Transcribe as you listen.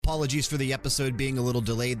Apologies for the episode being a little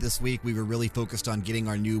delayed this week. We were really focused on getting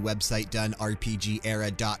our new website done,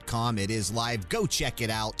 rpgera.com. It is live. Go check it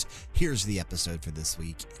out. Here's the episode for this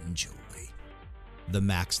week. Enjoy. The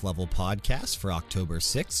Max Level Podcast for October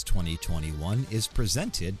 6, 2021 is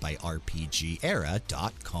presented by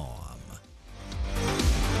rpgera.com.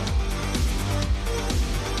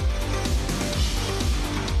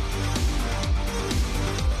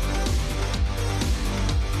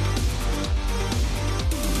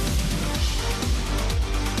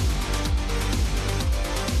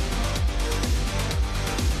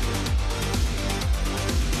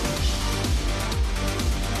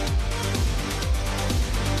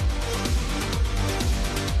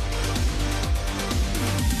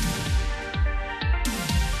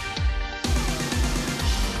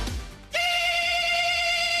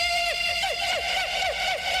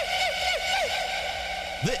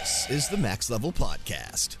 This is the Max Level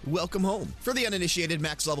Podcast. Welcome home. For the uninitiated,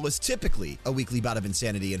 Max Level is typically a weekly bout of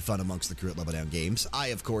insanity and fun amongst the crew at Level Down Games. I,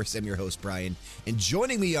 of course, am your host, Brian, and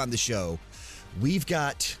joining me on the show, we've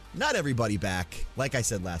got not everybody back. Like I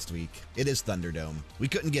said last week, it is Thunderdome. We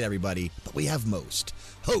couldn't get everybody, but we have most.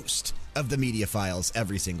 Host of the Media Files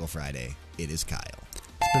every single Friday, it is Kyle.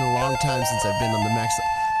 It's been a long time since I've been on the Max.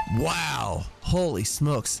 Wow. Holy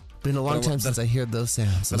smokes. Been a long time since I heard those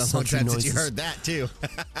sounds. Been a long time since you heard that, too.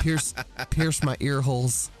 Pierce my ear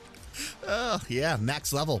holes. Oh, yeah,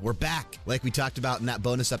 Max Level. We're back. Like we talked about in that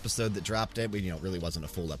bonus episode that dropped. It really wasn't a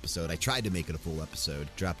full episode. I tried to make it a full episode.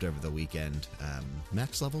 Dropped over the weekend.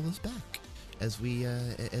 Max Level is back as we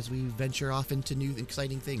venture off into new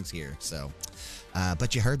exciting things here. So,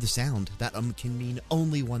 but you heard the sound. That can mean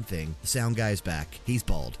only one thing. The sound guy's back. He's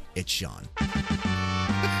bald. It's Sean.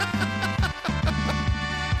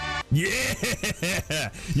 Yeah,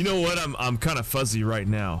 you know what? I'm kind of fuzzy right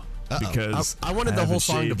now because I wanted the whole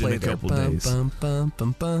song to play in a couple days. As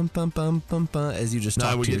you just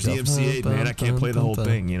talked I would to get yourself. DMCA, man. I can't play the whole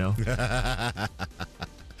thing, you know.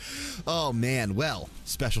 Oh, man. Well,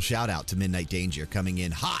 special shout out to Midnight Danger coming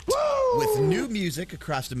in hot with new music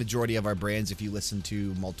across the majority of our brands. If you listen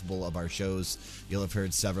to multiple of our shows, you'll have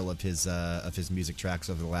heard several of his music tracks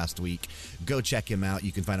over the last week. Go check him out.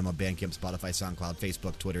 You can find him on Bandcamp, Spotify, SoundCloud,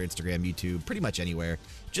 Facebook, Twitter, Instagram, YouTube, pretty much anywhere.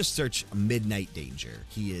 Just search Midnight Danger.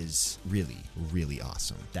 He is really, really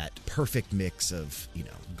awesome. That perfect mix of,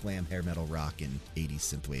 glam hair metal rock and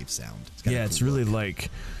 80s synthwave sound. Yeah, it's really like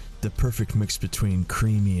the perfect mix between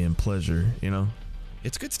creamy and pleasure, you know?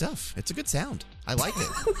 It's good stuff. It's a good sound. I like it.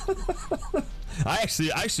 I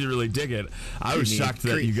actually really dig it. I was shocked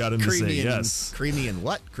that you got him to say yes. Creamy and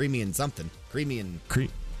what? Creamy and something. Creamy and...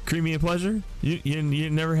 Creamy and pleasure? You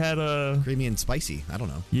never had a... Creamy and spicy. I don't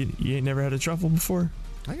know. You ain't never had a truffle before?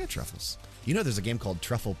 I got truffles. You know, there's a game called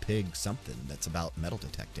Truffle Pig something that's about metal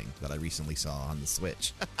detecting that I recently saw on the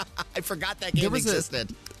Switch. I forgot that game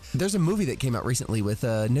existed. There's a movie that came out recently with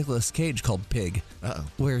Nicolas Cage called Pig. Uh-oh.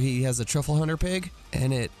 Where he has a truffle hunter pig,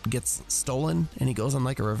 and it gets stolen, and he goes on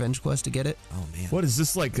like a revenge quest to get it. Oh, man. What, is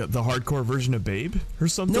this like the hardcore version of Babe or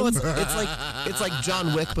something? No, it's like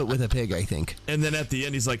John Wick, but with a pig, I think. And then at the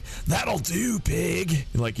end, he's like, "That'll do, pig."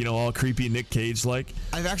 Like, all creepy Nick Cage like.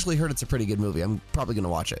 I've actually heard it's a pretty good movie. I'm probably going to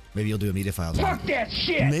watch it. Maybe you'll do a Media Files on Fuck that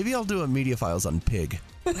shit! Maybe I'll do a Media Files on Pig.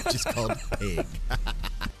 Just called Pig.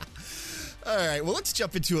 All right, well, let's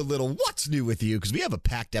jump into a little what's new with you, because we have a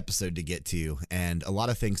packed episode to get to and a lot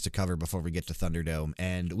of things to cover before we get to Thunderdome.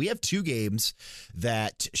 And we have two games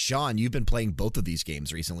that, Sean, you've been playing both of these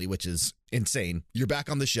games recently, which is insane. You're back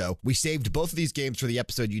on the show. We saved both of these games for the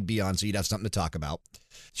episode you'd be on, so you'd have something to talk about.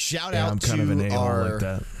 Shout out I'm kind of an a-hole like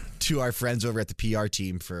that. To our friends over at the PR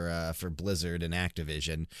team for Blizzard and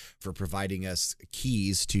Activision for providing us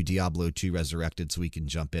keys to Diablo 2 Resurrected so we can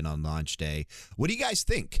jump in on launch day. What do you guys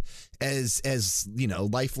think? As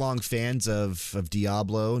lifelong fans of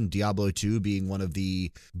Diablo and Diablo 2 being one of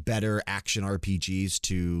the better action RPGs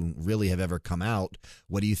to really have ever come out,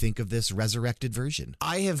 what do you think of this resurrected version?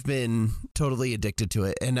 I have been totally addicted to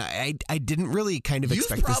it, and I didn't really kind of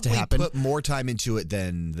expect this to happen. You've probably put more time into it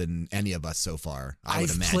than any of us so far, I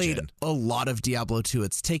would imagine. I've played a lot of Diablo 2.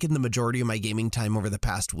 It's taken the majority of my gaming time over the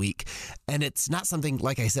past week, and it's not something,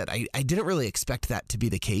 like I said, I didn't really expect that to be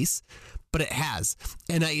the case, but it has.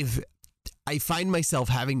 And I find myself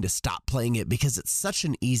having to stop playing it because it's such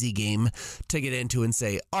an easy game to get into and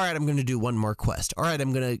say, all right, I'm going to do one more quest. All right,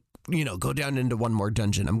 I'm going to, go down into one more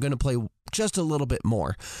dungeon. I'm going to play just a little bit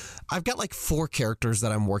more. I've got like 4 characters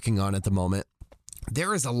that I'm working on at the moment.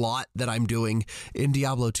 There is a lot that I'm doing in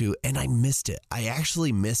Diablo 2, and I missed it. I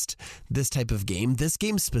actually missed this type of game. This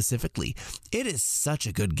game specifically, it is such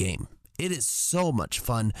a good game. It is so much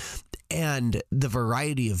fun, and the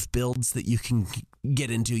variety of builds that you can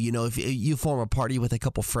get into. You know, if you form a party with a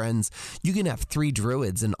couple friends, you can have 3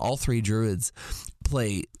 druids, and all 3 druids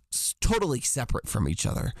play totally separate from each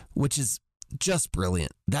other, which is just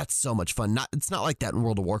brilliant. That's so much fun. It's not like that in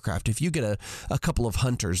World of Warcraft. If you get a couple of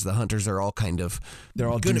hunters, the hunters are all they're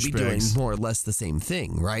all going to be doing more or less the same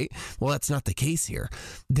thing, right? Well, that's not the case here.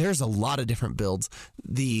 There's a lot of different builds,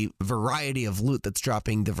 the variety of loot that's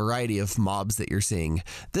dropping, the variety of mobs that you're seeing.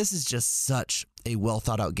 This is just such a well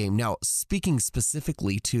thought out game. Now, speaking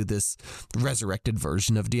specifically to this resurrected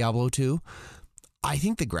version of Diablo 2, I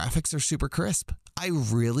think the graphics are super crisp. I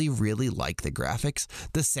really, really like the graphics.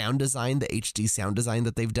 The sound design, the HD sound design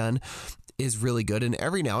that they've done is really good. And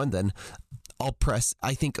every now and then I'll press,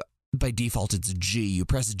 I think by default it's G. You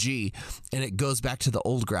press G and it goes back to the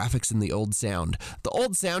old graphics and the old sound. The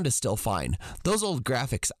old sound is still fine. Those old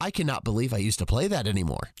graphics, I cannot believe I used to play that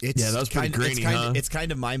anymore. That was pretty grainy, It's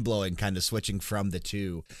kind of mind-blowing, kind of switching from the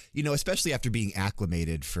two, you know, especially after being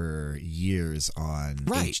acclimated for years on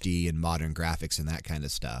HD and modern graphics and that kind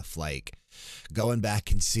of stuff. Like going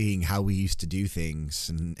back and seeing how we used to do things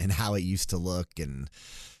and how it used to look. And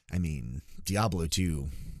I mean, Diablo 2,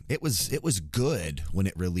 it was good when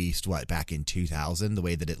it released, back in 2000, the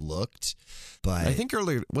way that it looked. But I think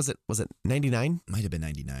earlier, was it 99? Might have been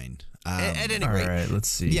 99. At any rate. All right, let's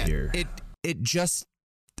see here. It just,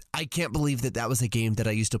 I can't believe that was a game that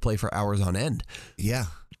I used to play for hours on end. Yeah.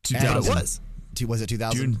 2000. It was. Was it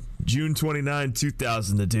 2000? June 29,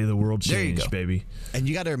 2000, the day the world changed, baby. And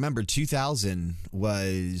you got to remember, 2000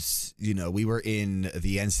 was, you know, we were in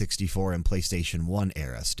the N64 and PlayStation 1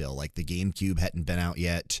 era still. Like the GameCube hadn't been out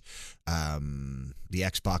yet. The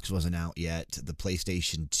Xbox wasn't out yet. The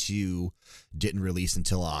PlayStation 2 didn't release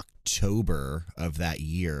until October of that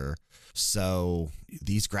year. So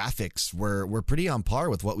these graphics were pretty on par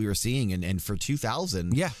with what we were seeing. And for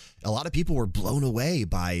 2000, a lot of people were blown away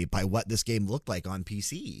by what this game looked like on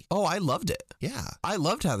PC. Oh, I loved it. Yeah. I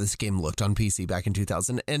loved how this game looked on PC back in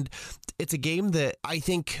 2000. And it's a game that I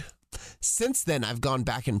think since then I've gone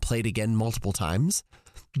back and played again multiple times.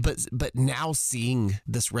 But now seeing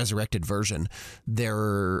this resurrected version,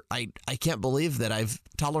 I can't believe that I've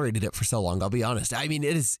tolerated it for so long. I'll be honest. I mean,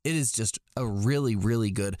 it is just a really, really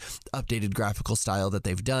good updated graphical style that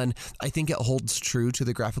they've done. I think it holds true to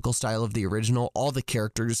the graphical style of the original. All the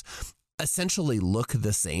characters essentially look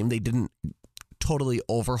the same. They didn't totally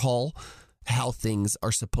overhaul how things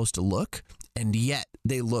are supposed to look, and yet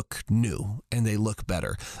they look new and they look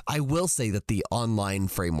better. I will say that the online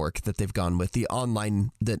framework that they've gone with, the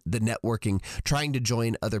networking, trying to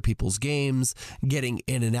join other people's games, getting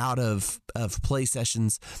in and out of play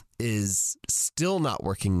sessions is still not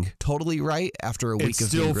working totally right after a week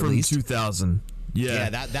of being released. Still from 2000. Yeah,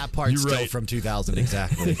 that part's still from 2000,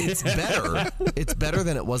 exactly. It's better. It's better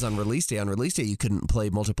than it was on release day. On release day, you couldn't play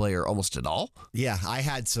multiplayer almost at all. Yeah, I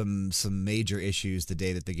had some major issues the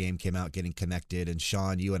day that the game came out getting connected. And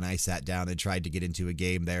Sean, you and I sat down and tried to get into a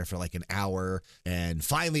game there for like an hour. And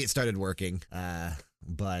finally it started working.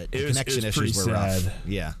 But the connection issues were rough.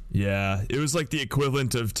 Yeah. Yeah. It was like the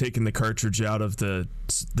equivalent of taking the cartridge out of the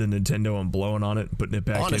Nintendo and blowing on it and putting it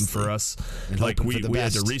back in for us. Like we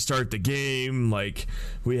had to restart the game. Like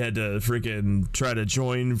we had to freaking try to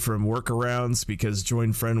join from workarounds because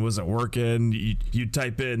join friend wasn't working. You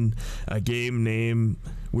type in a game name.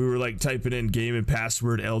 We were like typing in game and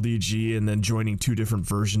password LDG and then joining 2 different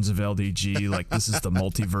versions of LDG. Like this is the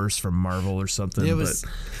multiverse from Marvel or something. It was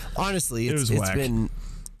honestly, it's been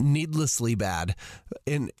needlessly bad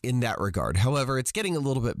in that regard. However, it's getting a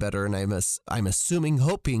little bit better, and I'm assuming,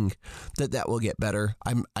 hoping that will get better.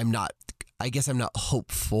 I guess I'm not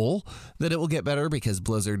hopeful that it will get better because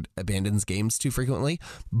Blizzard abandons games too frequently,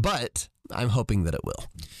 but I'm hoping that it will.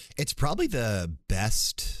 It's probably the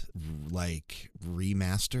best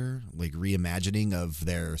remaster, reimagining of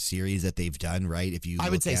their series that they've done, right? If you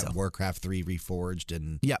look at Warcraft 3 Reforged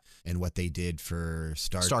and what they did for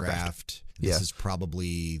StarCraft. This is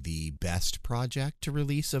probably the best project to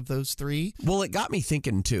release of those 3. Well, it got me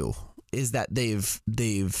thinking too, is that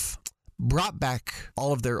they've brought back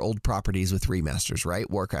all of their old properties with remasters, right?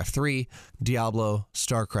 Warcraft 3, Diablo,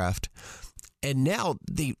 StarCraft. And now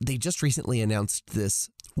they just recently announced this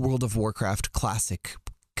World of Warcraft Classic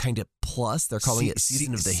kind of plus. They're calling it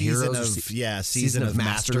Season of the Heroes. Season of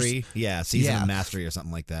Mastery. Yeah, Season of Mastery or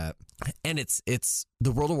something like that. And it's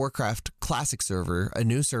the World of Warcraft Classic server. A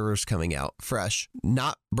new server's coming out, fresh,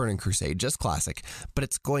 not Burning Crusade, just Classic. But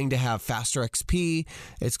it's going to have faster XP.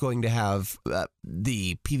 It's going to have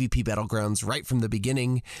the PvP battlegrounds right from the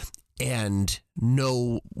beginning. And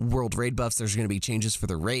no world raid buffs. There's going to be changes for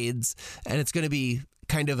the raids. And it's going to be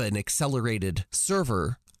kind of an accelerated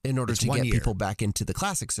server in order to get people back into the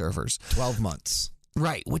classic servers. 12 months.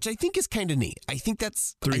 Right, which I think is kind of neat. I think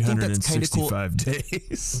that's 365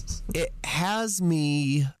 days. It has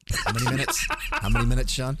me. How many minutes? How many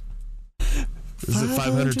minutes, Sean? Is it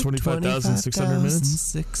 525,600 minutes?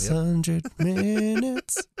 600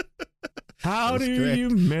 minutes. How do you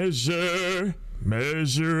measure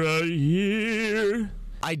a year?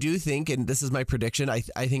 I do think, and this is my prediction, I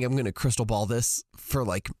think I'm going to crystal ball this for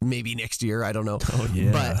like maybe next year. I don't know. Oh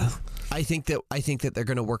yeah. But I think that they're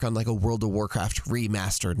going to work on like a World of Warcraft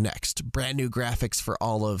remaster next. Brand new graphics for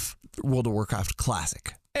all of World of Warcraft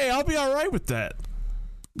Classic. Hey, I'll be all right with that.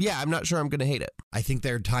 Yeah, I'm not sure I'm going to hate it. I think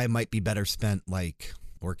their time might be better spent like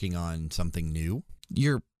working on something new.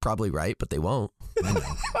 You're probably right, but they won't. I know.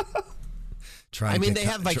 They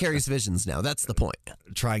have Vicarious Visions now. That's the point.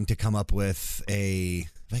 Trying to come up with a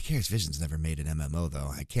Vicarious Visions never made an MMO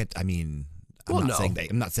though.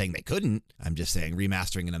 I'm not saying they couldn't. I'm just saying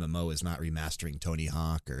remastering an MMO is not remastering Tony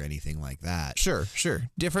Hawk or anything like that. Sure.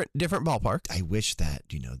 Different ballpark. I wish that,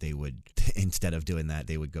 they would, instead of doing that,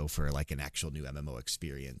 they would go for like an actual new MMO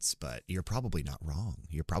experience. But you're probably not wrong.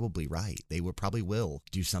 You're probably right. They probably will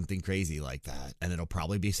do something crazy like that. And it'll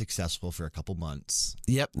probably be successful for a couple months.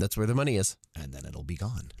 Yep, that's where the money is. And then it'll be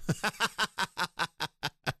gone.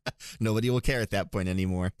 Nobody will care at that point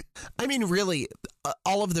anymore. I mean, really,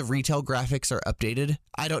 all of the retail graphics are updated.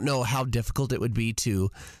 I don't know how difficult it would be to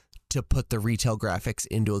put the retail graphics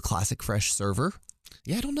into a classic fresh server.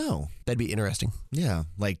 Yeah, I don't know. That'd be interesting. Yeah,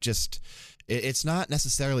 like it's not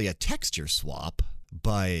necessarily a texture swap,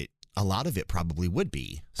 but a lot of it probably would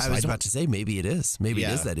be. So I was about to say, maybe it is. Maybe it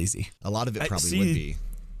is that easy. A lot of it probably would be.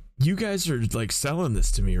 You guys are like selling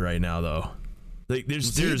this to me right now, though. Like,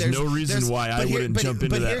 there's no reason why I wouldn't jump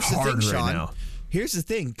into that hard right now. Here's the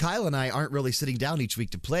thing. Kyle and I aren't really sitting down each week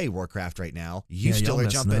to play Warcraft right now. You still are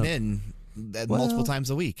jumping in multiple times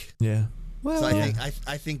a week. Yeah. Well, so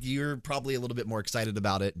I think you're probably a little bit more excited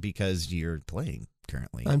about it because you're playing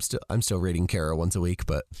currently. I'm still raiding Kara once a week,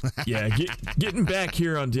 but yeah. Getting back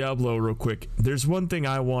here on Diablo real quick. There's one thing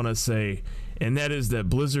I want to say, and that is that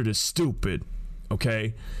Blizzard is stupid.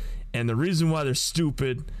 Okay, and the reason why they're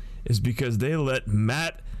stupid is because they let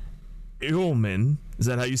Matt Uelmen, is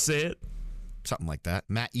that how you say it? Something like that.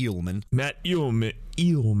 Matt Uelmen. Matt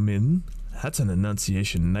Uelmen. That's an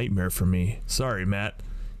enunciation nightmare for me. Sorry, Matt.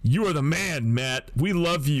 You are the man, Matt. We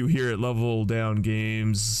love you here at Level Down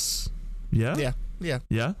Games. Yeah? Yeah.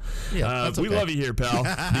 Yeah? Yeah. We love you here, pal,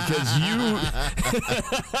 because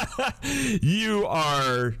you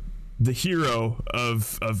are the hero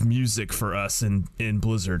of music for us in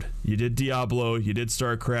Blizzard. You did Diablo, you did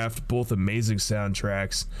StarCraft, both amazing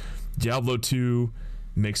soundtracks. Diablo 2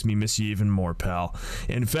 makes me miss you even more, pal.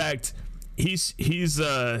 In fact, he's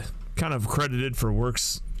kind of credited for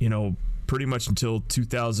works, pretty much until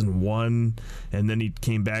 2001, and then he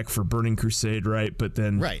came back for Burning Crusade, right? But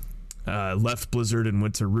then left Blizzard and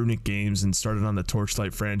went to Runic Games and started on the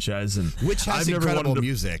Torchlight franchise, and which has incredible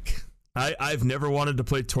music. I've never wanted to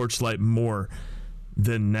play Torchlight more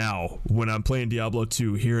than now when I'm playing Diablo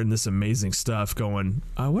 2, hearing this amazing stuff going,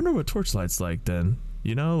 I wonder what Torchlight's like then.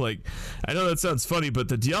 I know that sounds funny, but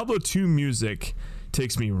the Diablo 2 music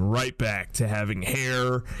takes me right back to having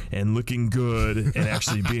hair and looking good and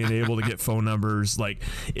actually being able to get phone numbers. Like,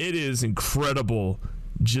 it is incredible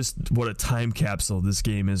just what a time capsule this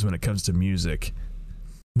game is when it comes to music.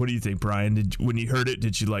 What do you think, Brian? When you heard it,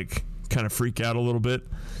 did you kind of freak out a little bit?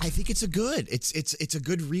 I think it's a good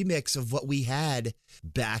remix of what we had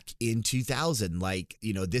back in 2000.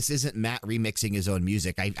 This isn't Matt remixing his own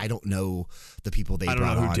music. I don't know the people they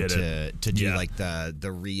brought on to do like the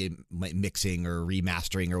remixing or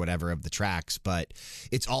remastering or whatever of the tracks, but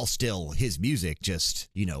it's all still his music, just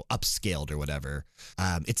upscaled or whatever.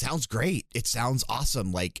 It sounds great. It sounds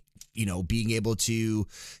awesome. Being able to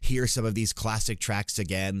hear some of these classic tracks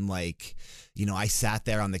again, I sat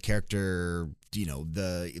there on the character,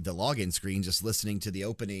 the login screen, just listening to the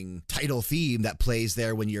opening title theme that plays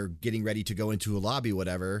there when you're getting ready to go into a lobby,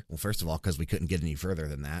 whatever. Well, first of all, because we couldn't get any further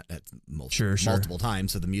than that at multiple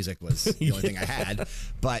times, so the music was the only thing I had.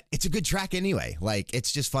 But it's a good track anyway.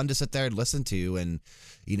 It's just fun to sit there and listen to, and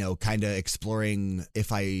kind of exploring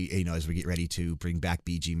if as we get ready to bring back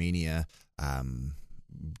BG Mania.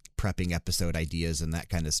 Prepping episode ideas and that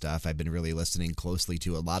kind of stuff. I've been really listening closely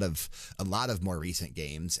to a lot of more recent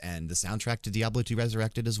games, and the soundtrack to Diablo 2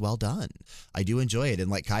 Resurrected is well done. I do enjoy it,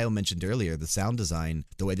 and like Kyle mentioned earlier, the sound design,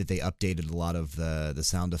 the way that they updated a lot of the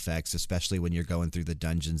sound effects, especially when you're going through the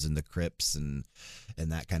dungeons and the crypts and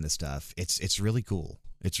that kind of stuff. It's really cool.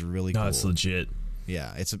 It's really cool. No, it's legit.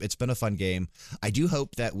 Yeah, it's been a fun game. I do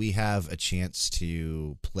hope that we have a chance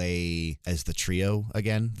to play as the trio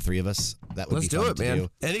again, the three of us. That would let's be fun do it, man.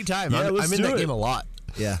 Anytime. Yeah, I'm in that game a lot.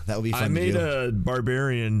 Yeah, that would be fun. I made a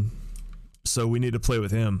barbarian, so we need to play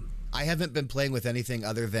with him. I haven't been playing with anything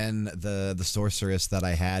other than the sorceress that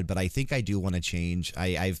I had, but I think I do want to change.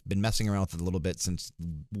 I've been messing around with it a little bit since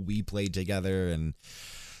we played together, and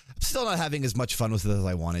I'm still not having as much fun with it as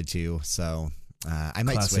I wanted to. So I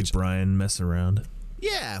might Classic switch. Brian messing around.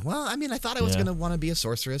 Yeah, well, I mean, I thought I was going to want to be a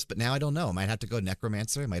sorceress, but now I don't know. I might have to go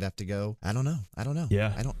necromancer. I might have to go. I don't know.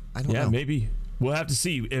 Yeah, I don't yeah, know. Maybe we'll have to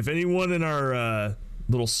see if anyone in our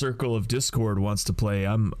little circle of Discord wants to play.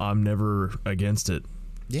 I'm never against it.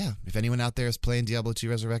 Yeah, if anyone out there is playing Diablo 2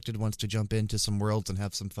 Resurrected, wants to jump into some worlds and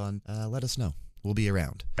have some fun, let us know. We'll be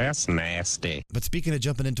around. That's nasty. But speaking of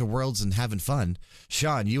jumping into worlds and having fun,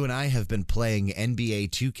 Sean, you and I have been playing NBA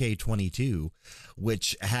 2K22,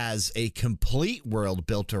 which has a complete world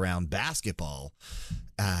built around basketball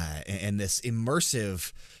and this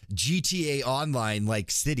immersive GTA Online like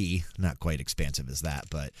city. Not quite expansive as that,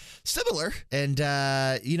 but similar. And,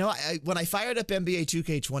 when I fired up NBA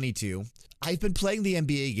 2K22, I've been playing the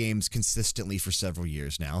NBA games consistently for several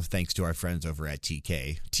years now, thanks to our friends over at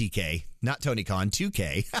TK, not Tony Khan,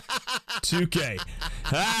 2K. 2K.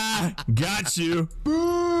 Got you.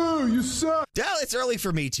 Boo, you suck. Well, it's early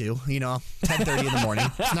for me too, 10:30 in the morning.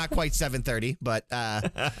 It's not quite 7:30, but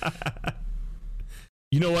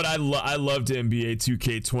you know what? I loved NBA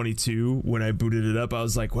 2K22 when I booted it up. I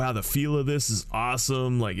was like, wow, the feel of this is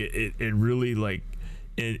awesome. Like it really like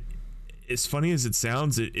it. As funny as it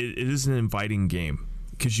sounds, it is an inviting game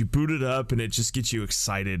because you boot it up and it just gets you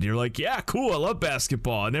excited. You're like, yeah, cool. I love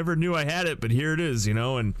basketball. I never knew I had it, but here it is,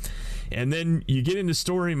 and then you get into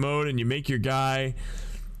story mode and you make your guy,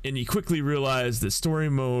 and you quickly realize that story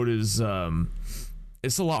mode is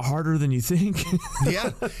it's a lot harder than you think.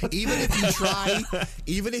 Yeah, even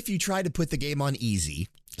if you try to put the game on easy.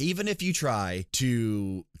 Even if you try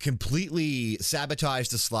to completely sabotage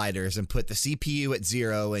the sliders and put the CPU at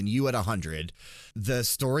 0 and you at 100, the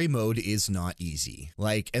story mode is not easy.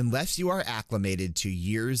 Like, unless you are acclimated to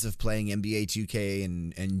years of playing NBA 2K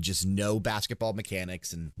and just know basketball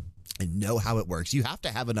mechanics and know how it works, you have to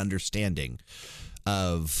have an understanding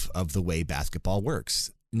of the way basketball works.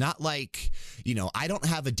 Not like, I don't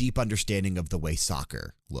have a deep understanding of the way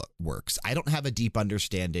soccer works. I don't have a deep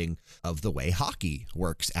understanding of the way hockey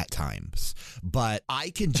works at times. But I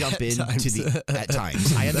can jump at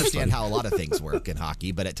times. I understand how a lot of things work in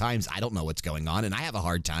hockey, but at times I don't know what's going on. And I have a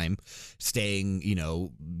hard time staying,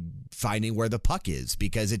 finding where the puck is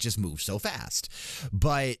because it just moves so fast.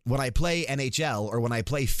 But when I play NHL or when I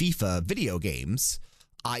play FIFA video games,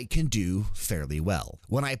 I can do fairly well.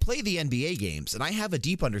 When I play the NBA games and I have a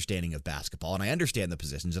deep understanding of basketball and I understand the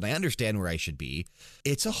positions and I understand where I should be,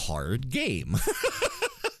 it's a hard game.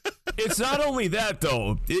 It's not only that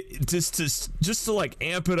though. Just to like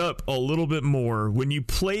amp it up a little bit more. When you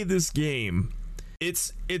play this game,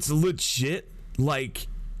 it's legit like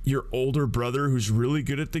your older brother who's really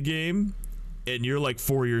good at the game, and you're like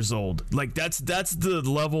 4 years old. Like that's the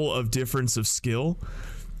level of difference of skill.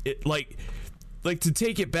 It like to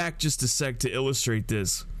take it back just a sec to illustrate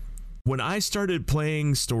this. When I started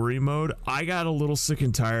playing story mode, I got a little sick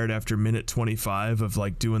and tired after minute 25 of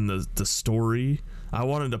like doing the story. I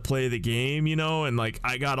wanted to play the game, and like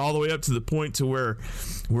I got all the way up to the point to where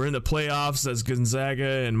we're in the playoffs as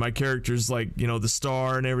Gonzaga and my character's like, the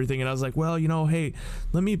star and everything. And I was like, well, hey,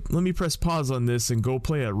 let me press pause on this and go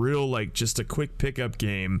play a real, like just a quick pickup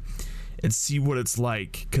game and see what it's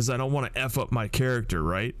like. 'Cause I don't want to F up my character.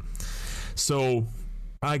 Right. So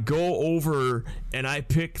I go over and I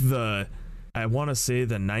pick the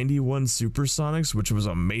 91 Supersonics, which was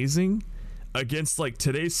amazing, against like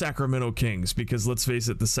today's Sacramento Kings, because let's face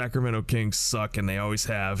it, the Sacramento Kings suck and they always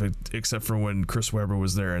have, except for when Chris Webber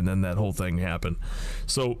was there and then that whole thing happened.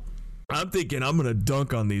 So I'm thinking I'm going to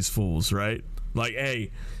dunk on these fools, right? Like,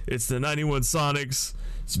 hey, it's the 91 Sonics.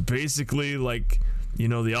 It's basically like,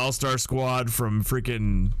 the All-Star squad from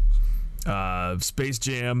freaking Space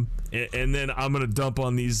Jam, and then I'm gonna dump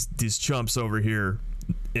on these chumps over here,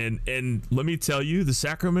 and let me tell you, the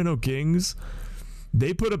Sacramento Kings,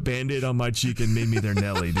 they put a Band-Aid on my cheek and made me their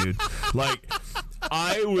Nelly, dude. Like,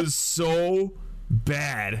 I was so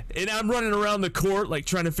bad, and I'm running around the court like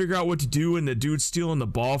trying to figure out what to do, and the dude's stealing the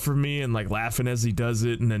ball from me and like laughing as he does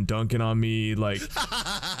it and then dunking on me. Like,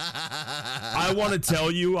 I want to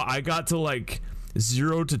tell you, I got to like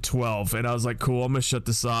 0 to 12 and I was like, cool, I'm gonna shut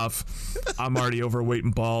this off. I'm already overweight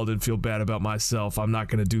and bald and feel bad about myself. I'm not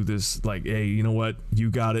gonna do this. Like, hey, you know what, you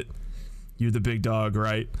got it, you're the big dog,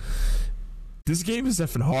 right? This game is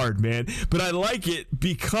effing hard, man. But I like it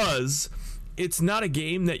because it's not a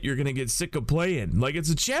game that you're going to get sick of playing. Like, it's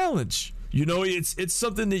a challenge. You know, it's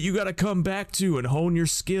something that you got to come back to and hone your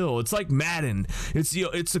skill. It's like Madden. It's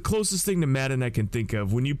the closest thing to Madden I can think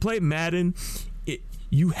of. When you play Madden,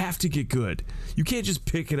 you have to get good. You can't just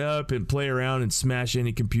pick it up and play around and smash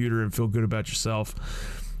any computer and feel good about yourself.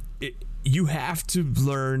 You have to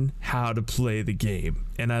learn how to play the game,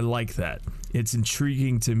 and I like that. It's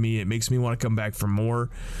intriguing to me. It makes me want to come back for more.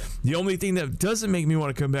 The only thing that doesn't make me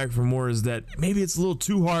want to come back for more is that maybe it's a little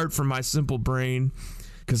too hard for my simple brain,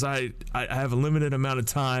 because I have a limited amount of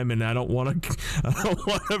time, and I don't want to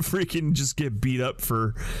freaking just get beat up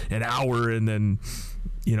for an hour and then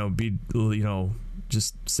be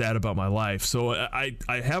just sad about my life. So I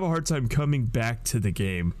have a hard time coming back to the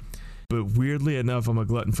game. But weirdly enough, I'm a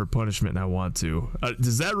glutton for punishment, and I want to.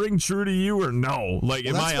 Does that ring true to you or no? Like,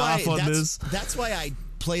 am I off on this? That's why I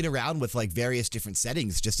played around with like various different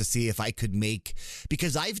settings just to see if I could make,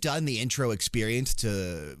 because I've done the intro experience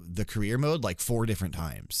to the career mode like 4 different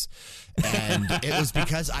times. And it was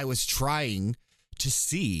because I was trying to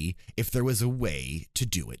see if there was a way to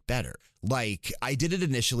do it better. Like, I did it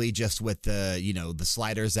initially just with the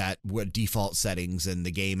sliders at what default settings and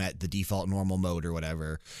the game at the default normal mode or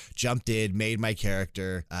whatever. Jumped in, made my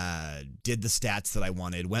character, did the stats that I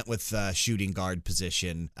wanted, went with shooting guard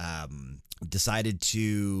position, decided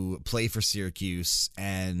to play for Syracuse,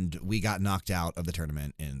 and we got knocked out of the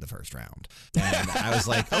tournament in the first round. And I was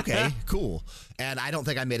like, okay, cool. And I don't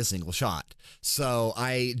think I made a single shot. So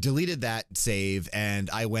I deleted that save, and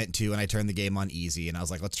I turned the game on easy, and I was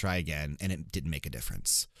like, let's try again. And it didn't make a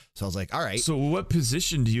difference. So I was like, all right. So what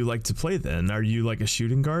position do you like to play then? Are you like a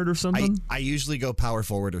shooting guard or something? I usually go power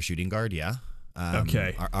forward or shooting guard, yeah.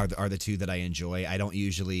 Okay. Are the two that I enjoy. I don't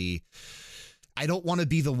want to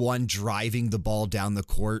be the one driving the ball down the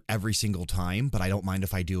court every single time, but I don't mind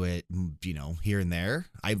if I do it, here and there.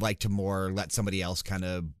 I'd like to more let somebody else kind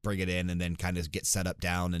of bring it in and then kind of get set up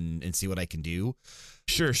down and see what I can do.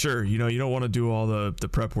 Sure. You don't want to do all the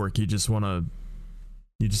prep work. You just want to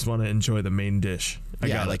enjoy the main dish.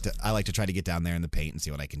 I like to try to get down there in the paint and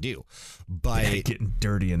see what I can do. But getting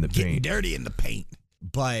dirty in the paint.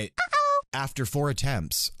 But after 4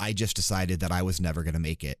 attempts, I just decided that I was never going to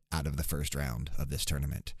make it out of the first round of this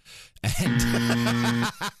tournament.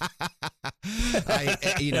 And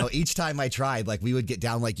each time I tried, like, we would get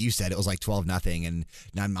down, like you said, it was like 12-0, and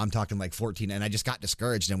I'm talking like 14, and I just got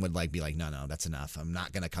discouraged and would like be like, no, that's enough. I'm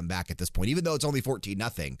not going to come back at this point, even though it's only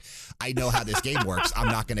 14-0. I know how this game works. I'm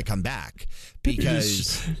not going to come back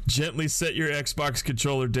because gently set your Xbox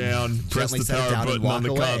controller down, press the power button on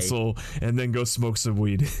the console, and then go smoke some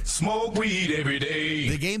weed. Smoke weed every day.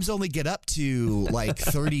 The games only get up to like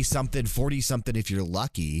 30-something, 40-something if you're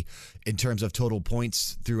lucky in terms of total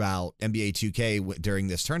points throughout NBA 2K during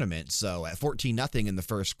this tournament. So at 14-0 in the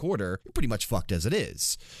first quarter, you're pretty much fucked as it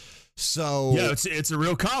is. So yeah, it's a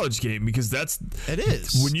real college game because it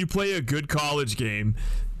is. When you play a good college game,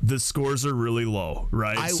 the scores are really low,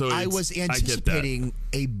 right? I was anticipating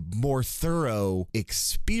a more thorough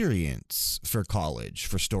experience for college,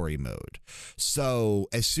 for story mode. So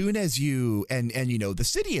as soon as you, and the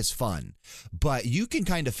city is fun, but you can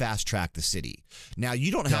kind of fast track the city. Now,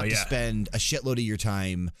 you don't have to spend a shitload of your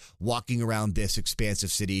time walking around this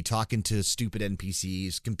expansive city, talking to stupid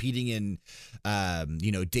NPCs, competing in,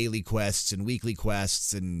 daily quests and weekly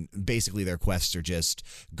quests. And basically their quests are just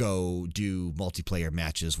go do multiplayer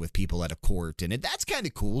matches with people at a court, and that's kind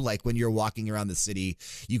of cool. Like, when you're walking around the city,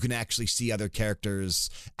 you can actually see other characters'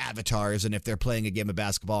 avatars, and if they're playing a game of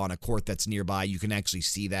basketball on a court that's nearby, you can actually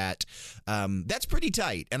see that. That's pretty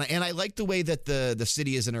tight, and I like the way that the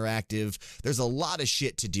city is interactive. There's a lot of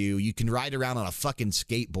shit to do. You can ride around on a fucking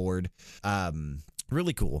skateboard.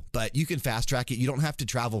 Really cool, but you can fast track it. You don't have to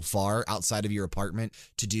travel far outside of your apartment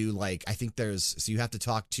to do, like, I think so you have to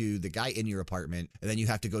talk to the guy in your apartment, and then you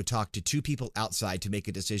have to go talk to 2 people outside to make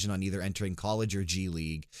a decision on either entering college or G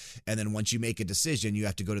League. And then once you make a decision, you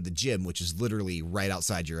have to go to the gym, which is literally right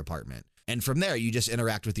outside your apartment. And from there, you just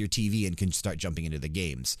interact with your TV and can start jumping into the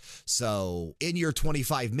games. So in your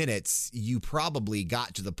 25 minutes, you probably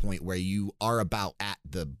got to the point where you are about at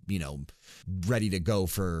the, ready to go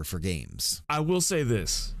for games. I will say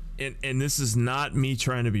this, and this is not me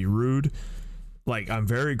trying to be rude. Like, I'm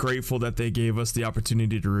very grateful that they gave us the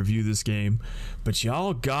opportunity to review this game, but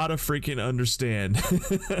y'all gotta freaking understand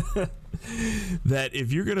that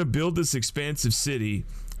if you're gonna build this expansive city,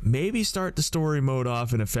 maybe start the story mode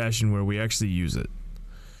off in a fashion where we actually use it.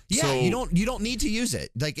 Yeah, so you don't need to use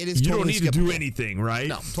it. Like it is. You totally don't need to do skippable. anything, right?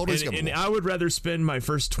 No, totally skippable. And I would rather spend my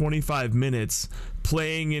first 25 minutes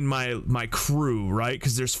playing in my crew, right?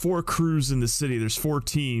 Because there's 4 crews in the city. There's 4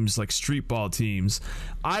 teams, like street ball teams.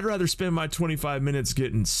 I'd rather spend my 25 minutes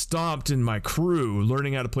getting stomped in my crew,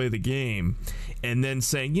 learning how to play the game, and then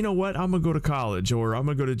saying, you know what, I'm gonna go to college or I'm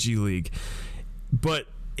gonna go to G League. But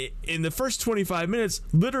in the first 25 minutes,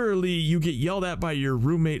 literally you get yelled at by your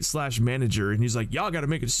roommate / manager, and he's like, y'all got to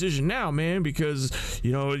make a decision now, man, because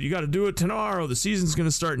you got to do it tomorrow, the season's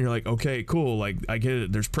gonna start. And you're like, okay, cool, like I get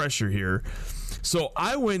it, there's pressure here. So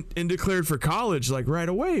I went and declared for college like right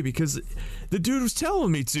away because the dude was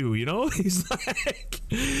telling me to, he's like,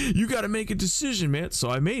 you got to make a decision, man. So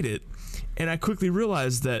I made it, and I quickly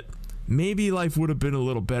realized that maybe life would have been a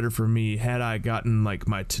little better for me had I gotten like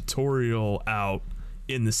my tutorial out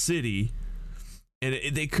in the city, and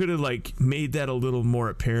they could have like made that a little more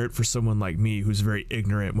apparent for someone like me who's very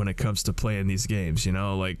ignorant when it comes to playing these games.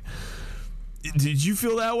 Like, did you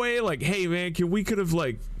feel that way? Like, hey man, we could have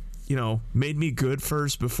like made me good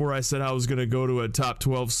first before I said I was going to go to a top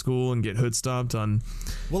 12 school and get hood stomped on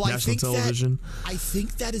national television. I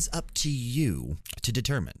think that is up to you to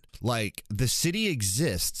determine. Like, the city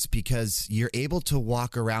exists because you're able to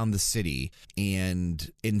walk around the city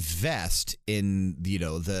and invest in,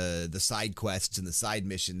 the side quests and the side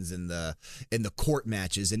missions and the court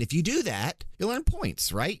matches. And if you do that, you'll earn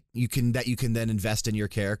points, right? You can then invest in your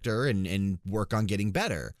character and work on getting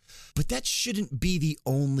better. But that shouldn't be the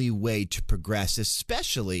only way to progress,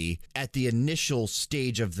 especially at the initial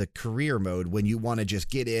stage of the career mode when you want to just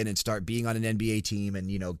get in and start being on an NBA team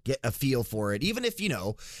and, get a feel for it. Even if,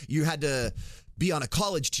 you had to be on a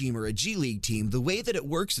college team or a G League team, the way that it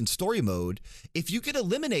works in story mode, if you get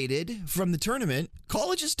eliminated from the tournament,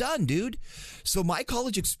 college is done, dude. So my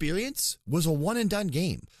college experience was a one and done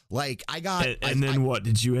game. Like I got, what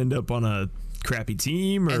did you end up on a crappy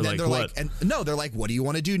team or like what? They're like, what do you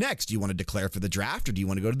want to do next? Do you want to declare for the draft or do you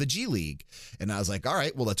want to go to the G League? And I was like, all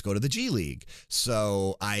right, well, let's go to the G League.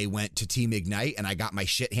 So I went to Team Ignite and I got my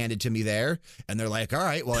shit handed to me there. And they're like, all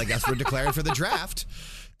right, well, I guess we're declaring for the draft.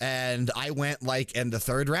 And I went like in the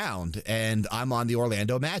 3rd round and I'm on the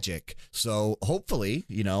Orlando Magic. So hopefully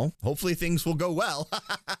things will go well.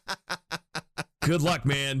 Good luck,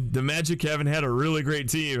 man. The Magic haven't had a really great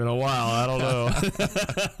team in a while. I don't know.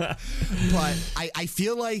 But I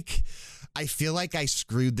feel like I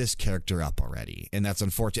screwed this character up already, and that's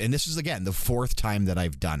unfortunate. And this is, again, the 4th time that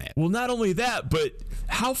I've done it. Well, not only that, but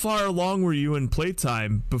how far along were you in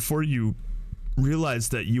playtime before you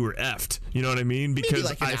realized that you were effed? You know what I mean? Because maybe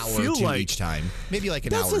like an hour or two each time. Maybe like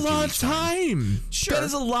an hour or two each time. That's a lot of time. Sure. That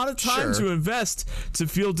is a lot of time to invest to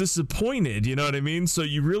feel disappointed. You know what I mean? So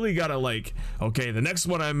you really got to like, okay, the next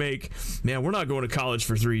one I make, man, we're not going to college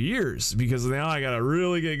for 3 years because now I got to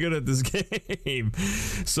really get good at this game.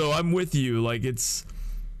 So I'm with you. Like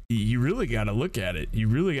you really got to look at it. You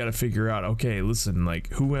really got to figure out, okay, listen, like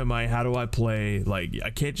who am I? How do I play? Like I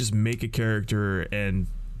can't just make a character and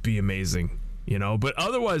be amazing. But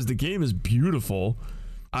otherwise the game is beautiful.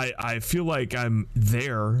 I feel like I'm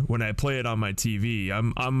there when I play it on my TV.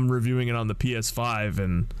 I'm reviewing it on the PS5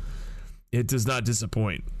 and it does not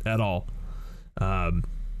disappoint at all. The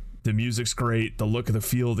music's great. The look of the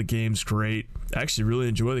feel of the game's great. I actually really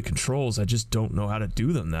enjoy the controls. I just don't know how to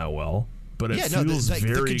do them that well. But it feels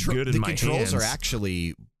very good in my hands. The controls are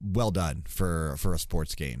actually well done for a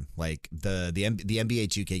sports game. Like the NBA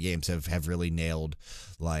 2K games have really nailed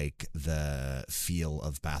like the feel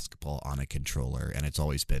of basketball on a controller, and it's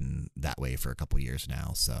always been that way for a couple years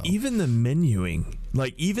now. So even the menuing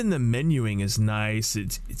is nice.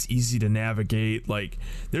 It's easy to navigate. Like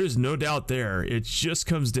there's no doubt there. It just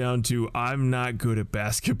comes down to I'm not good at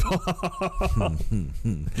basketball, and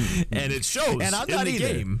it shows. And I'm not in the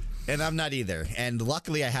either. Game. And I'm not either. And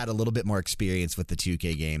luckily I had a little bit more experience with the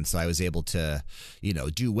 2K game, so I was able to,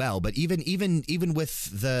 do well. But even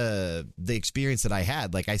with the experience that I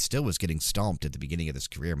had, like I still was getting stomped at the beginning of this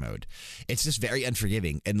career mode. It's just very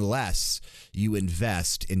unforgiving unless you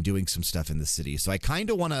invest in doing some stuff in the city. So I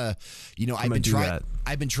kind of want to,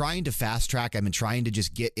 I've been trying to fast track. I've been trying to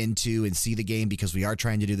just get into and see the game because we are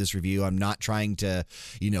trying to do this review. I'm not trying to,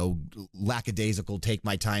 lackadaisical take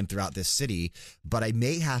my time throughout this city, but I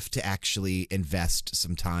may have to actually invest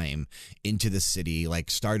some time into the city,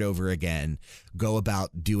 like start over again, go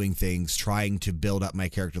about doing things, trying to build up my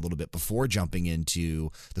character a little bit before jumping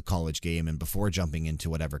into the college game and before jumping into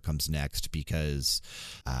whatever comes next, because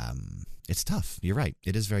it's tough. You're right.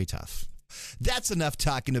 It is very tough. That's enough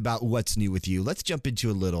talking about what's new with you. Let's jump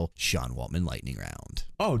into a little Sean Waltman lightning round.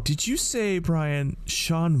 Oh, did you say, Brian,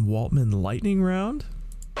 Sean Waltman lightning round?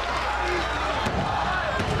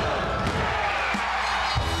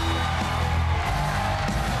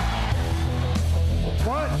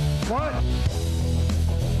 What?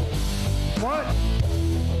 What?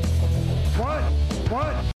 What?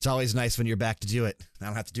 What? It's always nice when you're back to do it. I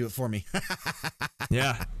don't have to do it for me.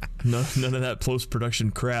 Yeah. None of that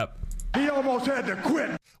post-production crap. He almost had to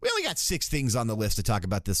quit. We only got 6 things on the list to talk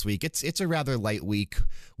about this week. It's a rather light week.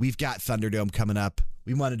 We've got Thunderdome coming up.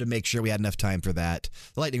 We wanted to make sure we had enough time for that.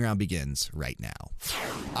 The lightning round begins right now.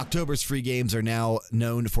 October's free games are now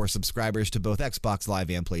known for subscribers to both Xbox Live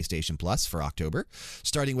and PlayStation Plus for October.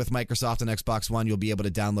 Starting with Microsoft on Xbox One, you'll be able to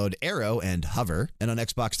download Arrow and Hover. And on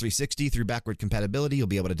Xbox 360, through backward compatibility, you'll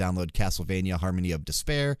be able to download Castlevania Harmony of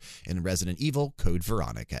Despair and Resident Evil Code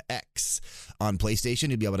Veronica X. On PlayStation,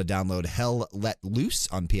 you'll be able to download Hell Let Loose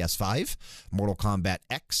on PS5, Mortal Kombat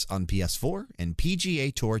X on PS4, and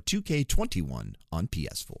PGA Tour 2K21 on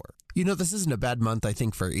PS4. You know, this isn't a bad month, I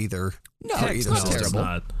think, for either. No, it's not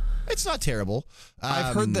terrible. It's not terrible.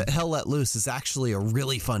 I've heard that Hell Let Loose is actually a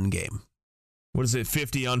really fun game. What is it,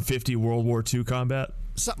 50 on 50 World War II combat?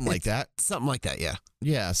 Something like that. Something like that, yeah.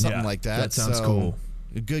 Yeah, something like that. That sounds cool.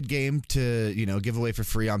 A good game to, give away for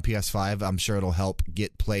free on PS5. I'm sure it'll help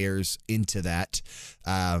get players into that.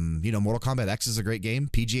 Mortal Kombat X is a great game.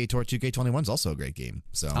 PGA Tour 2K21 is also a great game.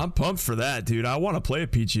 So I'm pumped for that, dude. I want to play a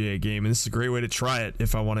PGA game, and this is a great way to try it.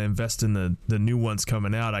 If I want to invest in the new ones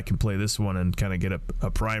coming out, I can play this one and kind of get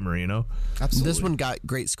a primer, Absolutely. This one got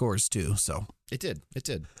great scores, too, so. It did.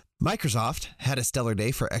 Microsoft had a stellar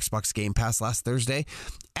day for Xbox Game Pass last Thursday.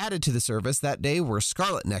 Added to the service that day were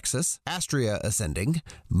Scarlet Nexus, Astria Ascending,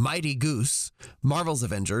 Mighty Goose, Marvel's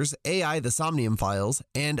Avengers, AI The Somnium Files,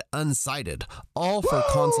 and Unsighted, all for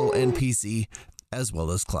console and PC, as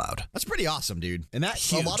well as cloud. That's pretty awesome, dude. And that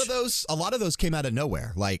Huge. a lot of those came out of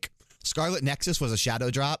nowhere. Like Scarlet Nexus was a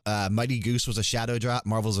shadow drop, Mighty Goose was a shadow drop,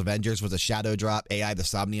 Marvel's Avengers was a shadow drop, AI The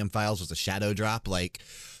Somnium Files was a shadow drop. Like,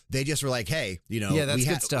 they just were like, hey, yeah, that's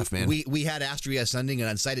good stuff, man. We had Astria Ascending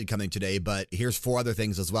and Unsighted coming today, but here's 4 other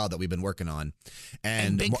things as well that we've been working on.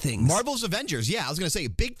 And big things. Marvel's Avengers, yeah, I was going to say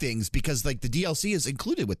big things because like the DLC is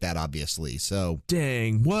included with that, obviously. So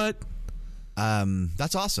dang, what?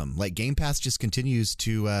 That's awesome. Like Game Pass just continues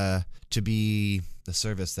to be the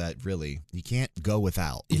service that really you can't go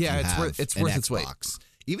without. Yeah, it's worth its weight.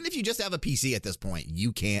 Even if you just have a PC at this point,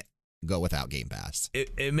 you can't go without Game Pass.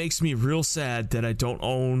 It makes me real sad that I don't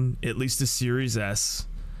own at least a Series S.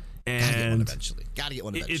 And Gotta get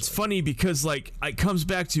one eventually. It's funny because like it comes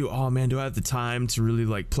back to, oh man, do I have the time to really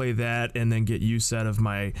like play that and then get use out of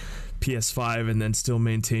my PS5 and then still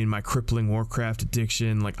maintain my crippling Warcraft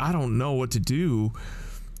addiction? Like, I don't know what to do.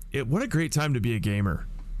 What a great time to be a gamer.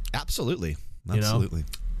 Absolutely.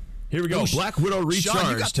 Here we go. Black Widow Recharged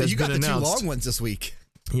Sean, you got has been the announced. 2 long ones this week.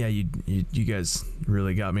 Yeah, you guys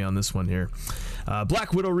really got me on this one here.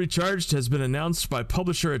 Black Widow Recharged has been announced by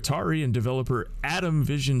publisher Atari and developer Atom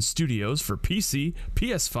Vision Studios for PC,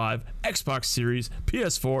 PS5, Xbox Series,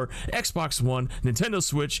 PS4, Xbox One, Nintendo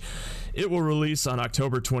Switch. It will release on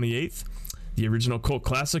October 28th. The original cult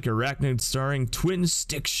classic Arachnid starring twin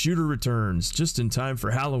stick shooter returns. Just in time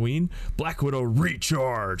for Halloween, Black Widow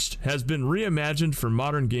Recharged has been reimagined for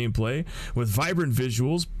modern gameplay with vibrant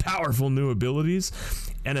visuals, powerful new abilities,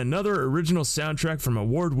 and another original soundtrack from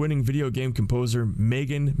award-winning video game composer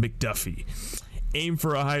Megan McDuffie. Aim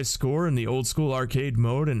for a high score in the old-school arcade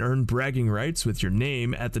mode and earn bragging rights with your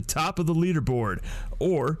name at the top of the leaderboard,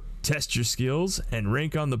 or test your skills and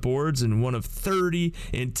rank on the boards in one of 30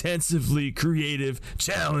 intensively creative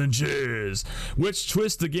challenges, which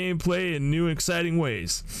twist the gameplay in new exciting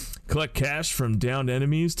ways. Collect cash from downed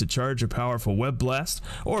enemies to charge a powerful web blast,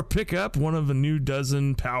 or pick up one of a new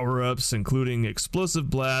dozen power-ups, including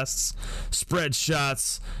explosive blasts, spread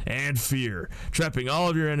shots, and fear, trapping all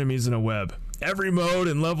of your enemies in a web. Every mode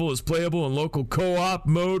and level is playable in local co-op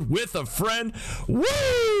mode with a friend.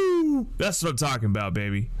 Woo! That's what I'm talking about,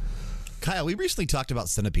 baby. Kyle, we recently talked about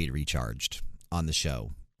Centipede Recharged on the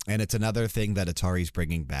show, and it's another thing that Atari's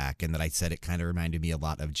bringing back, and that I said it kind of reminded me a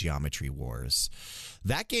lot of Geometry Wars.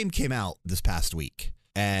 That game came out this past week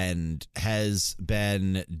and has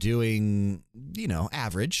been doing,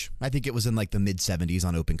 average. I think it was in like the mid-70s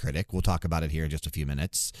on OpenCritic. We'll talk about it here in just a few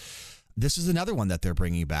minutes. This is another one that they're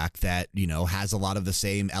bringing back that, has a lot of the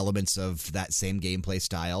same elements of that same gameplay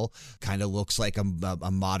style. Kind of looks like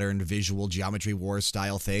a modern visual Geometry Wars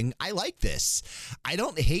style thing. I like this. I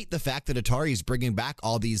don't hate the fact that Atari is bringing back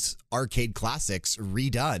all these arcade classics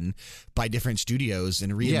redone by different studios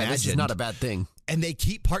and reimagined. Yeah, this is not a bad thing. And they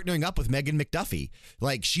keep partnering up with Megan McDuffie.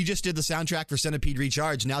 Like, she just did the soundtrack for Centipede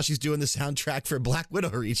Recharged. Now she's doing the soundtrack for Black Widow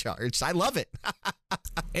Recharged. I love it.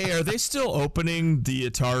 Hey, are they still opening the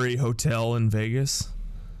Atari Hotel in Vegas?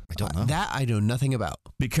 I don't know. That I know nothing about.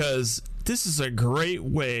 Because this is a great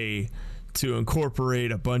way to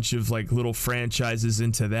incorporate a bunch of like little franchises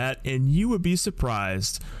into that, and you would be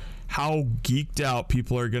surprised how geeked out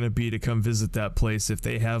people are going to be to come visit that place if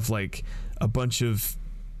they have like a bunch of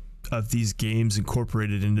these games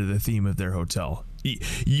incorporated into the theme of their hotel.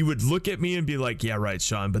 You would look at me and be like, yeah, right,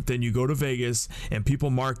 Sean. But then you go to Vegas and people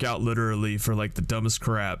mark out literally for like the dumbest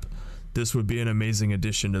crap. This would be an amazing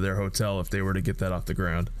addition to their hotel if they were to get that off the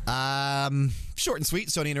ground. Short and sweet.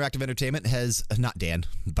 Sony Interactive Entertainment has, not Dan,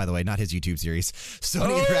 by the way, not his YouTube series.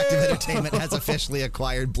 Sony Interactive Entertainment has officially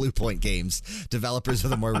acquired Blue Point Games, developers of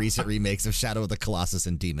the more recent remakes of Shadow of the Colossus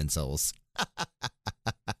and Demon Souls.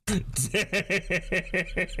 I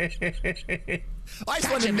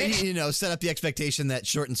just wanted to, set up the expectation that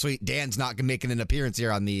short and sweet Dan's not making an appearance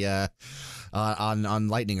here on the on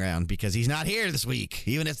Lightning Round because he's not here this week,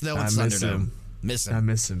 even if no one's Thunderdome. Miss him. I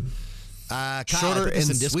miss him. Kyle, shorter and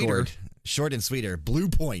sweeter. Short and sweeter. Blue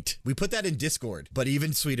Point. We put that in Discord, but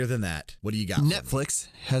even sweeter than that. What do you got? Netflix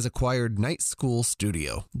has acquired Night School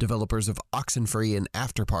Studio, developers of Oxenfree and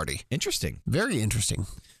Afterparty. Interesting. Very interesting.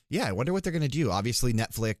 Yeah, I wonder what they're going to do. Obviously,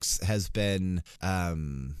 Netflix has been,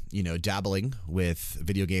 dabbling with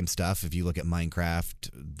video game stuff. If you look at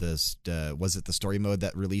Minecraft, was it the story mode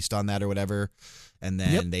that released on that or whatever? And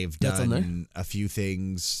then they've done a few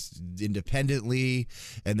things independently,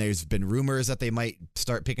 and there's been rumors that they might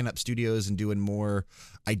start picking up studios and doing more.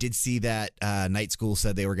 I did see that Night School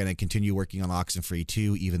said they were going to continue working on Oxenfree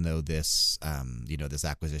 2, even though this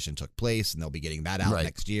acquisition took place, and they'll be getting that out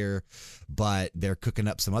next year. But they're cooking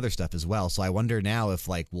up some other stuff as well. So I wonder now if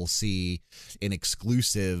we'll see an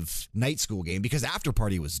exclusive Night School game, because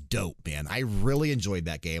Afterparty was dope, man. I really enjoyed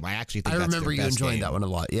that game. I actually think I remember you enjoying that one a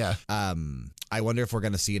lot. Yeah. I wonder if we're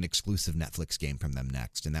going to see an exclusive Netflix game from them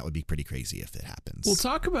next, and that would be pretty crazy if it happens. We'll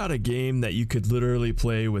talk about a game that you could literally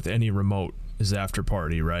play with any remote is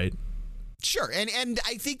Afterparty, right? Sure, and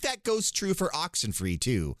I think that goes true for Oxenfree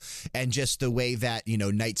too, and just the way that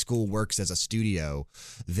Night School works as a studio,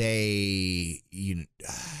 it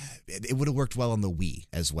would have worked well on the Wii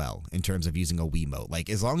as well in terms of using a Wiimote. Like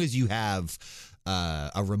as long as you have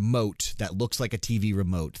a remote that looks like a TV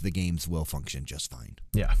remote, the games will function just fine.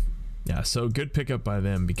 Yeah. Yeah, so good pickup by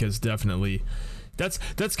them, because definitely that's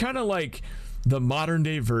kind of like the modern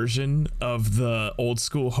day version of the old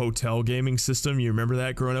school hotel gaming system. You remember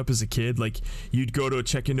that growing up as a kid? Like you'd go to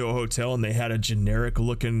check into a hotel and they had a generic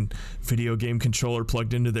looking video game controller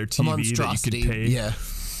plugged into their TV that you could pay. Yeah.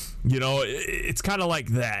 It's kind of like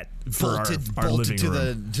that for our living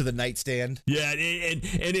room. To the nightstand. Yeah, and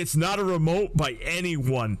it's not a remote by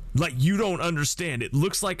anyone. Like you don't understand. It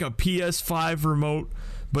looks like a PS5 remote,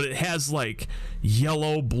 but it has like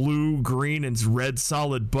yellow, blue, green, and red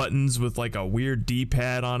solid buttons with like a weird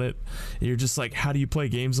D-pad on it. And you're just like, how do you play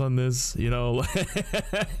games on this? Yeah,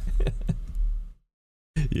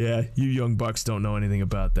 you young bucks don't know anything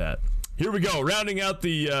about that. Here we go, rounding out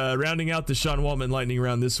the Sean Waltman Lightning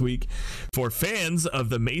Round this week for fans of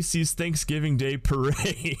the Macy's Thanksgiving Day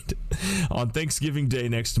Parade. On Thanksgiving Day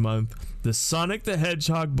next month, the Sonic the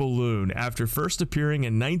Hedgehog balloon, after first appearing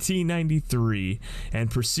in 1993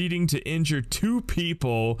 and proceeding to injure 2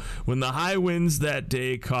 people when the high winds that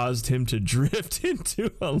day caused him to drift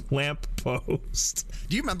into a lamppost.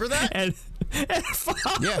 Do you remember that?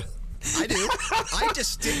 Yeah, I do. I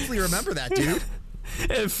distinctly remember that, dude.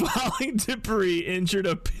 And falling debris injured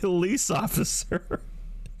a police officer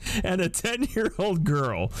and a 10-year-old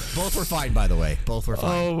girl. Both were fine, by the way. Both were fine.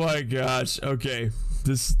 Oh my gosh. Okay.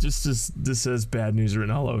 This says bad news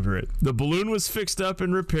written all over it. The balloon was fixed up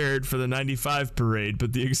and repaired for the 95 parade,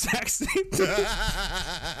 but the exact same thing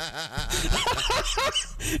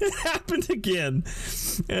it happened again.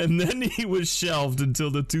 And then he was shelved until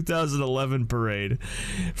the 2011 parade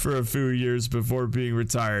for a few years before being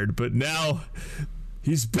retired. But now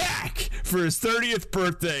he's back for his 30th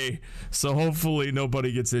birthday, so hopefully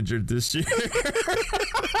nobody gets injured this year.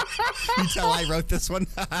 You tell I wrote this one?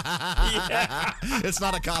 Yeah. It's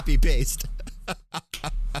not a copy-paste. Are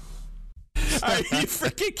you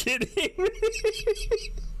freaking kidding me?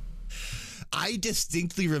 I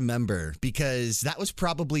distinctly remember, because that was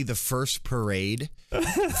probably the first parade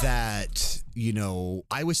that,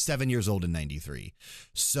 I was 7 years old in 93.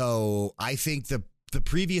 So I think the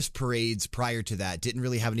previous parades prior to that didn't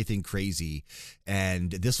really have anything crazy, and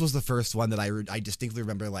this was the first one that I distinctly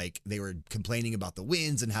remember, like, they were complaining about the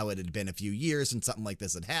winds and how it had been a few years since something like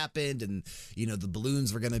this had happened, and the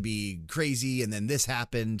balloons were going to be crazy, and then this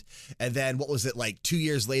happened, and then what was it, like 2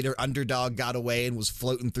 years later, Underdog got away and was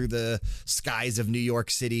floating through the skies of New York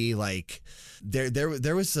City. Like there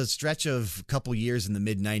was a stretch of a couple years in the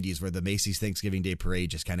mid 90s where the Macy's Thanksgiving Day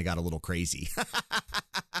Parade just kind of got a little crazy.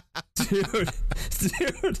 Dude,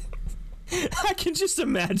 I can just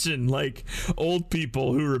imagine, like, old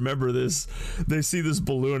people who remember this. They see this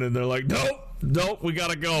balloon and they're like, nope, we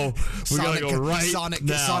gotta go. We gotta go right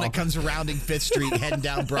now. Sonic comes rounding 5th Street, heading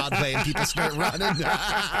down Broadway, and people start running.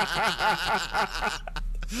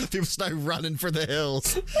 People start running for the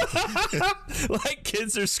hills. Like,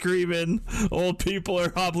 kids are screaming. Old people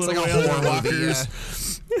are hobbling like away on their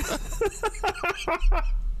walkers. Yeah.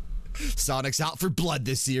 Sonic's out for blood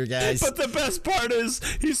this year, guys. But the best part is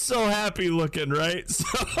he's so happy looking, right? So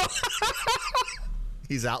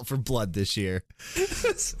he's out for blood this year.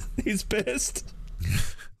 He's pissed.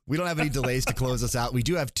 We don't have any delays to close us out. We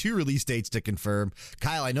do have 2 release dates to confirm.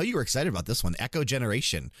 Kyle, I know you were excited about this one. Echo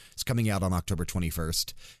Generation is coming out on October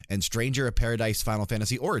 21st, and Stranger of Paradise Final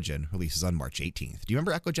Fantasy Origin releases on March 18th. Do you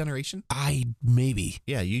remember Echo Generation? Maybe.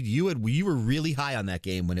 Yeah, you were really high on that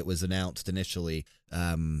game when it was announced initially.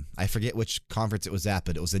 I forget which conference it was at,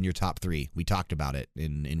 but it was in your top 3. We talked about it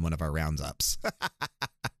in one of our rounds ups.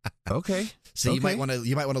 Okay. So you might want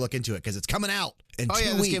to look into it because it's coming out in 2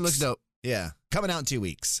 weeks. This game looks dope. Yeah, coming out in 2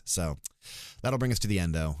 weeks. So that'll bring us to the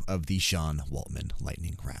end, though, of the Sean Waltman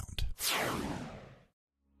Lightning Round.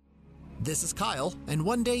 This is Kyle, and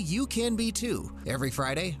one day you can be too. Every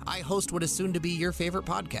Friday, I host what is soon to be your favorite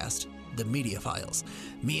podcast, The Media Files.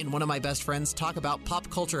 Me and one of my best friends talk about pop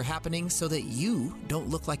culture happenings so that you don't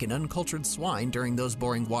look like an uncultured swine during those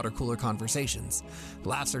boring water cooler conversations.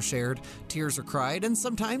 Laughs are shared, tears are cried, and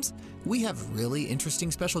sometimes we have really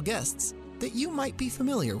interesting special guests that you might be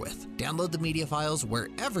familiar with. Download The Media Files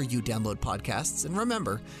wherever you download podcasts, and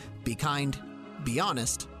remember, be kind, be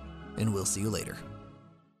honest, and we'll see you later.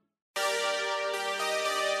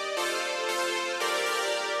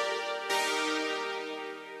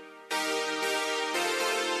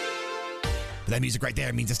 That music right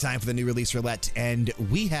there means it's time for the new release roulette, and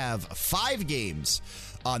we have 5 games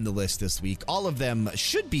on the list this week. All of them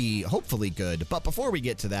should be hopefully good, but before we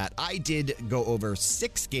get to that, I did go over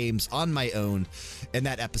 6 games on my own in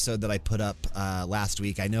that episode that I put up last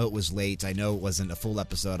week. I know it was late. I know it wasn't a full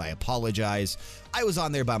episode. I apologize. I was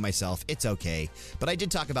on there by myself. It's okay. But I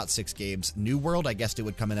did talk about 6 games. New World, I guessed it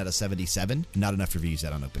would come in at a 77. Not enough reviews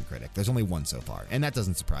yet on OpenCritic. There's only 1 so far, and that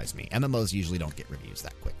doesn't surprise me. MMOs usually don't get reviews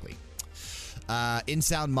that quickly. In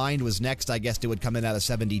Sound Mind was next. I guessed it would come in at a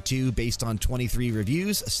 72 based on 23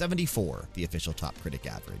 reviews, 74, the official top critic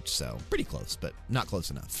average. So pretty close, but not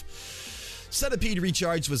close enough. Centipede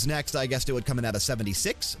Recharge was next. I guessed it would come in at a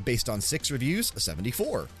 76 based on 6 reviews, a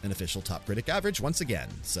 74, an official top critic average once again.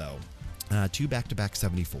 So 2 back-to-back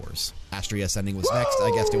 74s. Astria Ascending was next.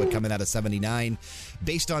 I guessed it would come in at a 79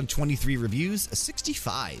 based on 23 reviews, a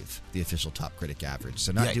 65, the official top critic average.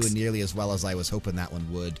 So not doing nearly as well as I was hoping that one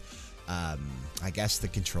would. I guess the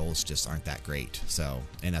controls just aren't that great,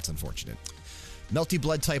 and that's unfortunate. Melty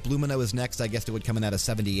Blood Type Lumina is next. I guessed it would come in at a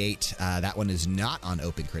 78. That one is not on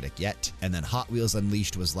OpenCritic yet. And then Hot Wheels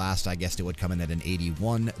Unleashed was last. I guessed it would come in at an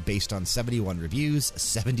 81 based on 71 reviews,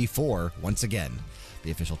 74, once again,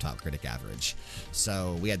 the official top critic average.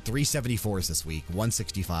 So we had 3 74s this week,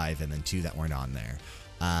 165, and then 2 that weren't on there.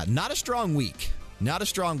 Not a strong week. Not a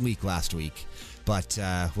strong week last week. But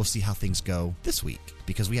we'll see how things go this week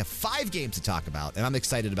because we have 5 games to talk about, and I'm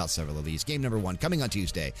excited about several of these. Game number 1 coming on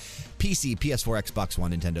Tuesday. PC, PS4, Xbox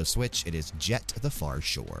One, Nintendo Switch. It is Jet the Far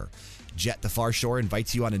Shore. Jet the Far Shore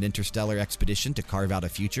invites you on an interstellar expedition to carve out a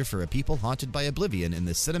future for a people haunted by oblivion in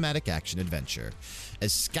this cinematic action adventure.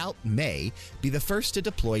 As Scout May be the first to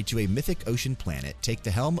deploy to a mythic ocean planet, take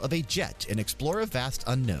the helm of a jet and explore a vast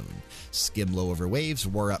unknown. Skim low over waves,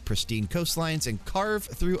 roar up pristine coastlines, and carve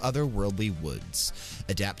through otherworldly woods.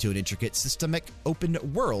 Adapt to an intricate systemic open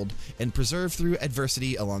world and preserve through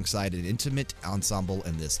adversity alongside an intimate ensemble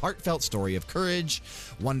in this heartfelt story of courage,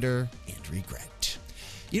 wonder, and regret.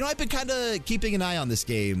 You know, I've been kind of keeping an eye on this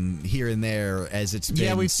game here and there as it's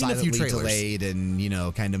been we've seen silently a few trailers. delayed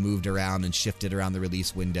and, kind of moved around and shifted around the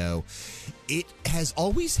release window. It has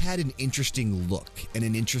always had an interesting look and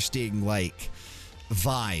an interesting,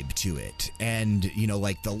 vibe to it. And,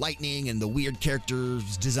 the lightning and the weird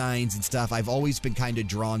characters, designs and stuff, I've always been kind of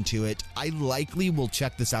drawn to it. I likely will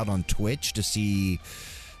check this out on Twitch to see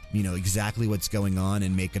exactly what's going on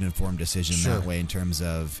and make an informed decision that way in terms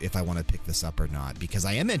of if I want to pick this up or not, because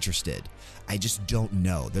I am interested. I just don't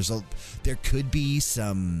know. There could be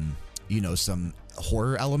some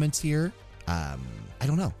horror elements here. I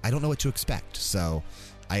don't know. I don't know what to expect. So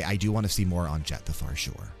I do want to see more on Jet the Far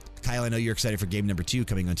Shore. Kyle, I know you're excited for game number 2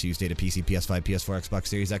 coming on Tuesday to PC, PS5, PS4, Xbox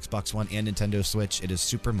Series, Xbox One, and Nintendo Switch. It is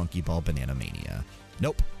Super Monkey Ball Banana Mania.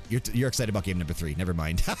 Nope. You're excited about game number 3. Never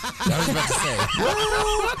mind. I was about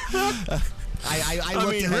to say. I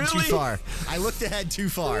looked ahead too far. I looked ahead too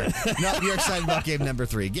far. No, you're excited about game number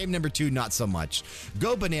 3. Game number 2, not so much.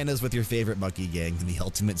 Go bananas with your favorite monkey gang in the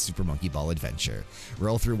ultimate Super Monkey Ball adventure.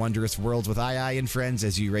 Roll through wondrous worlds with II and friends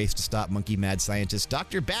as you race to stop monkey mad scientist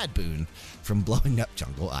Dr. Badboon from blowing up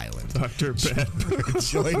Jungle Island. Dr.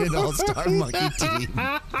 Badboon. Join an all-star monkey team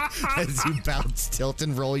as you bounce, tilt,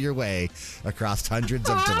 and roll your way across hundreds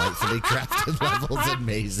of delightfully crafted levels and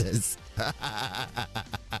mazes.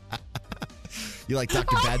 You like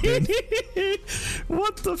Dr. Badboon?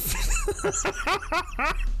 What the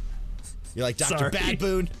You like Dr.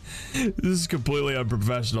 Badboon? This is completely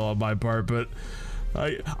unprofessional on my part, but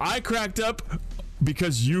I cracked up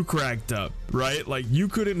because you cracked up, right? Like, you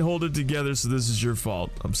couldn't hold it together, so this is your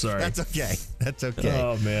fault. I'm sorry. That's okay. That's okay.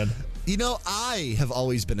 Oh, man. You know, I have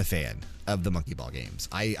always been a fan of the Monkey Ball games.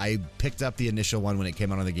 I picked up the initial one when it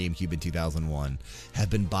came out on the GameCube in 2001. Have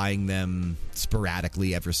been buying them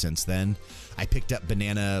sporadically ever since then. I picked up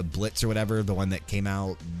Banana Blitz or whatever, the one that came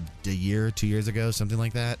out a year, 2 years ago, something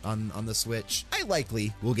like that on the Switch. I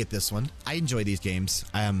likely will get this one. I enjoy these games.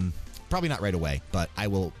 Probably not right away, but I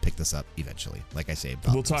will pick this up eventually. Like I say,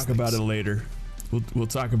 we'll talk about it later. We'll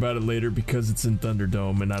talk about it later because it's in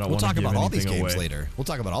Thunderdome, and I don't want to give anything away. We'll talk about all these games later. We'll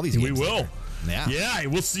talk about all these games. We will. Later. Yeah,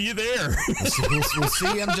 we'll see you there. We'll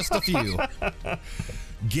see in just a few.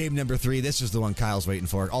 Game number 3. This is the one Kyle's waiting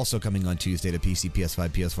for. Also coming on Tuesday to PC, PS5,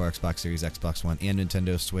 PS4, Xbox Series, Xbox One, and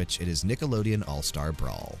Nintendo Switch. It is Nickelodeon All-Star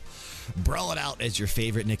Brawl. Brawl it out as your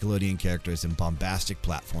favorite Nickelodeon characters in bombastic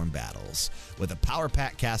platform battles. With a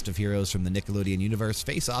power-packed cast of heroes from the Nickelodeon universe,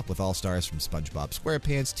 face off with all-stars from SpongeBob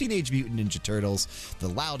SquarePants, Teenage Mutant Ninja Turtles, The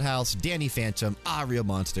Loud House, Danny Phantom, Real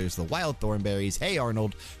Monsters, The Wild Thornberries, Hey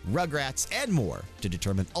Arnold, Rugrats, and more to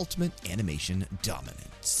determine ultimate animation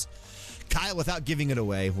dominance. Kyle, without giving it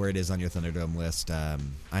away, where it is on your Thunderdome list,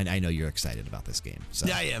 I know you're excited about this game. So.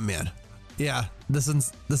 Yeah, I am, man. Yeah, this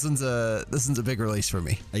one's a big release for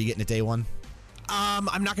me. Are you getting it day one?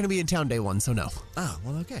 I'm not going to be in town day one, so no. Oh,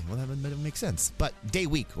 well, okay. Well, that makes sense. But day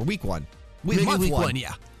week or week one? Maybe month week one,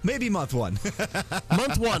 yeah. Maybe month one.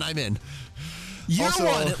 Month one, I'm in. Year also,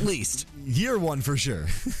 one, at least. Year one for sure.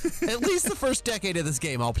 At least the first decade of this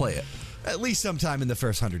game, I'll play it. At least sometime in the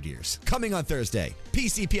first 100 years. Coming on Thursday,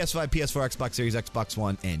 PC, PS5, PS4, Xbox Series, Xbox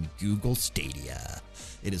One, and Google Stadia.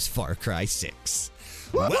 It is Far Cry 6.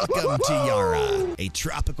 Welcome to Yara, a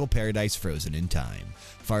tropical paradise frozen in time.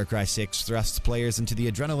 Far Cry 6 thrusts players into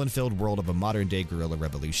the adrenaline-filled world of a modern-day guerrilla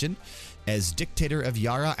revolution. As dictator of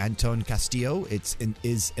Yara, Anton Castillo, is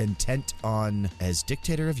intent on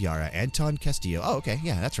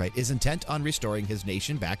restoring his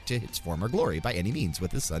nation back to its former glory by any means,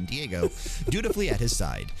 with his son Diego dutifully at his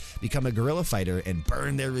side. Become a guerrilla fighter and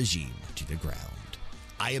burn their regime to the ground.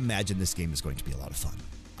 I imagine this game is going to be a lot of fun.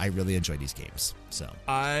 I really enjoy these games. So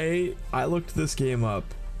I looked this game up,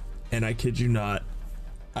 and I kid you not,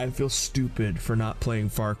 I feel stupid for not playing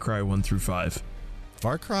Far Cry 1 through 5.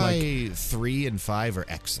 Far Cry 3 and 5 are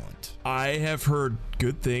excellent. I have heard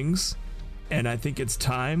good things, and I think it's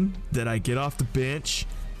time that I get off the bench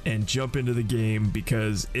and jump into the game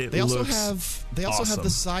because they also have the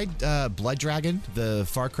side Blood Dragon. The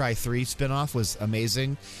Far Cry 3 spinoff was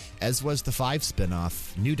amazing, as was the 5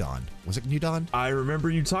 spinoff, New Dawn. Was it New Dawn? I remember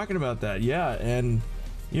you talking about that, yeah, and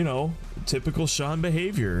typical Sean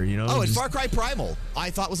behavior, Oh, and Far Cry Primal I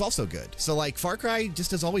thought was also good. So like Far Cry just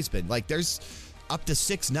has always been like there's up to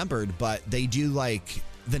 6 numbered, but they do like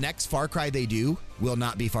the next Far Cry they do will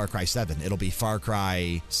not be Far Cry 7. It'll be Far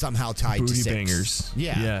Cry somehow tied booty to 6. Bangers.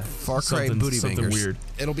 Yeah. Far Cry booty something bangers. Weird.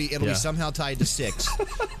 It'll be somehow tied to 6,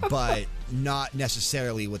 but not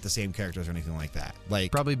necessarily with the same characters or anything like that.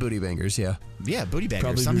 Like probably booty bangers, yeah. Yeah, booty bangers.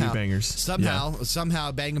 Probably somehow, booty bangers.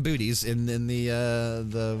 Somehow banging booties in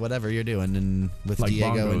the whatever you're doing and with like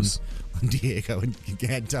Diego bongos.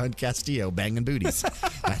 and Anton Castillo banging booties.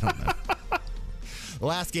 I don't know. The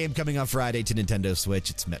last game coming on Friday to Nintendo Switch,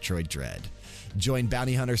 it's Metroid Dread. Join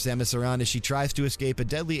bounty hunter Samus Aran as she tries to escape a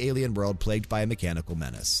deadly alien world plagued by a mechanical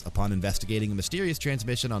menace. Upon investigating a mysterious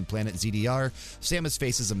transmission on planet ZDR, Samus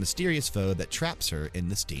faces a mysterious foe that traps her in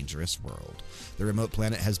this dangerous world. The remote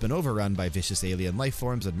planet has been overrun by vicious alien life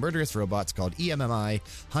forms and murderous robots called EMMI.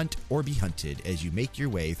 Hunt or be hunted as you make your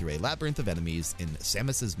way through a labyrinth of enemies in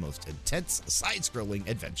Samus's most intense side-scrolling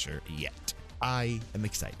adventure yet. I am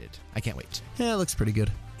excited. I can't wait. Yeah, it looks pretty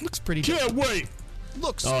good. Looks pretty good. Can't wait.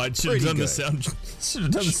 Looks I should have done the sound. Should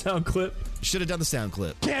have done the sound clip. Should have done the sound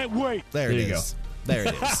clip. Can't wait. There it is. There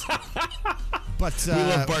it is. But we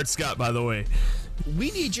love Bart Scott, by the way.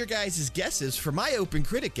 we need your guys' guesses for my open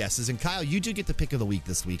critic guesses. And Kyle, you do get the pick of the week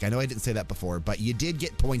this week. I know I didn't say that before, but you did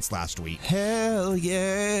get points last week. Hell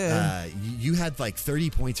yeah. You had like 30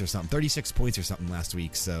 points or something, 36 points or something last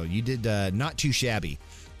week. So you did not too shabby.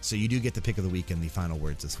 So you do get the pick of the week and the final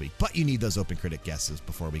words this week. But you need those open critic guesses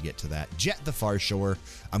before we get to that. Jet the Far Shore,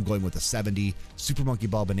 I'm going with a 70. Super Monkey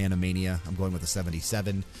Ball Banana Mania, I'm going with a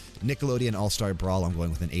 77. Nickelodeon All-Star Brawl, I'm going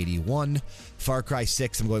with an 81. Far Cry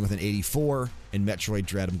 6, I'm going with an 84. And Metroid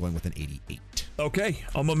Dread, I'm going with an 88. Okay,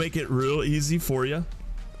 I'm going to make it real easy for you.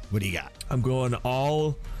 What do you got? I'm going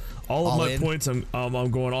all of my points, I'm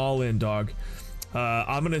going all in, dog.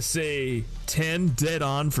 I'm going to say 10 dead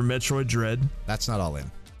on for Metroid Dread. That's not all in.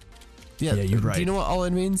 Yeah, you're right. Do you know what all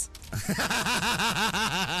in means?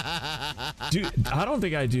 Dude, I don't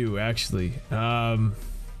think I do, actually.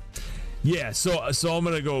 Yeah, so I'm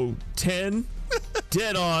going to go 10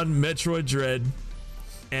 dead on Metroid Dread,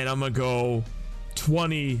 and I'm going to go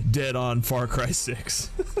 20 dead on Far Cry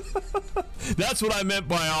 6. That's what I meant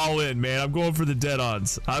by all in, man. I'm going for the dead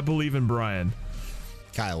ons. I believe in Brian.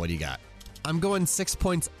 Kyle, what do you got? I'm going 6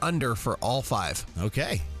 points under for all 5.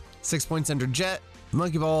 Okay. 6 points under Jet,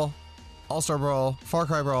 Monkey Ball, All-Star Brawl, Far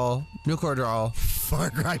Cry Brawl, Nuclear Brawl. Far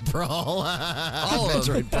Cry Brawl. All of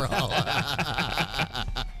them. Metroid Brawl.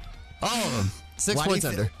 All of them. 6 points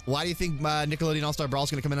under. Why do you think Nickelodeon All-Star Brawl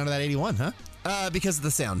is going to come in under that 81, huh? Because of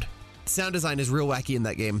the sound. Sound design is real wacky in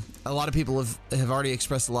that game. A lot of people have already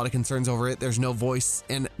expressed a lot of concerns over it. There's no voice,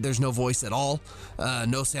 and there's no voice at all.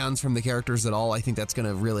 No sounds from the characters at all. I think that's going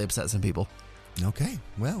to really upset some people. Okay,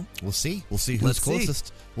 well, we'll see. We'll see who's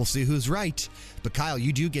closest. We'll see who's right. But Kyle,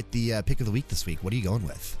 you do get the pick of the week this week. What are you going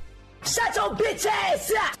with? Shut your bitch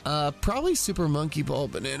ass up! Probably Super Monkey Ball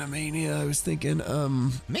Banana Mania. I was thinking,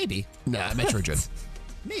 maybe. Nah, Metroid Dread.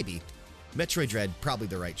 Maybe. Metroid Dread, probably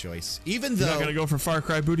the right choice. Even though you're not gonna go for Far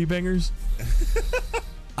Cry Booty Bangers.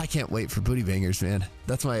 I can't wait for Booty Bangers, man.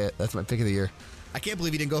 That's my pick of the year. I can't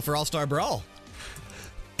believe you didn't go for All-Star Brawl.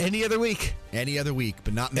 Any other week. Any other week,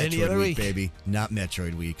 but not Metroid week, baby. Not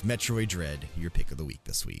Metroid week. Metroid Dread, your pick of the week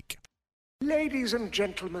this week. Ladies and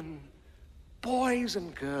gentlemen, boys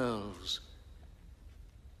and girls,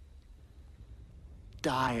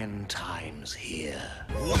 dying times here.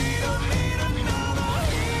 We don't need another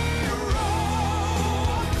hero.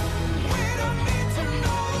 We don't need to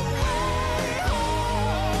know the way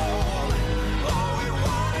home. All we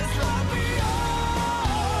want is right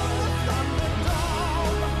beyond the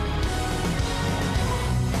Thunderdome.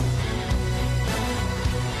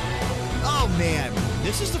 Oh, man.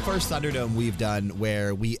 This is the first Thunderdome we've done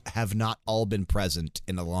where we have not all been present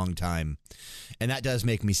in a long time. And that does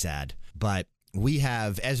make me sad. But we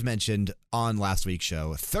have, as mentioned on last week's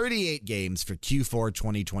show, 38 games for Q4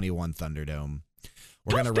 2021 Thunderdome.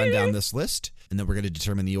 We're going to run down this list, and then we're going to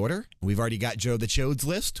determine the order. We've already got Joe the Chode's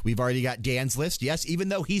list. We've already got Dan's list. Yes, even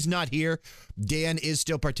though he's not here, Dan is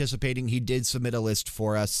still participating. He did submit a list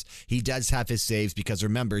for us. He does have his saves because,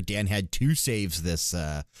 remember, Dan had 2 saves this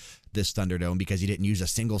Thunderdome because he didn't use a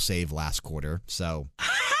single save last quarter. So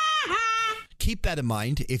keep that in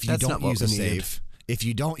mind if you don't use a save. If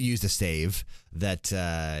you don't use a save, that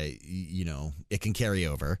it can carry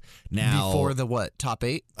over. Now before the what? Top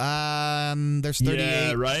 8? There's 38.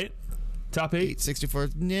 Yeah, right. Top 8,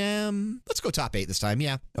 64. Yeah, let's go top 8 this time.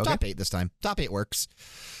 Yeah, okay. Top 8 this time. Top 8 works.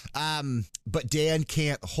 But Dan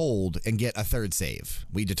can't hold and get a third save.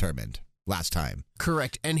 We determined last time.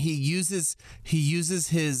 Correct, and he uses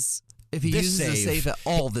his. If he uses a save at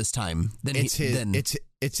all this time, then it's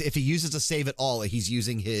if he uses a save at all, he's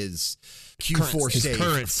using his Q4 save. His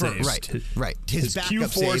current save. Right. His backup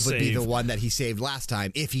Q4 save would be the one that he saved last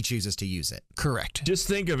time if he chooses to use it. Correct. Just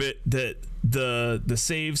think of it that the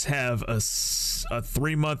saves have a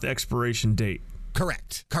 3-month expiration date.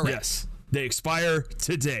 Correct. Yes. They expire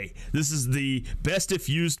today. This is the best if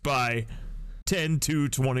used by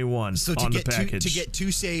 10/2/21 so on the package. To get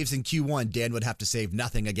 2 saves in Q1, Dan would have to save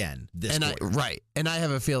nothing again this quarter. And I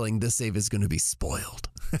have a feeling this save is going to be spoiled.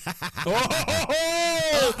 Big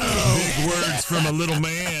words from a little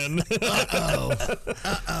man.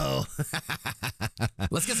 Uh-oh.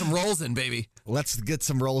 Let's get some rolls in, baby. Let's get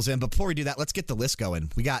some rolls in. Before we do that, let's get the list going.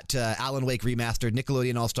 We got Alan Wake Remastered,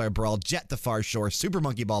 Nickelodeon All-Star Brawl, Jet the Far Shore, Super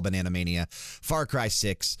Monkey Ball Banana Mania, Far Cry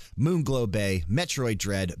 6, Moonglow Bay, Metroid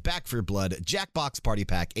Dread, Back 4 Blood, Jackbox Party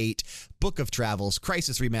Pack 8, Book of Travels,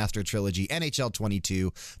 Crisis Remastered Trilogy, NHL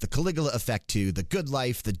 22, The Caligula Effect 2, The Good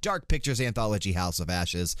Life, The Dark Pictures Anthology House of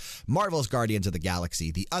Ashes, Marvel's Guardians of the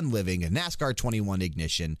Galaxy, The Unliving, NASCAR 21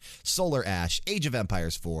 Ignition, Solar Ash, Age of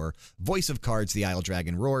Empires 4, Voice of Cards, The Isle Dragon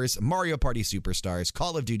Dragon Roars, Mario Party Superstars,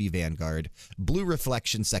 Call of Duty Vanguard, Blue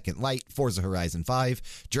Reflection Second Light, Forza Horizon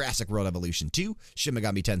 5, Jurassic World Evolution 2, Shin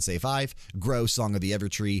Megami Tensei 5, Grow Song of the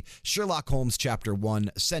Evertree, Sherlock Holmes Chapter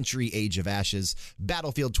 1, Century Age of Ashes,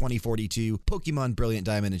 Battlefield 2042, Pokemon Brilliant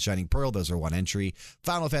Diamond and Shining Pearl, those are one entry,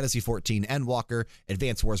 Final Fantasy 14 Endwalker,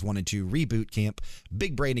 Advance Wars 1 and 2 Reboot Camp,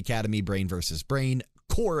 Big Brain Academy Brain vs. Brain,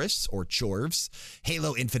 Chorus or Chorves,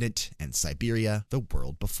 Halo Infinite, and Siberia, The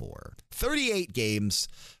World Before. 38 games.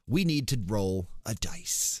 We need to roll a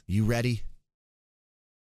dice. You ready?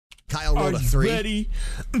 Kyle rolled a 3. Ready?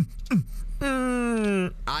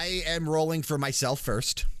 I am rolling for myself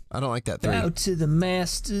first. I don't like that 3. Bow to the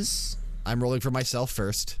masters. I'm rolling for myself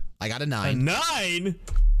first. I got a 9. A 9?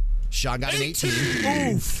 Sean got an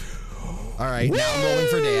 18. Oof. All right, now I'm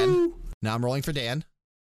rolling for Dan.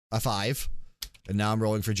 A 5. And now I'm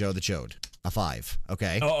rolling for Joe the Chode. A 5.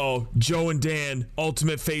 Okay. Uh-oh. Joe and Dan,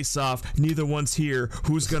 ultimate face-off. Neither one's here.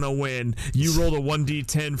 Who's going to win? You rolled a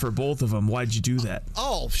 1d10 for both of them. Why'd you do that?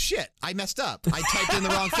 Oh, shit. I messed up. I typed in the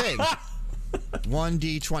wrong thing.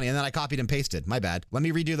 1d20, and then I copied and pasted. My bad. Let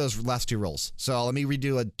me redo those last 2 rolls. So let me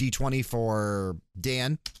redo a d20 for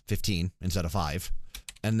Dan, 15 instead of 5.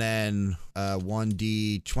 And then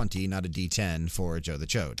 1d20, not a d10, for Joe the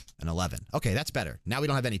Chode, an 11. Okay, that's better. Now we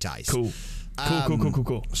don't have any ties. Cool.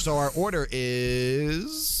 Cool. So our order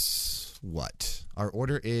is what? Our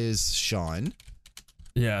order is Sean.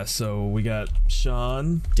 Yeah, so we got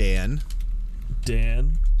Sean, Dan,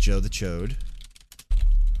 Joe the Chode,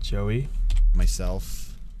 Joey,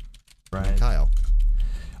 myself, Brian, and Kyle.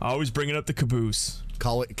 Always bringing up the caboose.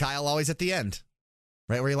 Kyle always at the end,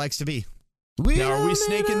 right where he likes to be. Now, are we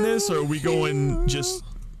snaking this, or are we going just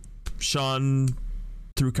Sean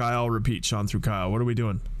through Kyle, repeat Sean through Kyle? What are we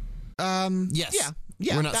doing? Yes.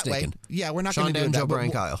 Yeah. We're not that snaking. way. Yeah, we're not Sean, going to do Dan, it Joe, that way.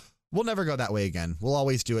 Brian, Kyle. We'll never go that way again. We'll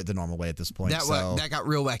always do it the normal way at this point. That got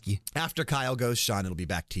real wacky. After Kyle goes, Sean, it'll be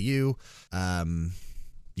back to you.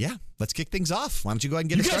 Yeah, let's kick things off. Why don't you go ahead and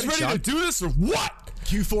get You it guys started, ready Sean? to do this, or what?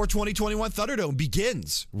 Q4 2021 Thunderdome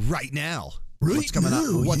begins right now. Right What's coming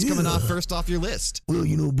now, up? What's coming yeah. off first off your list? Well,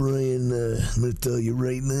 you know, Brian, I'm going to tell you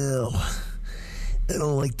right now, I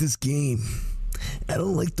don't like this game. I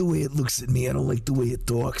don't like the way it looks at me. I don't like the way it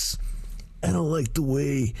talks. I don't like the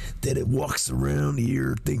way that it walks around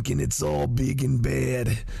here thinking it's all big and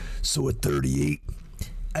bad. So at 38,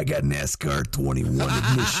 I got NASCAR 21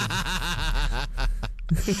 admission.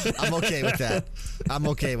 I'm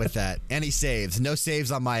okay with that. Any saves? No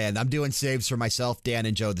saves on my end. I'm doing saves for myself, Dan,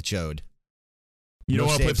 and Joe the Chode. You No don't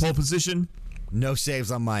want to play saves. pole position? No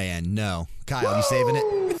saves on my end. No. Kyle, you saving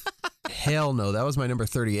it? Hell no. That was my number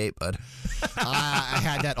 38, bud. I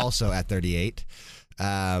had that also at 38.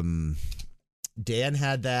 Dan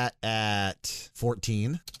had that at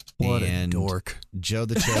 14. What and a dork. Joe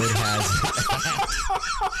the Chode has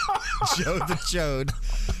Joe the Chode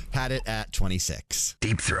had it at 26.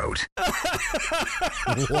 Deep throat.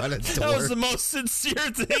 What a dork. That was the most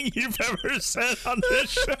sincere thing you've ever said on this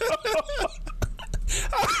show.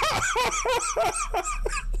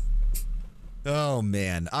 Oh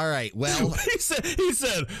man. All right. Well, he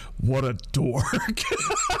said, what a dork.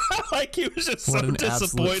 Like he was just What so an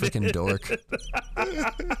absolute disappointed. freaking dork.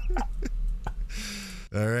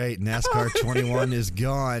 all right. NASCAR 21 is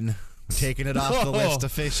gone. Taking it off the list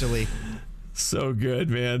officially. So good,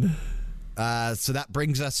 man. So that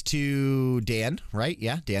brings us to Dan, right?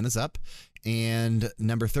 Yeah, Dan is up. And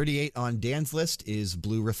number 38 on Dan's list is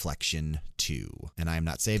Blue Reflection 2. And I'm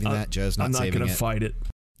not saving that. Joe's not saving it. I'm not going to fight it.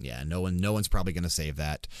 Yeah, no one's probably going to save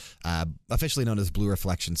that. Officially known as Blue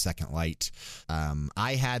Reflection Second Light.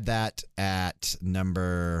 I had that at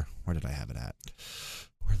number... Where did I have it at?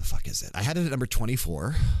 Where the fuck is it? I had it at number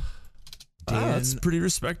 24. Dan That's pretty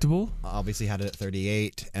respectable. obviously had it at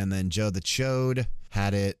 38. And then Joe the Chode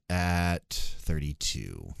had it at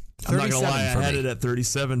 32. I'm not going to lie, I 37 had for it me. at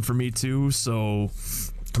 37 for me too, so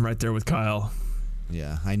I'm right there with Kyle.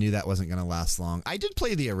 Yeah, I knew that wasn't going to last long. I did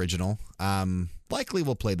play the original. Likely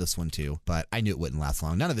we'll play this one too, but I knew it wouldn't last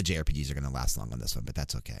long. None of the JRPGs are going to last long on this one, but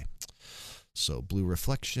that's okay. So Blue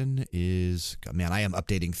Reflection is... Man, I am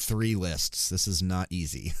updating 3 lists. This is not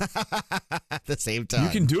easy. At the same time. You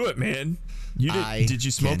can do it, man. Did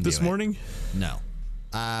you smoke can this do it. morning? No.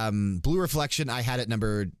 Blue Reflection, I had it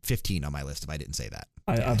number 15 on my list if I didn't say that.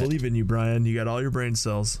 I believe in you, Brian. You got all your brain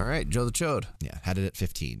cells. All right, Joe the Chode. Yeah, had it at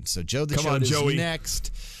 15. So Joe the Come Chode on, is Joey.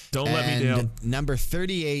 next. Don't let me And down. number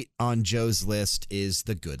 38 on Joe's list is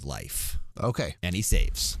The Good Life. Okay. And he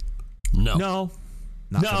saves. No. No.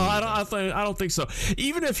 Not No, for me I either. don't think so.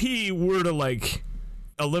 Even if he were to like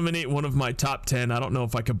eliminate one of my top 10, I don't know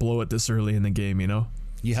if I could blow it this early in the game, you know?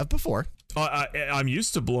 You have before. I'm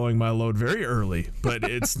used to blowing my load very early, but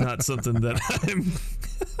it's not something that I'm.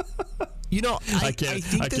 I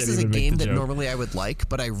think this is a game that normally I would like,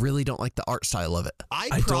 but I really don't like the art style of it.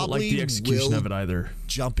 I don't like the execution of it either.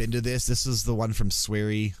 Jump into this. This is the one from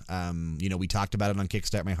Swery. We talked about it on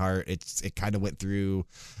Kickstart My Heart. It kind of went through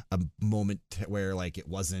a moment where like it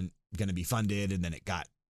wasn't going to be funded, and then it got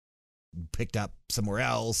picked up somewhere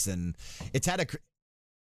else, and it's had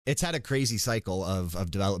a crazy cycle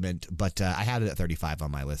of development, but I had it at 35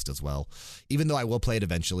 on my list as well. Even though I will play it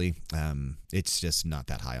eventually, it's just not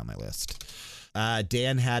that high on my list.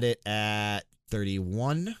 Dan had it at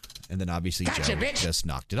 31, and then obviously Joe just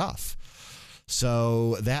knocked it off.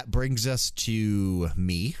 So that brings us to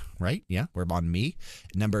me, right? Yeah, we're on me.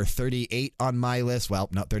 Number 38 on my list. Well,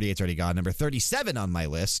 no, 38's already gone. Number 37 on my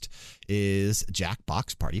list is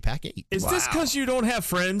Jackbox Party Pack 8. Is this because you don't have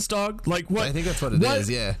friends, dog? Like what? I think that's what it is.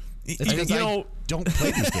 Yeah. It's because I don't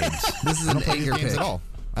play these games. This is an anger games at all.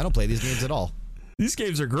 I don't play these games at all. These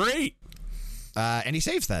games are great. Any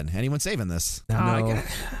saves then? Anyone saving this? No.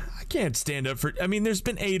 I can't stand up for. I mean, there's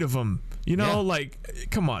been 8 of them. Like,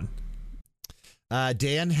 come on.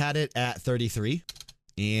 Dan had it at 33,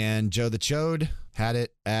 and Joe the Chode had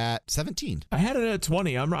it at 17. I had it at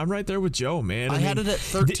 20. I'm right there with Joe, man. I had it at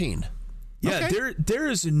 13. Yeah, okay. There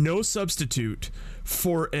is no substitute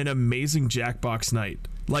for an amazing Jackbox night.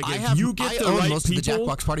 Like if you get the right most people, of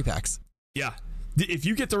the Jackbox Party Packs. Yeah, if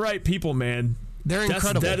you get the right people, man, they're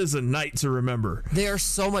incredible. That is a night to remember. They are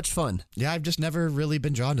so much fun. Yeah, I've just never really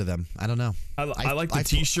been drawn to them. I don't know. I like the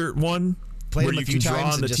T-shirt one where you can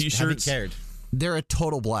draw on the T-shirts. Cared. They're a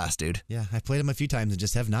total blast, dude. Yeah, I've played them a few times and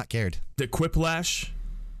just have not cared. The Quiplash,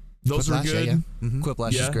 those are good. Yeah. Mm-hmm.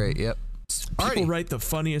 Quiplash is great. Yep. People write the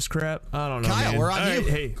funniest crap. I don't know, Kyle, man. we're on you.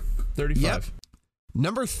 Hey, 35. Yep.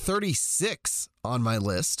 Number 36 on my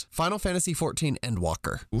list, Final Fantasy XIV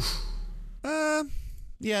Endwalker. Oof.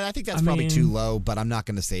 Yeah, I think that's probably too low, but I'm not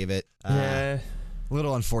going to save it. Yeah. A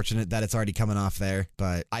little unfortunate that it's already coming off there,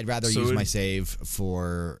 but I'd rather use my save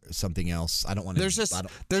for something else. I don't want to.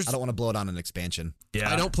 I don't want to blow it on an expansion. Yeah,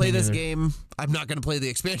 I don't play this game. I'm not going to play the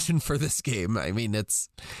expansion for this game. I mean, it's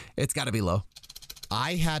got to be low.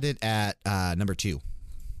 I had it at number 2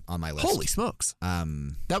 on my list. Holy smokes!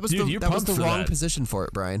 That was Dude, the wrong position for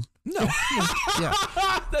it, Brian. No. Yeah,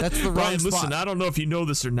 that's the Brian, wrong spot. Listen, I don't know if you know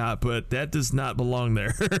this or not, but that does not belong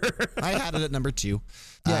there. I had it at number 2.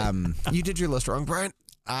 Yeah, you did your list wrong, Brian.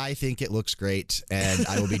 I think it looks great, and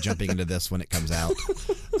I will be jumping into this when it comes out.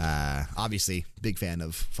 Obviously, big fan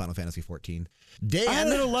of Final Fantasy XIV. Dan, I had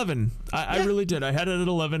it at 11. I really did. I had it at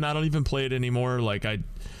 11. I don't even play it anymore. Like I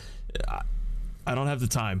don't have the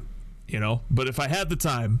time, But if I had the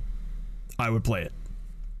time, I would play it.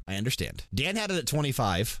 I understand. Dan had it at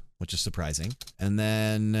 25, which is surprising, and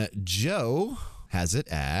then Joe has it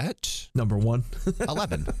at number 1.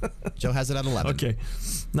 11. Joe has it at 11. Okay,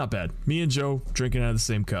 not bad. Me and Joe drinking out of the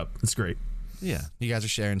same cup. It's great. Yeah, you guys are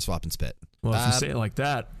sharing swap and spit. Well, if you say it like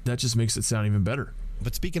that, that just makes it sound even better.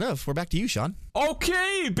 But speaking of, we're back to you, Sean.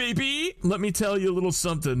 Okay, baby. Let me tell you a little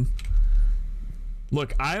something.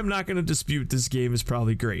 Look, I am not going to dispute this game is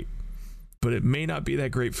probably great, but it may not be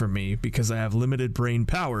that great for me because I have limited brain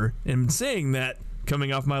power. And saying that,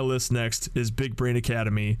 coming off my list next is Big Brain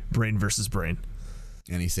Academy, Brain versus Brain.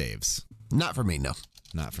 And he saves. Not for me, no.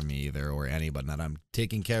 Not for me either, or anybody that I'm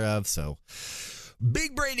taking care of. So,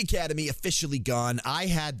 Big Brain Academy officially gone. I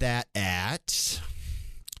had that at,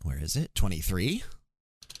 where is it? 23.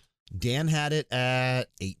 Dan had it at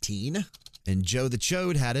 18. And Joe the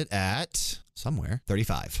Chode had it at somewhere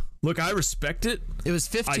 35. Look, I respect it. It was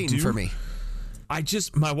 15 for me.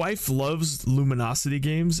 My wife loves Luminosity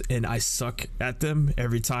games, and I suck at them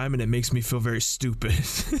every time, and it makes me feel very stupid.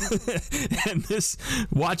 And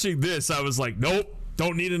watching this, I was like, nope,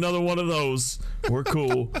 don't need another one of those. We're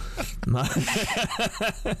cool.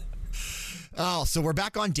 Oh, so we're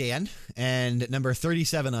back on Dan, and number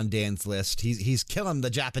 37 on Dan's list. He's killing the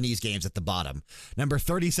Japanese games at the bottom. Number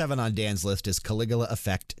 37 on Dan's list is Caligula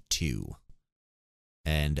Effect 2.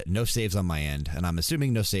 And no saves on my end, and I'm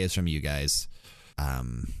assuming no saves from you guys.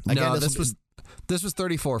 Again, this was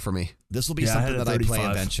 34 for me. This will be something that I play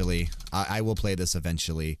eventually. I will play this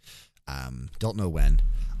eventually. Don't know when.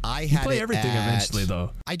 You play everything eventually,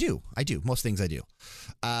 though. I do. Most things I do.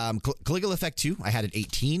 Caligula Effect 2, I had it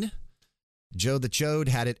 18. Joe the Chode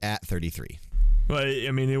had it at 33. Well,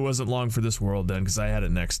 I mean, it wasn't long for this world then because I had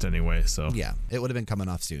it next anyway. So yeah, it would have been coming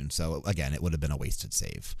off soon. So again, it would have been a wasted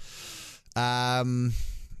save.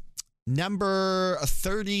 Number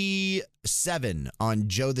 37 on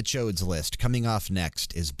Joe the Chode's list, coming off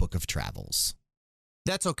next, is Book of Travels.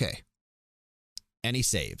 That's okay. Any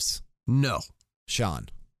saves? No. Sean?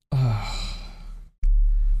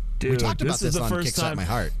 Dude, we talked about this is the on first Kickstart time. My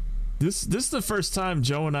Heart. This is the first time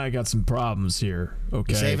Joe and I got some problems here.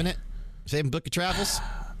 Okay, You saving it? Saving Book of Travels?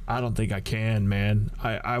 I don't think I can, man.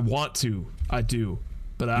 I want to. I do.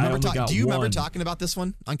 But I only got one. Do you remember talking about this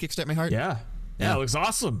one on Kickstart My Heart? Yeah. Yeah, it looks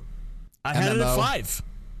awesome. I had it MMO. at 5.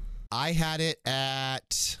 I had it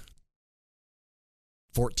at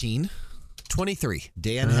 14. 23.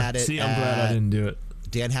 Dan had it. See, I'm glad I didn't do it.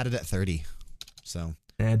 Dan had it at 30. So.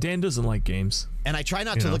 Yeah, Dan doesn't like games. And I try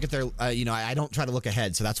not to look at their. I don't try to look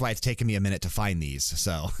ahead, so that's why it's taken me a minute to find these.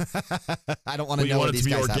 So I don't want to know you where want it these to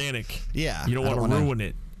be guys organic. Yeah, You don't want to ruin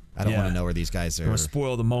it. I don't want to know where these guys You want are. to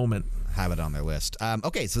spoil the moment. Have it on their list.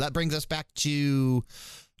 Okay, so that brings us back to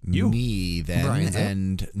You. me then. Brian's up.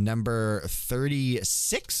 And number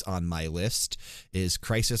 36 on my list is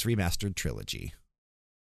Crisis Remastered Trilogy.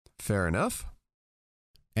 Fair enough.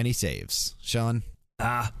 Any saves? Sean?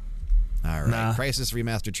 Ah, All right. Nah. Crisis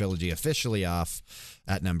Remastered Trilogy officially off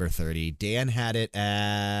at number 30. Dan had it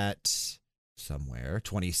at somewhere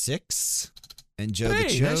 26. And Joe the hey,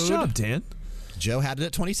 Chode. nice job, Dan. Joe had it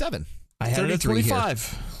at 27. I had it at 33 here.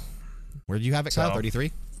 25. Where did you have it, Kyle? So-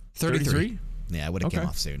 33? 33. Yeah, it would have Okay. came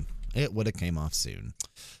off soon. It would have came off soon.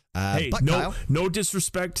 Hey, But Kyle, no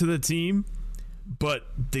disrespect to the team, but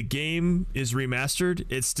the game is remastered.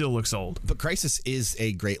 It still looks old. but Crisis is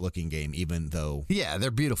a great looking game, even though, Yeah,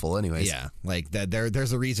 they're beautiful anyways. yeah, like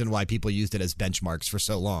there's a reason why people used it as benchmarks for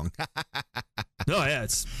so long. No, yeah,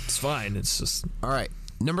 it's fine. It's just All right.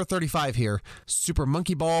 Number 35 here. Super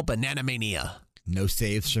Monkey Ball Banana Mania. No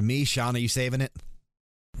saves from me. Sean, are you saving it?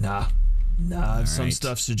 nah. Some right.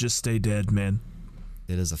 stuff should just stay dead, man.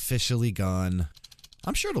 It is officially gone.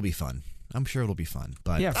 I'm sure it'll be fun.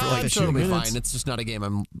 But Yeah, for I'm sure it'll be minutes. fine. It's just not a game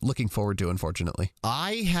I'm looking forward to, unfortunately.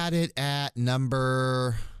 I had it at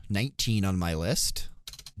number 19 on my list.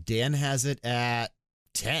 Dan has it at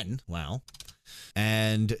 10. Wow.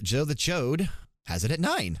 And Joe the Chode has it at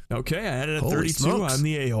 9. Okay, I had it at Holy 32. smokes. I'm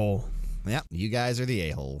the a-hole. Yeah, you guys are the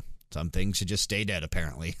a-hole. Some things should just stay dead,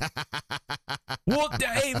 apparently. Well,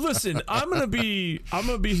 hey, listen, I'm gonna be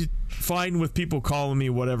fine with people calling me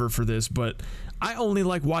whatever for this, but I only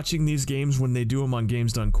like watching these games when they do them on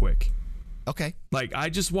Games Done Quick. Okay. Like, I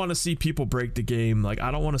just want to see people break the game. Like, I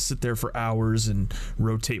don't want to sit there for hours and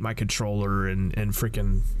rotate my controller and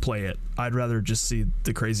freaking play it. I'd rather just see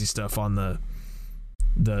the crazy stuff on the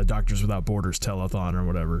Doctors Without Borders telethon or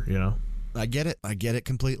whatever, you know? I get it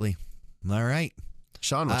completely. All right.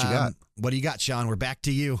 Sean, what you got? What do you got, Sean? We're back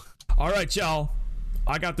to you. All right, y'all.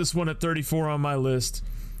 I got this one at 34 on my list.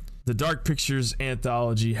 The Dark Pictures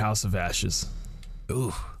Anthology House of Ashes.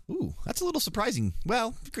 Ooh. Ooh, that's a little surprising.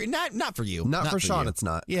 Well, not for you. Not for Sean, you. it's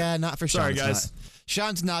not. Yeah, not for Sean. Sorry, it's guys. not.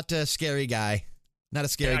 Sean's not a scary guy. Not a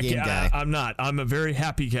scary game Yeah, guy. I'm not. I'm a very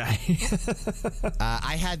happy guy.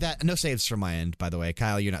 I had that. No saves from my end, by the way.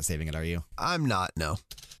 Kyle, you're not saving it, are you? I'm not, no.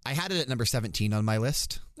 I had it at number 17 on my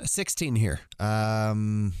list. 16 here.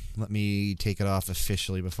 Let me take it off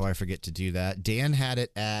officially before I forget to do that. Dan had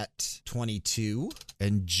it at 22,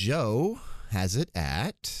 and Joe has it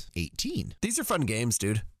at 18. These are fun games,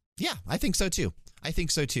 dude. Yeah, I think so too.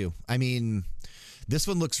 I mean, this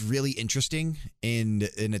one looks really interesting, and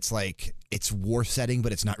it's like it's war setting,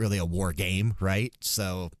 but it's not really a war game, right?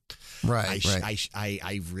 So, Right.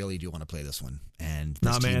 I really do want to play this one. And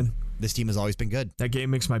Nah, man. This team has always been good. That game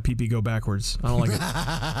makes my pee-pee go backwards. I don't like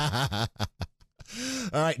it.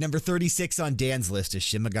 All right, number 36 on Dan's list is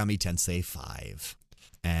Shin Megami Tensei 5.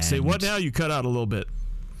 And Say what now? You cut out a little bit.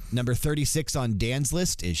 Number 36 on Dan's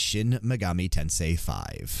list is Shin Megami Tensei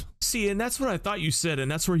 5. See, and that's what I thought you said,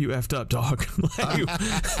 and that's where you effed up, dog.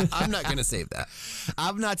 I'm not going to save that.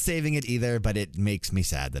 I'm not saving it either, but it makes me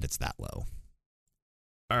sad that it's that low.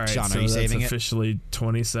 All right, Sean, so are you that's saving it? officially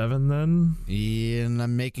 27 then? Yeah, and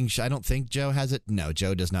I'm making sure. I don't think Joe has it. No,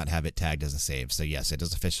 Joe does not have it tagged as a save. So yes, it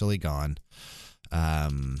is officially gone.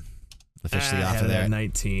 Officially I off had of it there. at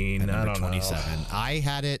 19. At I number don't 27. know. I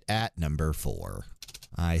had it at number 4.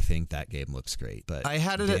 I think that game looks great, but I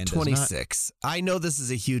had it Dan at does not. 26. I know this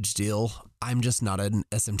is a huge deal. I'm just not an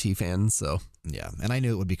SMT fan, so. Yeah, and I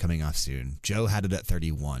knew it would be coming off soon. Joe had it at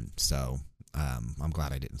 31, so I'm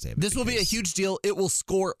glad I didn't save it. This will be a because- huge deal. It will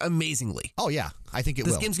score amazingly. Oh yeah, I think it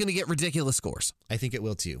This will. game's going to get ridiculous scores. I think it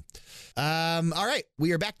will too. All right,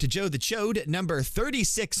 we are back to Joe the Chode. Number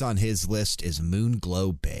 36 on his list is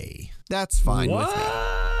Moonglow Bay. That's fine What? with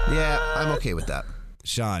me. Yeah, I'm okay with that.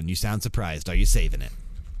 Sean, you sound surprised. Are you saving it?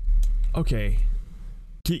 Okay.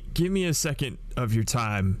 Give me a second of your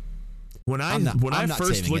time. When I I'm not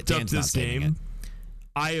first saving it. looked up Dan's not this saving game,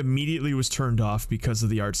 I immediately was turned off because of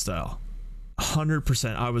the art style.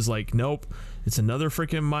 100%. I was like, nope, it's another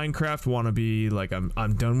freaking Minecraft wannabe. Like,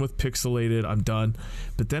 I'm done with pixelated. I'm done.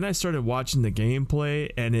 But then I started watching the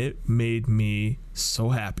gameplay, and it made me so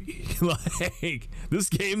happy. Like, this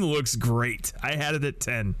game looks great. I had it at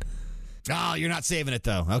 10. Oh, you're not saving it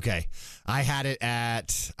though. Okay, I had it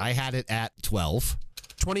at 12.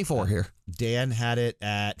 24 here. Dan had it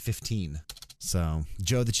at 15. So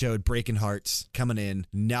Joe the Chode breaking hearts, coming in,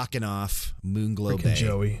 knocking off Moonglow Freaking Bay.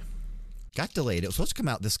 Joey. Got delayed. It was supposed to come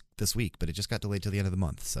out this week, but it just got delayed till the end of the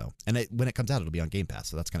month. So, and when it comes out, it'll be on Game Pass.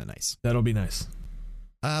 So that's kind of nice. That'll be nice.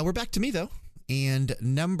 We're back to me though, and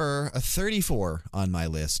number 34 on my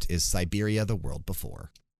list is Siberia: The World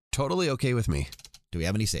Before. Totally okay with me. Do we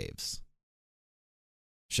have any saves?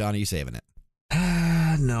 Sean, are you saving it?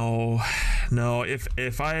 No.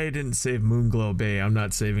 If I didn't save Moonglow Bay, I'm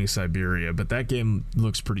not saving Siberia. But that game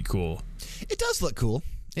looks pretty cool. It does look cool.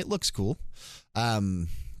 It looks cool.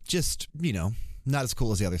 Just, not as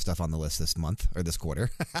cool as the other stuff on the list this month or this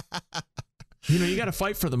quarter. You got to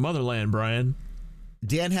fight for the motherland, Brian.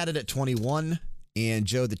 Dan had it at 21, and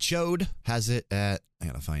Joe the Chode has it at, I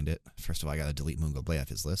gotta find it. First of all, I gotta delete Moonglow Bay off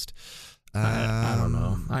his list. I don't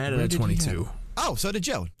know. I had it at 22. Oh, so did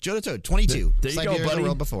Joe. Joe the Toad, 22. There you Siberia, go, buddy. The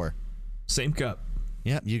World Before. Same cup.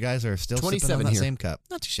 Yep, you guys are still 27 sipping on that here. same cup.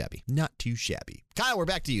 Not too shabby. Not too shabby. Kyle, we're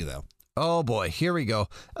back to you, though. Oh, boy. Here we go.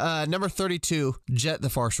 Number 32, Jet the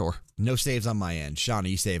Far Shore. No saves on my end. Sean, are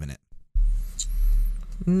you saving it?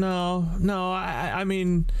 No. I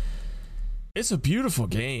mean, it's a beautiful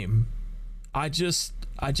game. I just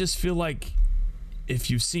feel like if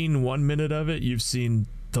you've seen 1 minute of it, you've seen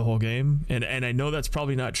the whole game. And I know that's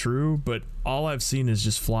probably not true, but all I've seen is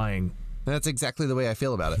just flying. That's exactly the way I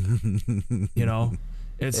feel about it.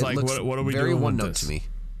 It's It like, looks what are we very doing one with note this? to me.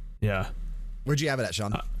 Yeah. Where'd you have it at,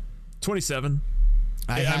 Sean? 27.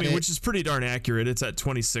 I mean, which is pretty darn accurate. It's at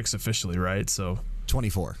 26 officially, right? So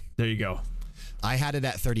 24. there you go. I had it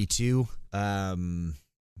at 32. Dan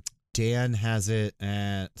has it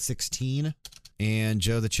at 16. And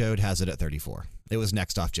Joe the Chode has it at 34. It was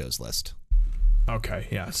next off Joe's list. Okay,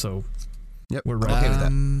 yeah. So Yep, we're I'm right. okay with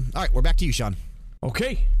that. All right, we're back to you, Sean.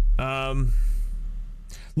 Okay.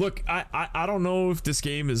 Look, I don't know if this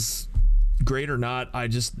game is great or not. I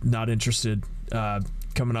just not interested.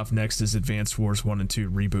 Coming up next is Advanced Wars 1 and 2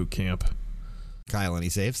 Reboot Camp. Kyle, any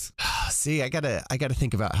saves? See, I gotta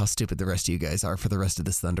think about how stupid the rest of you guys are for the rest of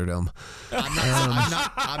this Thunderdome.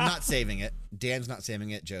 I'm not saving it. Dan's not saving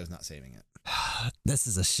it. Joe's not saving it. This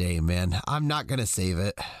is a shame, man. I'm not gonna save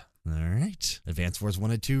it. All right. Advanced Wars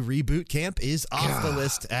 1 and 2 Reboot Camp is off the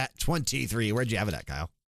list at 23. Where'd you have it at,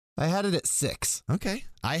 Kyle? I had it at 6. Okay.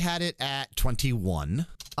 I had it at 21.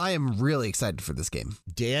 I am really excited for this game.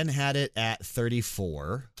 Dan had it at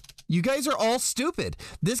 34. You guys are all stupid.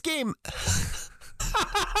 This game.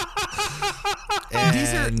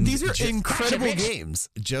 These are incredible games.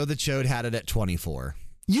 Joe the Chode had it at 24.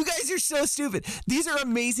 You guys are so stupid. These are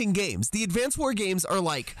amazing games. The Advanced War games are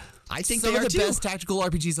like I think some they of are the too. best tactical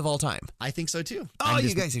RPGs of all time. I think so too. Oh,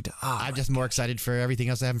 you guys are. I'm just more excited for everything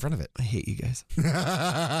else I have in front of it. I hate you guys.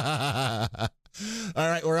 All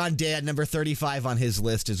right, we're on Dan. Number 35 on his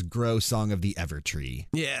list is Grow Song of the Evertree.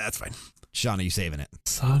 Yeah, that's fine. Sean, are you saving it?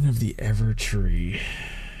 Song of the Evertree.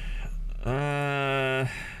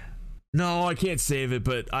 No, I can't save it,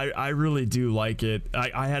 but I really do like it.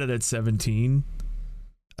 I had it at 17.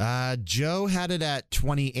 Joe had it at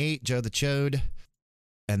 28, Joe the Chode.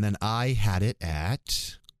 And then I had it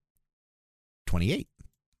at 28.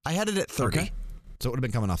 I had it at 30. Okay. So it would have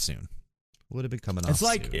been coming off soon. Would have been coming off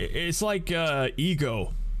It's like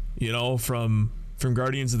Ego, from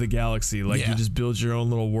Guardians of the Galaxy. Like you just build your own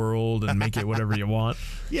little world and make it whatever you want.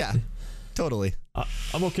 Yeah, totally.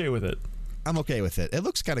 I'm okay with it. I'm okay with it. It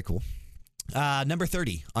looks kind of cool. Number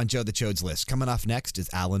 30 on Joe the Chode's list. Coming off next is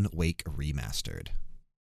Alan Wake Remastered.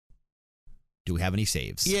 Do we have any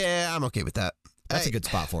saves? Yeah, I'm okay with that. That's a good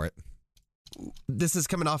spot for it. This is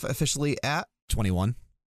coming off officially at 21.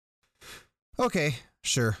 Okay,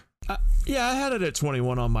 sure. Yeah, I had it at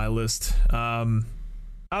 21 on my list. I'm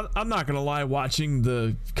not going to lie, watching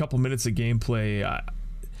the couple minutes of gameplay,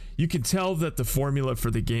 you can tell that the formula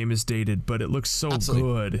for the game is dated, but it looks so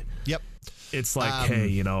good. Yep. It's like,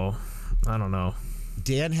 hey, I don't know.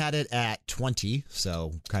 Dan had it at 20,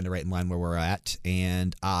 so kind of right in line where we're at,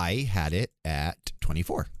 and I had it at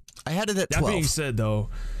 24. I had it at 12. That being said, though,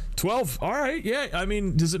 12, all right, yeah. I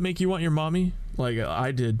mean, does it make you want your mommy? Like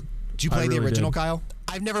I did. Did you play the original, Kyle?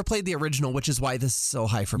 I've never played the original, which is why this is so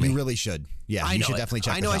high for me. You really should. Yeah, you should definitely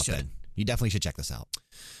check this out. I should. You definitely should check this out.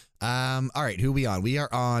 All right, who are we on? We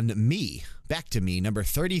are on me. Back to me. Number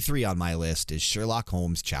 33 on my list is Sherlock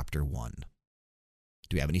Holmes Chapter 1.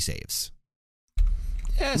 Do we have any saves?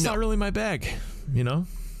 Yeah, it's not really my bag, you know?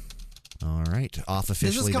 All right. Off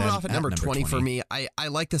officially. This is coming then off at number 20 for me. I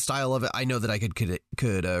like the style of it. I know that I could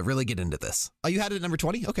really get into this. Oh, you had it at number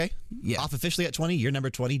 20? Okay. Yeah. Off officially at 20. You're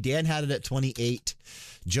number 20. Dan had it at 28.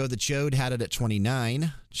 Joe the Chode had it at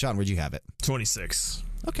 29. Sean, where'd you have it? 26.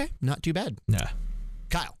 Okay. Not too bad. Nah.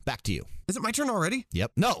 Kyle, back to you. Is it my turn already?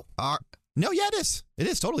 Yep. No. No, yeah, it is. It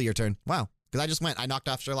is totally your turn. Wow. Because I just went. I knocked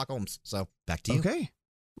off Sherlock Holmes. So back to you. Okay.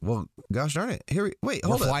 Well, gosh darn it.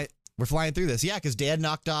 Hold on. We're flying through this. Yeah, because Dan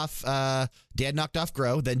knocked off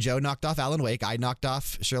Grow. Then Joe knocked off Alan Wake. I knocked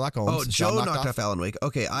off Sherlock Holmes. Oh, Joe knocked off Alan Wake.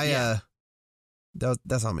 Okay,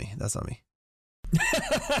 that's on me. That's on me.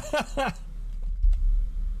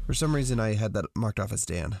 For some reason, I had that marked off as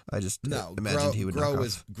Dan. I just imagined he would knock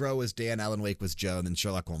off. Grow was Dan, Alan Wake was Joe, and then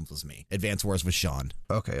Sherlock Holmes was me. Advance Wars was Sean.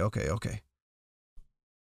 Okay.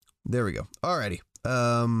 There we go. Alrighty.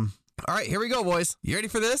 All right, here we go, boys. You ready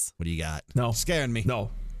for this? What do you got? No. Scaring me. No.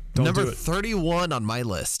 Don't Number do it. 31 on my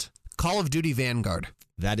list. Call of Duty Vanguard.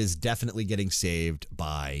 That is definitely getting saved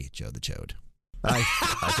by Joe the Chode. I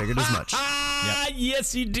figured as much. Yep.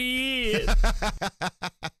 Yes, he did.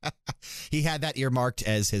 He had that earmarked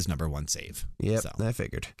as his number one save. Yep, So. I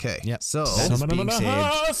figured. Okay. Yep. So, That is being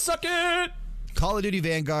saved. Suck it. Call of Duty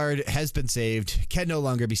Vanguard has been saved. Can no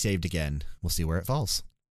longer be saved again. We'll see where it falls.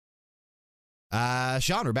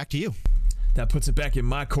 Sean, we're back to you. That puts it back in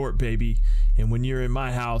my court, baby. And when you're in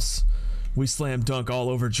my house, we slam dunk all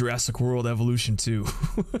over Jurassic World Evolution 2.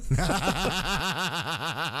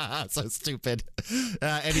 So stupid.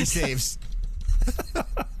 And he saves.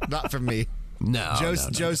 Not from me. no.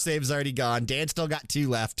 Joe's save's already gone. Dan still got 2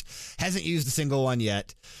 left. Hasn't used a single one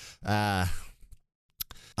yet. I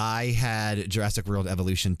had Jurassic World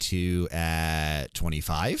Evolution 2 at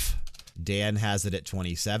 25. Dan has it at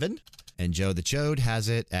 27. And Joe the Chode has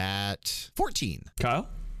it at 14. Kyle?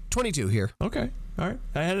 22 here. Okay. All right.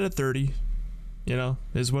 I had it at 30. You know,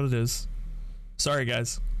 is what it is. Sorry,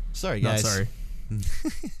 guys. Sorry, Not guys. sorry.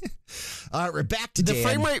 All right, we're back to The Dan.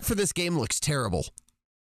 frame rate for this game looks terrible.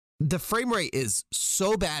 The frame rate is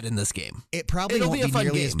so bad in this game. It probably It'll won't be a be fun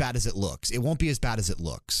nearly game. as bad as it looks. It won't be as bad as it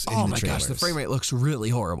looks in Oh the my trailers. gosh, the frame rate looks really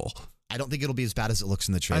horrible. I don't think it'll be as bad as it looks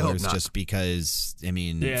in the I hope trailers not. just because, I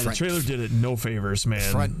mean... Yeah, the trailer did it no favors, man.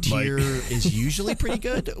 Frontier is usually pretty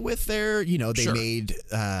good with their, they Sure. made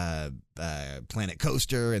Planet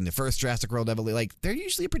Coaster and the first Jurassic World Evolution. Like, they're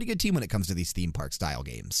usually a pretty good team when it comes to these theme park style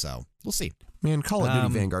games. So, we'll see. Man, Call of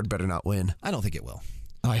Duty Vanguard better not win. I don't think it will.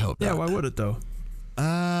 I hope Yeah, not. why would it, though?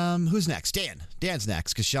 Who's next? Dan. Dan's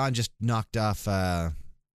next because Sean just knocked off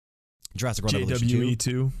Jurassic World Evolution 2. JWE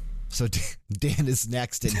 2. So Dan is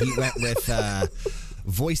next, and he went with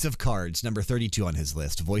Voice of Cards, number 32 on his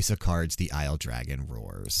list. Voice of Cards, The Isle Dragon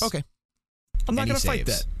Roars. Okay. I'm not And he going to fight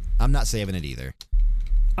saves. that. I'm not saving it either.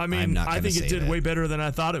 I mean, not I gonna think it say did that. way better than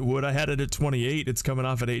I thought it would. I had it at 28. It's coming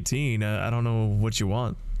off at 18. I don't know what you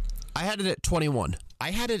want. I had it at 21.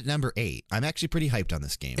 I had it at number 8. I'm actually pretty hyped on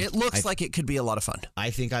this game. It looks like it could be a lot of fun. I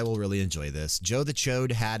think I will really enjoy this. Joe the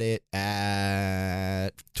Chode had it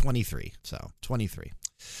at 23. So, 23.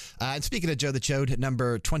 And speaking of Joe the Chode,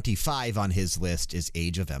 number 25 on his list is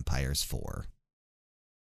Age of Empires 4.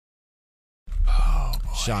 Oh, boy.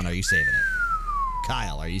 Sean, are you saving it?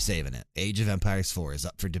 Kyle, are you saving it? Age of Empires 4 is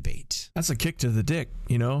up for debate. That's a kick to the dick,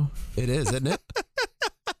 you know? It is, isn't it?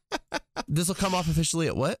 This will come off officially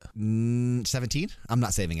at what? 17? I'm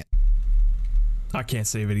not saving it. I can't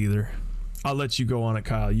save it either. I'll let you go on it,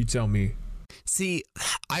 Kyle. You tell me. See,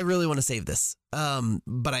 I really want to save this,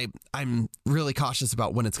 but I'm really cautious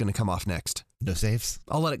about when it's going to come off next. No saves?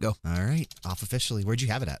 I'll let it go. All right. Off officially. Where'd you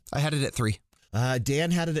have it at? I had it at 3.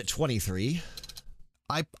 Dan had it at 23.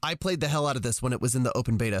 I played the hell out of this when it was in the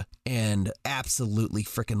open beta and absolutely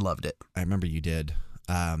freaking loved it. I remember you did.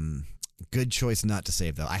 Good choice not to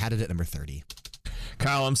save, though. I had it at number 30.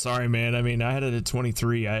 Kyle, I'm sorry, man. I mean, I had it at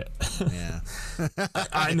 23. Yeah.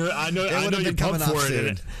 I know would've you're been coming pumped up for soon.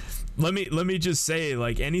 it. Let me just say,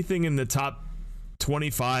 like, anything in the top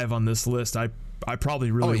 25 on this list, I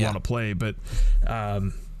probably really want to play, but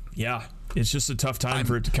yeah, it's just a tough time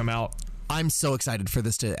for it to come out. I'm so excited for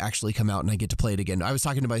this to actually come out and I get to play it again. I was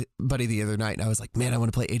talking to my buddy the other night and I was like, man, I want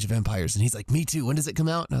to play Age of Empires. And he's like, me too. When does it come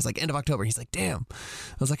out? And I was like, end of October. He's like, damn. I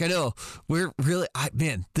was like, I know.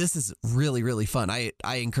 Man, this is really, really fun. I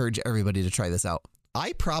encourage everybody to try this out.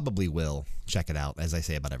 I probably will check it out, as I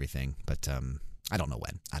say about everything, but I don't know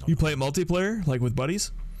when. You play it multiplayer, like with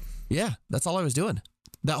buddies? Yeah, that's all I was doing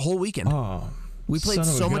that whole weekend. Oh, we played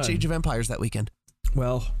so much Age of Empires that weekend.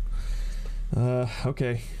 Well,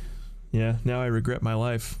 okay. Yeah, now I regret my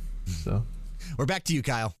life. So We're back to you,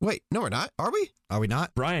 Kyle. Wait, no, we're not. Are we? Are we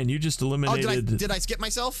not? Brian, you just eliminated. Did I skip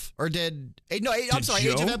myself? Or I'm sorry.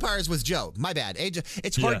 Joe? Age of Empires was Joe. My bad.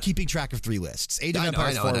 It's hard keeping track of 3 lists. Age of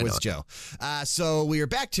Empires 4 was Joe. So we are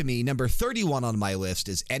back to me. Number 31 on my list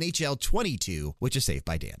is NHL 22, which is saved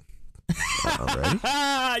by Dan. Already?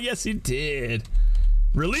 Yes, he did.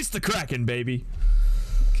 Release the Kraken, baby.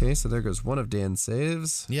 Okay, so there goes one of Dan's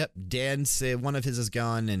saves. Yep, one of his is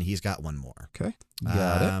gone, and he's got one more. Okay,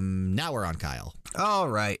 got it. Now we're on Kyle. All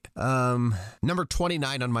right. Number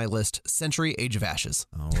 29 on my list, Century Age of Ashes.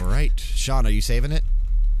 All right. Sean, are you saving it?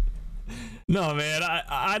 No, man,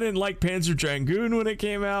 I didn't like Panzer Dragoon when it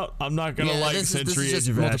came out. I'm not going to like Century Age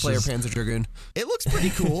of Ashes. Multiplayer Panzer Dragoon. It looks pretty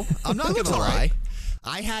cool. I'm not going to lie.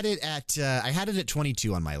 I had it at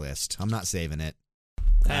 22 on my list. I'm not saving it.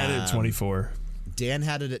 I had it at 24. Dan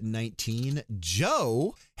had it at 19.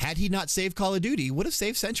 Joe, had he not saved Call of Duty, would have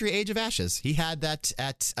saved Century Age of Ashes. He had that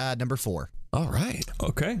at number 4. All right.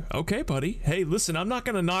 Okay, buddy. Hey, listen, I'm not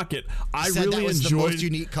going to knock it. I said really that was enjoyed the most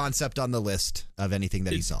unique concept on the list of anything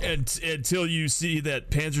that he saw. Until you see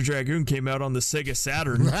that Panzer Dragoon came out on the Sega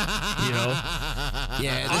Saturn, Yeah,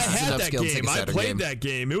 I had that game. I played that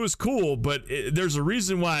game. It was cool, but there's a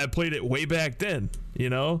reason why I played it way back then,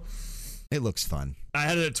 It looks fun. I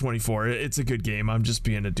had it at 24. It's a good game. I'm just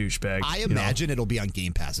being a douchebag. I imagine it'll be on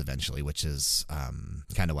Game Pass eventually, which is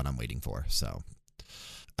kind of what I'm waiting for. So,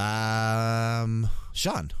 Sean,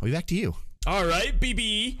 I'll be back to you. All right,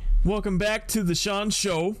 BB. Welcome back to the Sean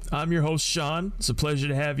Show. I'm your host, Sean. It's a pleasure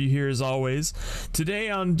to have you here as always. Today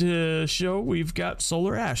on the show, we've got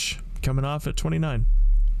Solar Ash coming off at 29.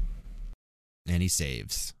 And he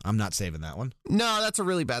saves. I'm not saving that one. No, that's a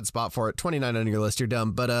really bad spot for it. 29 on your list, you're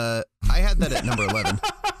dumb. But I had that at number 11.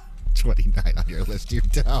 29 on your list, you're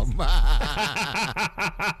dumb. Off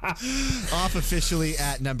officially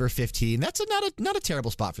at number 15. That's not a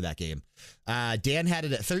terrible spot for that game. Dan had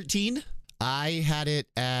it at 13. I had it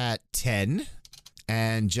at 10.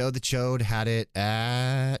 And Joe the Chode had it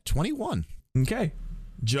at 21. Okay.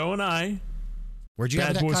 Joe and I. Where'd you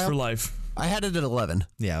have it Bad at, Boys Kyle? for Life. I had it at 11.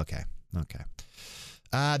 Yeah, okay.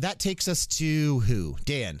 That takes us to who?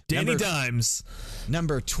 Dan. Danny Dimes.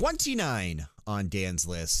 Number 29 on Dan's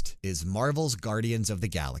list is Marvel's Guardians of the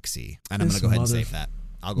Galaxy. And I'm going to go ahead and save that.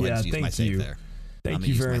 I'll go ahead and use my save there. Thank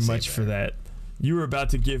you very much for that. You were about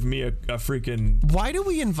to give me a freaking... Why do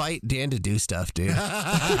we invite Dan to do stuff, dude?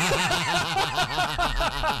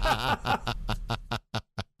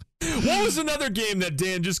 What was another game that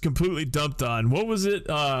Dan just completely dumped on? What was it?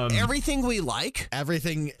 Everything we like.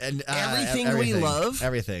 Everything and everything we love.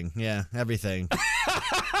 Everything. Yeah, everything.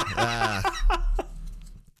 I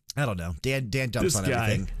don't know. Dan dumps on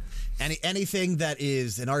everything. Anything that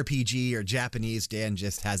is an RPG or Japanese, Dan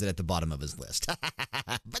just has it at the bottom of his list.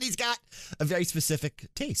 But he's got a very specific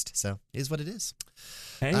taste, so it is what it is.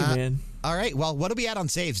 Hey, man. All right. Well, what are we at on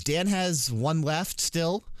saves? Dan has one left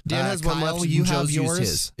still. Dan has one Kyle, left. You Joe's have yours.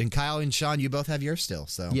 used his. And Kyle and Sean, you both have yours still.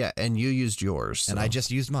 So yeah, and you used yours. And I just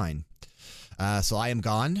used mine. So I am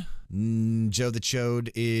gone. Joe the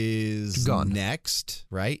Chode is gone next,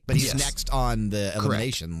 right? But he's next on the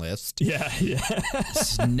elimination list. Yeah.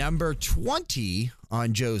 Number 20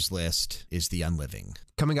 on Joe's list is The Unliving.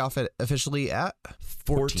 Coming off it officially at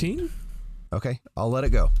 14? Okay, I'll let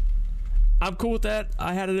it go. I'm cool with that.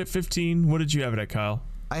 I had it at 15. What did you have it at, Kyle?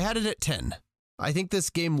 I had it at 10. I think this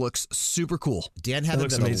game looks super cool. Dan had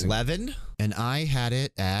it at 11, and I had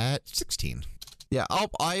it at 16. Yeah,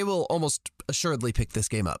 I will almost assuredly pick this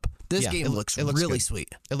game up. This game looks really good. sweet.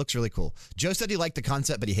 It looks really cool. Joe said he liked the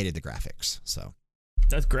concept, but he hated the graphics. So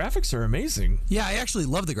the graphics are amazing. Yeah, I actually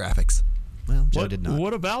love the graphics. Well, Joe did not.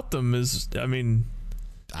 What about them is,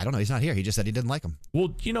 I don't know. He's not here. He just said he didn't like them.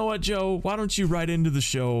 Well, you know what, Joe? Why don't you write into the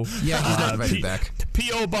show? Yeah, he's not invited back.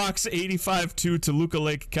 P.O. Box 852 Toluca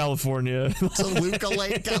Lake, California. Toluca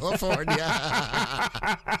Lake, California.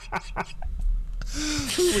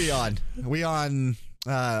 Who are we on?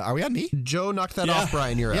 Are we on me? Joe knocked that off,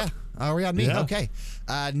 Brian. You're up. Are we on me? Yeah. Okay.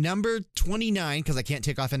 Number 29, because I can't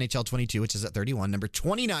take off NHL 22, which is at 31. Number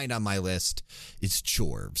 29 on my list is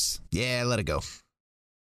Chorves. Yeah, let it go.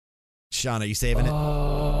 Sean, are you saving it?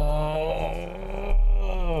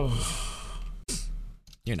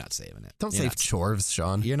 You're not saving it. Don't save Chorves,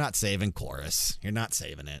 Sean. You're not saving Chorus. You're not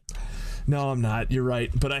saving it. No, I'm not. You're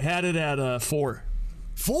right. But I had it at 4.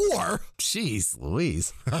 4? Jeez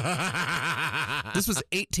Louise. This was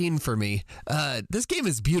 18 for me. This game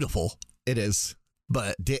is beautiful. It is.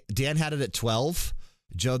 But Dan had it at 12.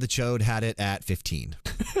 Joe the Chode had it at 15.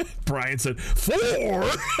 Brian said 4.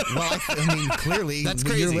 Well, I mean, clearly, that's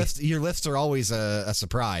crazy. Your lists are always a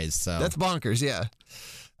surprise. So that's bonkers, yeah.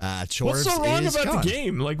 Chorbs What's so wrong is about gone. the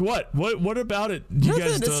game? Like what? What about it? Nothing,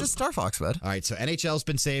 it's just Star Fox, bud. All right, so NHL's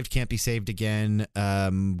been saved, can't be saved again.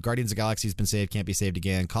 Guardians of the Galaxy's been saved, can't be saved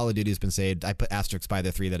again. Call of Duty's been saved. I put asterisks by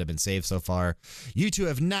the 3 that have been saved so far. You 2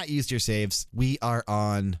 have not used your saves. We are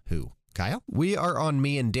on who? Kyle? We are on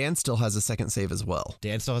me, and Dan still has a second save as well.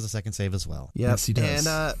 Dan still has a second save as well. Yep. Yes, he does.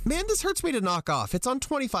 And man, this hurts me to knock off. It's on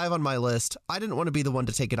 25 on my list. I didn't want to be the one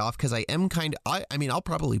to take it off because I am I mean, I'll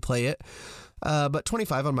probably play it. But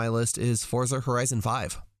 25 on my list is Forza Horizon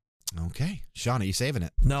 5. Okay. Sean, are you saving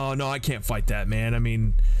it? No, I can't fight that, man. I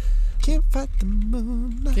mean, Can't fight the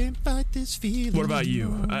moon. Can't fight this feeling. what about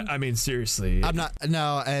you? I mean, seriously. I'm not.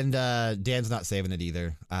 No, and Dan's not saving it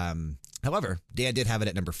either. However, Dan did have it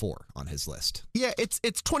at number 4 on his list. Yeah, it's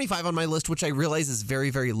 25 on my list, which I realize is very,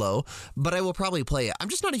 very low, but I will probably play it. I'm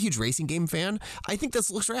just not a huge racing game fan. I think this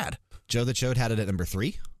looks rad. Joe the Chode had it at number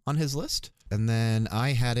 3 on his list. And then I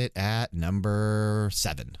had it at number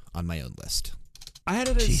 7 on my own list. I had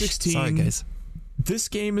it at Jeez. 16. Sorry, guys. This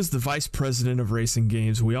game is the vice president of racing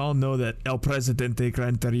games. We all know that El Presidente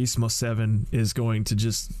Gran Turismo 7 is going to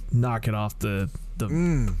just knock it off the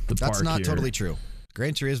park. That's not here. totally true.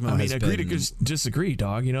 Gran Turismo I mean, has agree been, to disagree,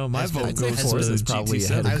 dog. You know, my has vote been- goes Forza to is probably GT7.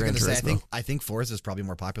 ahead of I was Gran going to say, Turismo. I think Forza is probably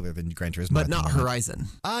more popular than Gran Turismo. But at the not moment. Horizon.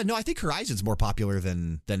 No, I think Horizon's more popular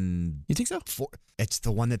than You think so? it's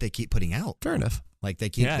the one that they keep putting out. Fair enough. Like they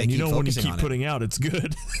keep, Yeah, they and you keep know when you focusing keep on it. putting out, it's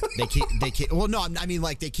good. They keep. Well, no, I mean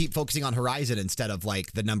like they keep focusing on Horizon instead of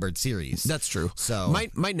like the numbered series. That's true. So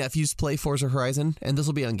My nephews play Forza Horizon, and this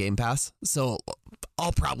will be on Game Pass, so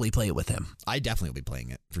I'll probably play it with him. I definitely will be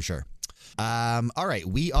playing it for sure. All right,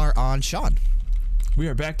 we are on Sean. We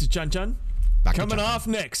are back to Chun Chun. Back to Coming Chun Chun. off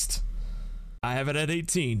next, I have it at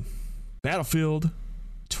 18. Battlefield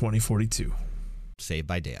 2042. Saved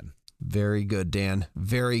by Dan. Very good, Dan.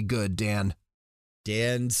 Very good, Dan.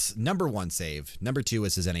 Dan's number 1 save. Number 2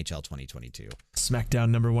 is his NHL 2022.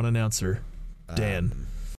 SmackDown #1 announcer, Dan.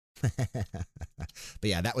 But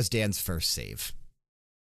yeah, that was Dan's first save.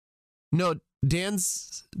 No,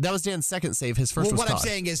 that was Dan's second save. His first Well, was what Todd. I'm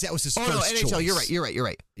saying is that was his Oh, first no, NHL. choice. You're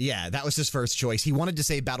right. Yeah, that was his first choice. He wanted to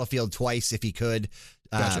save Battlefield twice if he could.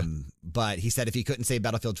 Gotcha. But he said if he couldn't save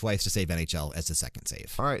Battlefield twice, to save NHL as his second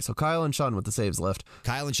save. All right, so Kyle and Sean with the saves left.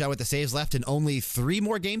 Kyle and Sean with the saves left and only 3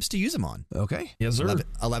 more games to use them on. Okay. Yes, sir.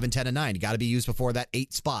 11, 10, and 9. Got to be used before that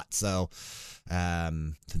 8 spot. So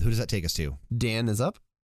who does that take us to? Dan is up.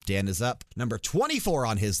 Dan is up. Number 24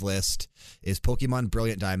 on his list is Pokemon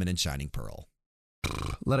Brilliant Diamond and Shining Pearl.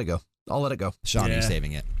 Let it go. I'll let it go. Sean, Yeah. you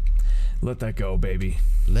saving it. Let that go, baby.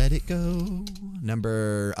 Let it go.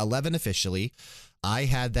 Number 11 officially. I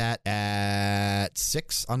had that at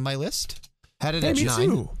 6 on my list. Had it Hey, at me 9.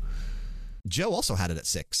 too. Joe also had it at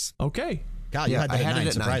 6. Okay. God, you Yeah, had that I at had it 9.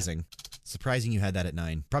 at 9. Surprising. Surprising you had that at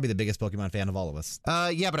 9. Probably the biggest Pokemon fan of all of us.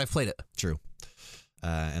 Yeah, but I've played it. True.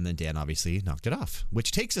 And then Dan obviously knocked it off,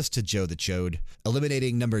 which takes us to Joe the Chode,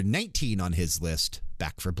 eliminating number 19 on his list,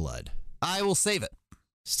 Back for Blood. I will save it.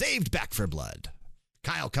 Saved Back for Blood.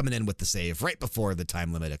 Kyle coming in with the save right before the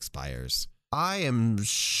time limit expires. I am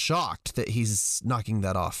shocked that he's knocking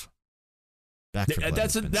that off. Back for Blood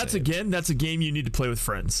That's has been saved. that's a game you need to play with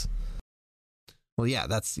friends. Well,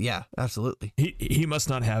 yeah, absolutely. He must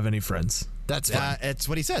not have any friends. That's fine. It's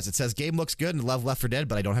what he says. It says game looks good and love Left 4 Dead,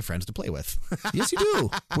 but I don't have friends to play with. Yes, you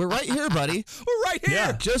do. We're right here, buddy. We're right here.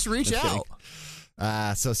 Yeah. Just reach Just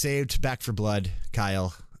out. So saved Back for Blood,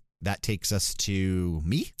 Kyle. That takes us to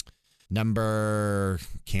me. Number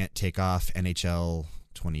can't take off NHL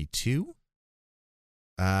 22.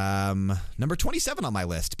 Number 27 on my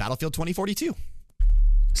list, Battlefield 2042.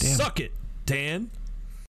 Damn. Suck it, Dan.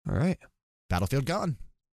 All right. Battlefield gone.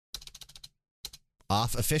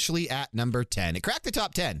 Off officially at number 10. It cracked the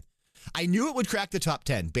top 10. I knew it would crack the top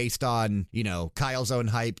 10 based on, Kyle's own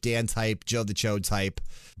hype, Dan's hype, Joe the Chode's hype,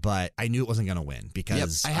 but I knew it wasn't going to win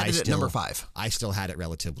because I had it at number 5. I still had it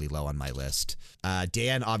relatively low on my list.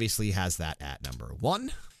 Dan obviously has that at number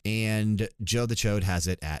 1, and Joe the Chode has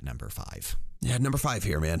it at number 5. Yeah, number 5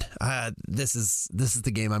 here, man. This is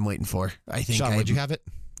the game I'm waiting for. I think. Sean, where'd you have it?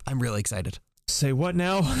 I'm really excited. Say what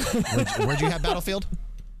now? Where'd you have Battlefield?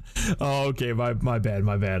 Oh, okay. My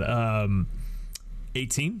bad.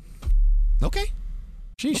 18. Okay.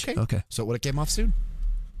 Sheesh. Okay. So it would have came off soon.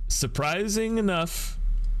 Surprising enough,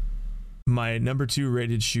 my number 2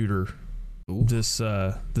 rated shooter this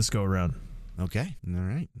go around. Okay. All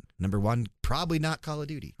right. Number 1, probably not Call of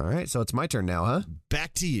Duty. All right. So it's my turn now, huh?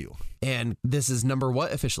 Back to you. And this is number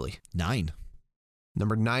what officially? 9.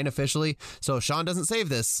 Number 9 officially. So if Sean doesn't save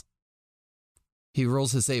this, he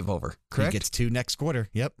rolls his save over. Correct. He gets 2 next quarter.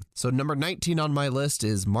 Yep. So number 19 on my list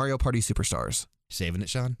is Mario Party Superstars. Saving it,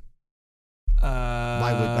 Sean?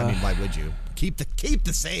 Why would you keep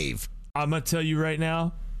the save? I'm gonna tell you right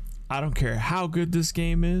now, I don't care how good this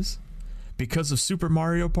game is. Because of Super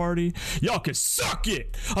Mario Party, y'all can suck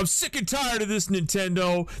it. I'm sick and tired of this,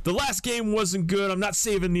 Nintendo. The last game wasn't good. I'm not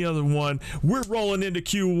saving the other one. We're rolling into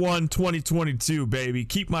Q1 2022, baby.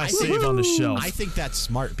 Keep my save on the shelf. I think that's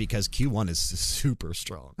smart because Q1 is super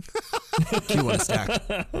strong. Q1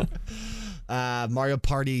 stack. Mario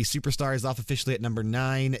Party Superstar is off officially at number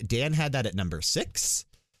 9. Dan had that at number 6.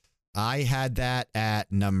 I had that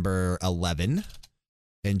at number 11.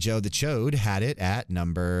 And Joe the Chode had it at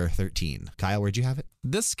number 13. Kyle, where'd you have it?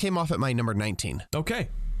 This came off at my number 19. Okay.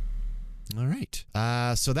 All right.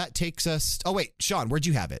 So that takes us... Oh, wait. Sean, where'd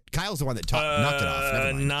you have it? Kyle's the one that knocked it off.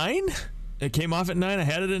 Never mind. 9? It came off at 9. I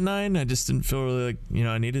had it at 9. I just didn't feel really like,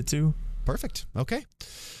 I needed to. Perfect. Okay.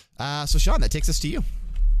 So, Sean, that takes us to you.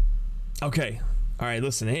 Okay. All right.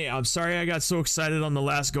 Listen, hey, I'm sorry I got so excited on the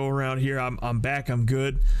last go around here. I'm back. I'm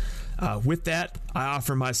good. With that, I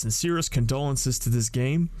offer my sincerest condolences to this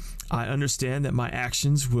game. I understand that my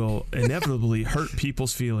actions will inevitably hurt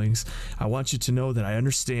people's feelings. I want you to know that I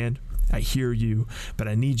understand. I hear you, but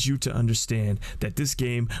I need you to understand that this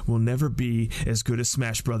game will never be as good as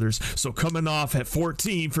Smash Brothers. So coming off at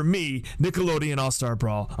 14 for me, Nickelodeon All-Star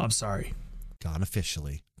Brawl. I'm sorry. Gone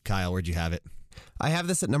officially. Kyle, where'd you have it? I have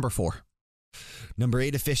this at number 4. Number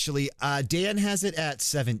 8 officially. Dan has it at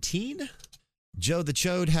 17. Joe the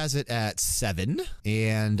Chode has it at 7,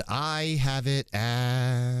 and I have it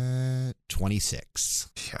at 26.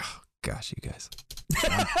 Yeah, gosh, you guys.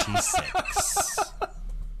 26.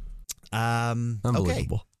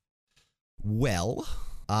 Unbelievable. Okay. Well,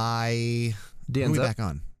 Dan's who are we up. back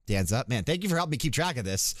on? Dan's up. Man, thank you for helping me keep track of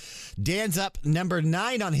this. Dan's up. Number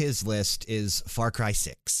 9 on his list is Far Cry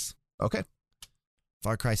 6. Okay.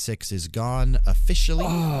 Far Cry 6 is gone officially.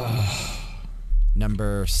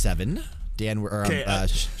 Number 7. Dan,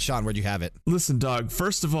 Sean, where'd you have it? Listen, dog.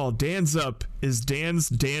 First of all, Dan's Up is Dan's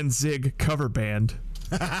Danzig cover band.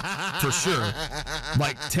 For sure.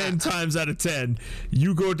 Like 10 times out of 10.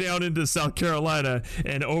 You go down into South Carolina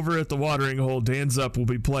and over at the watering hole, Dan's Up will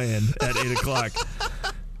be playing at 8 o'clock.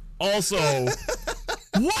 Also,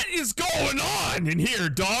 what is going on in here,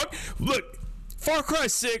 dog? Look, Far Cry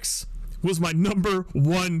 6 was my number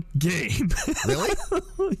 1 game. Really?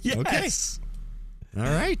 Yes. Okay. All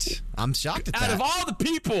right. I'm shocked at that. Out of all the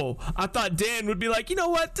people, I thought Dan would be like, you know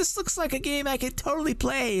what? This looks like a game I could totally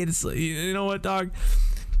play. And it's like, you know what, dog?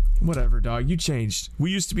 Whatever, dog. You changed. We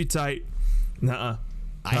used to be tight. Nuh-uh.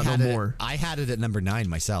 No more. I had it at number 9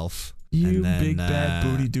 myself. You big bad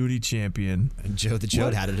booty duty champion. And Joe the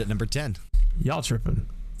Chode had it at number 10. Y'all tripping.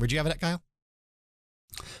 Where'd you have it at, Kyle?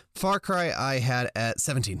 Far Cry I had at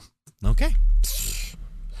 17. Okay.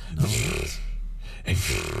 No.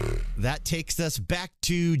 That takes us back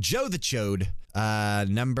to Joe the Chode.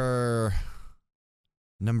 Number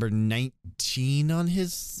 19 on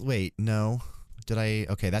his... Wait, no. Did I...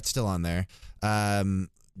 Okay, that's still on there.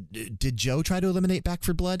 Did Joe try to eliminate Back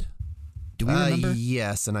for Blood? Do we remember?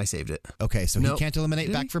 Yes, and I saved it. Okay, so he can't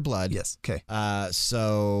eliminate Back for Blood. Yes, okay.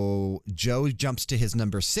 So Joe jumps to his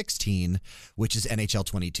number 16, which is NHL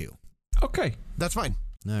 22. Okay. That's fine.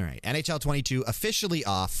 All right. NHL 22 officially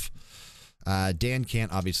off. Dan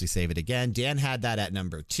can't obviously save it again. Dan had that at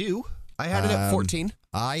number 2. I had it at 14.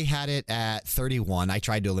 I had it at 31. I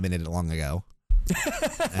tried to eliminate it long ago.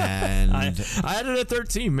 And I had it at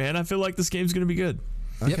 13, man. I feel like this game's going to be good.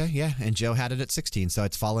 Okay, yeah. And Joe had it at 16, so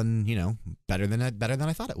it's fallen, better than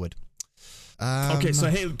I thought it would. Okay, so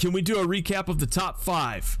hey, can we do a recap of the top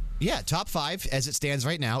 5? Yeah, top 5 as it stands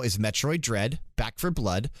right now is Metroid Dread, Back for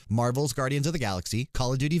Blood, Marvel's Guardians of the Galaxy,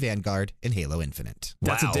 Call of Duty Vanguard, and Halo Infinite.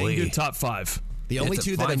 That's a dang good top 5. The only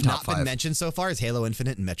two that have not been mentioned so far is Halo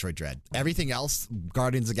Infinite and Metroid Dread. Everything else,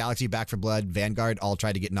 Guardians of the Galaxy, Back for Blood, Vanguard, all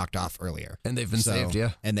tried to get knocked off earlier. And they've been saved, yeah.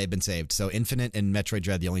 And they've been saved. So Infinite and Metroid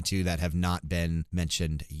Dread, the only two that have not been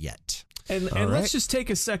mentioned yet. And let's just take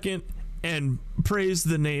a second and praise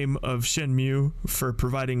the name of Shenmue for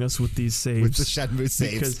providing us with these saves. With the Shenmue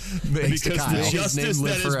saves. Because the justice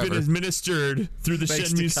that has been administered through the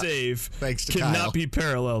Shenmue save cannot be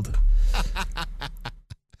paralleled.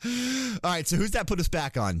 All right, so who's that put us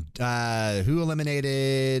back on? Who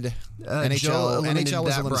eliminated NHL? Joe eliminated NHL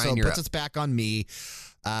was that, eliminated, Brian, so puts us back on me.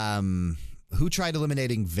 Who tried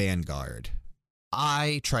eliminating Vanguard?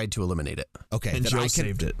 I tried to eliminate it. Okay, and Joe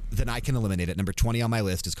saved it. Then I can eliminate it. Number 20 on my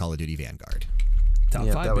list is Call of Duty Vanguard. Top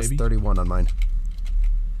 5, that was baby. 31 on mine.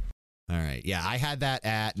 All right, yeah, I had that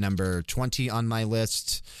at number 20 on my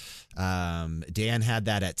list. Dan had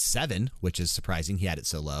that at 7, which is surprising. He had it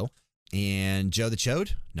so low. And Joe the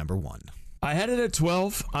Chode, number 1. I had it at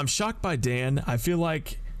 12. I'm shocked by Dan. I feel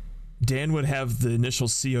like Dan would have the initial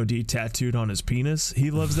COD tattooed on his penis. He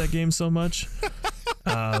loves that game so much.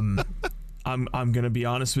 I'm gonna be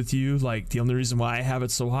honest with you. Like, the only reason why I have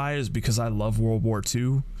it so high is because I love World War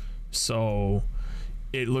II. So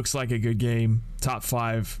it looks like a good game. Top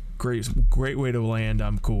 5, great way to land.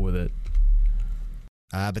 I'm cool with it.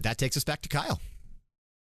 But that takes us back to Kyle.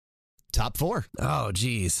 Top 4. Oh,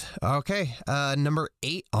 geez. Okay. Number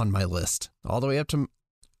 8 on my list, all the way up to.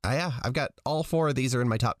 Yeah, I've got all 4 of these are in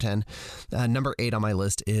my top 10. Number 8 on my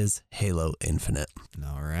list is Halo Infinite.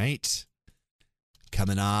 All right.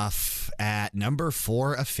 Coming off at number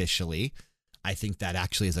 4 officially. I think that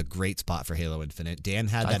actually is a great spot for Halo Infinite. Dan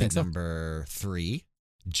had that at number 3.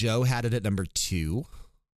 Joe had it at number 2.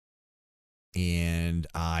 And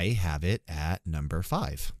I have it at number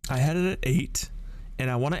 5. I had it at 8. And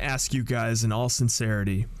I want to ask you guys in all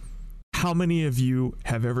sincerity, how many of you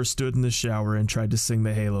have ever stood in the shower and tried to sing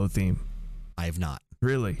the Halo theme? I have not.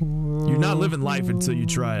 Really? You're not living life until you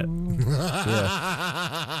try it. Yeah.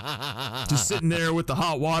 Just sitting there with the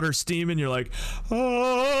hot water steaming, you're like,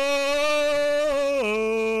 oh,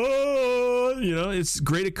 you know, it's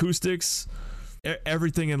great acoustics,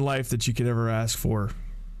 everything in life that you could ever ask for.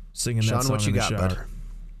 Singing Sean, that song what you in the got, shower. bud?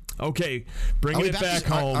 Okay, bringing it back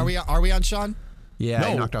home. Are we on Sean? Yeah,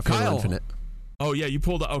 I knocked off Kyle. Halo Infinite. Oh yeah, you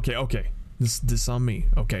pulled. Okay. This on me.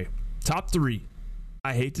 Okay, top 3.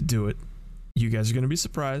 I hate to do it. You guys are gonna be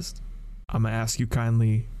surprised. I'm gonna ask you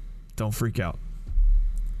kindly. Don't freak out.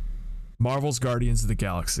 Marvel's Guardians of the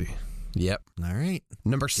Galaxy. Yep. All right.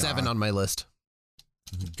 Number 7 on my list.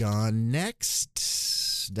 Gone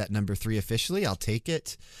next. That number 3 officially. I'll take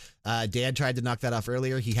it. Dan tried to knock that off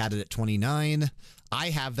earlier. He had it at 29. I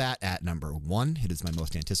have that at number 1. It is my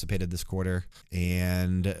most anticipated this quarter.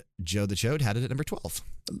 And Joe the Chode had it at number 12.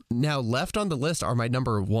 Now, left on the list are my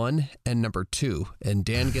number 1 and number 2, and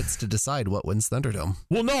Dan gets to decide what wins Thunderdome.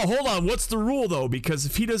 Well, no, hold on. What's the rule, though? Because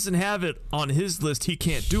if he doesn't have it on his list, he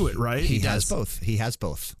can't do it, right? He has both. He has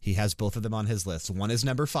both. He has both of them on his list. One is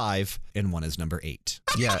number 5, and one is number 8.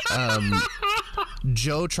 Yeah.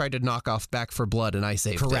 Joe tried to knock off Back for Blood, and I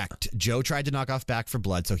saved it. Correct. Joe tried to knock off Back for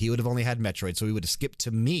Blood, so he would have only had Metroid, so he would have skipped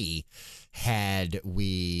to me had it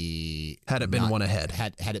been one ahead.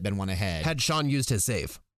 Had it been one ahead. Had Sean used his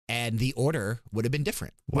save. And the order would have been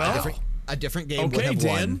different. Well, a different game would have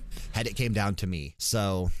won had it came down to me.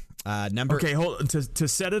 So, number... Okay, hold to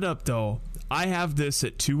set it up, though, I have this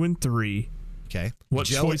at 2 and 3. Okay. What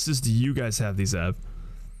choices do you guys have these at?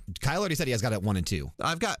 Kyle already said he has got it 1 and 2.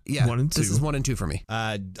 I've got 1 and 2. This is 1 and 2 for me.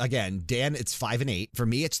 Again, Dan, it's 5 and 8. For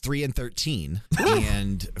me, it's 3 and 13.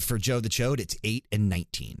 And for Joe the Chode, it's 8 and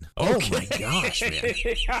 19. Oh my gosh, man!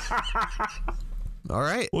 All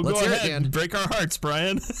right, well, let's go hear ahead. it, Dan. Break our hearts,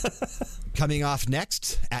 Brian. Coming off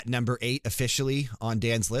next at number 8 officially on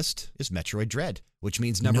Dan's list is Metroid Dread, which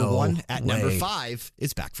means number 1 at number 5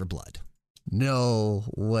 is Back for Blood. No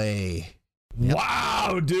way! Yep.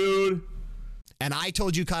 Wow, dude. And I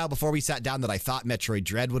told you, Kyle, before we sat down that I thought Metroid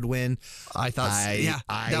Dread would win. I thought,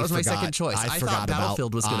 that was my second choice. I thought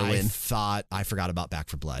Battlefield was going to win. I forgot about Back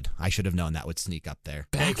for Blood. I should have known that would sneak up there.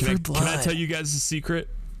 Can I tell you guys a secret?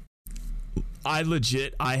 I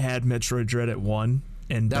had Metroid Dread at 1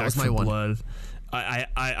 and that Back was my for 1. Blood.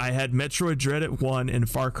 I had Metroid Dread at 1 and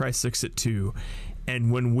Far Cry 6 at 2.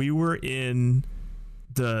 And when we were in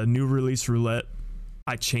the new release roulette,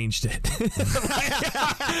 I changed it.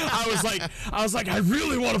 I was like, I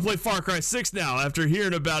really want to play Far Cry 6 now after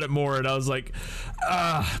hearing about it more. And I was like,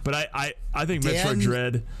 but I think Metroid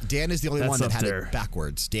Dread. Dan is the only one that had there. it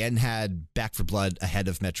backwards. Dan had Back for Blood ahead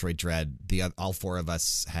of Metroid Dread. All 4 of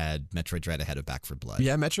us had Metroid Dread ahead of Back for Blood.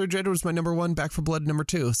 Yeah, Metroid Dread was my number 1, Back for Blood number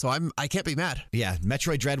 2. So I can't be mad. Yeah,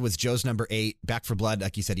 Metroid Dread was Joe's number 8. Back for Blood,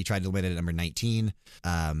 like you said, he tried to win it at number 19.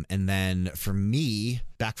 And then for me,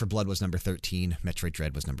 Back for Blood was number 13. Metroid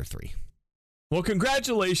Dread was number 3. Well,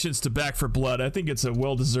 congratulations to Back for Blood. I think it's a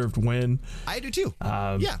well-deserved win. I do too.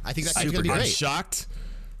 Yeah, I think that's going to be I'm great. shocked.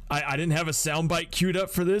 I didn't have a soundbite queued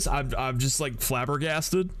up for this. I'm just like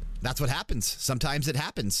flabbergasted. That's what happens. Sometimes it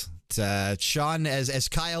happens. Sean, as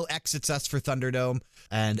Kyle exits us for Thunderdome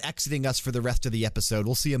and exiting us for the rest of the episode,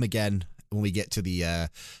 we'll see him again when we get to the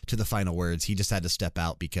final words. He just had to step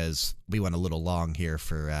out because we went a little long here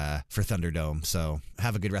for Thunderdome. So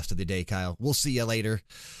have a good rest of the day, Kyle. We'll see you later.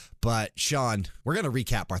 But Sean, we're going to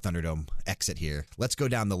recap our Thunderdome exit here. Let's go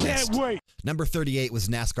down the list. Can't wait. Number 38 was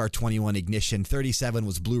NASCAR 21 Ignition. 37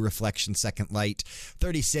 was Blue Reflection Second Light.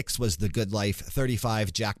 36 was The Good Life.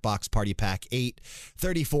 35 Jackbox Party Pack 8.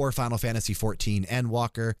 34 Final Fantasy 14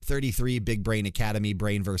 Endwalker. 33 Big Brain Academy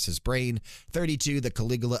Brain vs. Brain. 32 The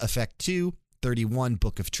Caligula Effect 2. 31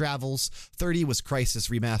 Book of Travels. 30 was Crisis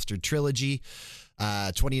Remastered Trilogy.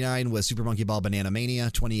 29 was Super Monkey Ball Banana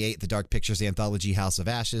Mania. 28, The Dark Pictures Anthology House of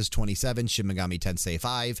Ashes. 27, Shin Megami Tensei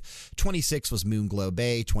 5. 26 was Moonglow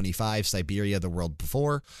Bay. 25, Siberia The World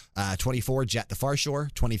Before. 24, Jet the Far Shore.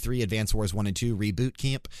 23, Advance Wars 1 and 2 Reboot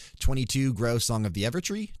Camp. 22, Grow Song of the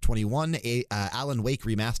Evertree. 21, Alan Wake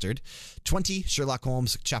Remastered. 20, Sherlock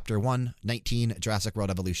Holmes Chapter 1. 19, Jurassic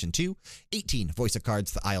World Evolution 2. 18, Voice of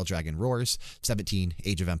Cards The Isle Dragon Roars. 17,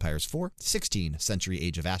 Age of Empires 4. 16, Century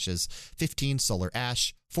Age of Ashes. 15, Solar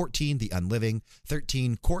Ash. 14, The Unliving.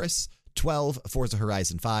 13, Chorus. 12, Forza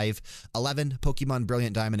Horizon 5. 11, Pokemon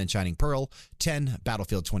Brilliant Diamond and Shining Pearl. 10,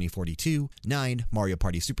 Battlefield 2042. 9, Mario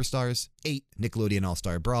Party Superstars. 8, Nickelodeon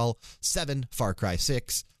All-Star Brawl. 7, Far Cry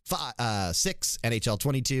 6. 6, NHL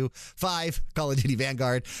 22. 5, Call of Duty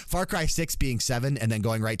Vanguard. Far Cry 6 being 7 and then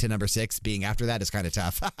going right to number 6 being after that is kind of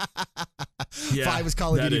tough. Yeah, 5 was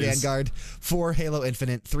Call of Duty is. Vanguard. 4, Halo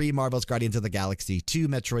Infinite. 3, Marvel's Guardians of the Galaxy. 2,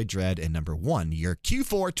 Metroid Dread. And number 1, your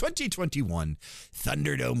Q4 2021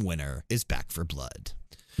 Thunderdome winner is Back for Blood.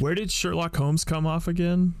 Where did Sherlock Holmes come off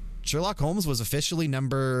again? Sherlock Holmes was officially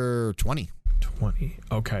number 20. 20.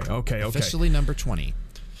 Okay. Officially number 20.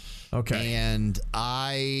 Okay. And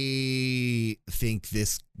I think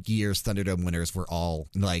this year's Thunderdome winners were all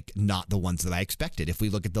like not the ones that I expected. If we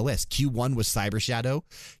look at the list, Q1 was Cyber Shadow,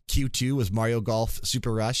 Q2 was Mario Golf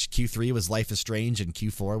Super Rush, Q3 was Life is Strange, and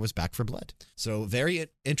Q4 was Back for Blood. So very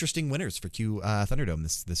interesting winners for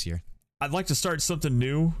Thunderdome this year. I'd like to start something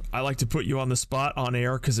new. I like to put you on the spot on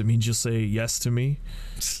air because it means you'll say yes to me.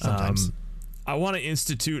 Sometimes. I want to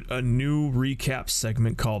institute a new recap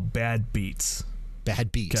segment called Bad Beats.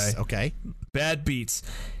 Bad Beats. Okay. Bad Beats.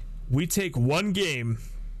 We take one game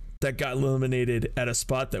that got eliminated at a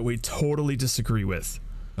spot that we totally disagree with.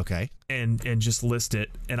 Okay. And just list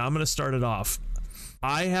it. And I'm going to start it off.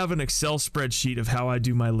 I have an Excel spreadsheet of how I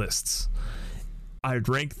do my lists. I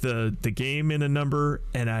rank the game in a number,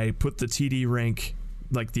 and I put the TD rank,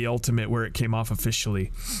 like the ultimate, where it came off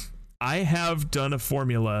officially. I have done a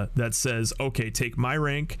formula that says, okay, take my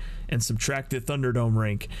rank and subtract the Thunderdome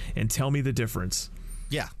rank and tell me the difference.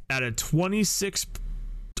 Yeah. At a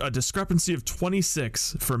discrepancy of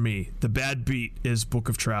 26 for me, the bad beat is Book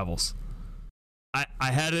of Travels. I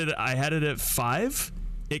had it at 5.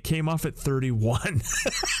 It came off at 31.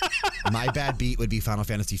 My bad beat would be Final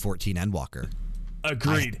Fantasy 14 Endwalker.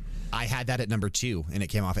 Agreed. I had that at number 2, and it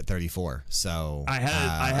came off at 34. So I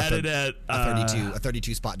had it at a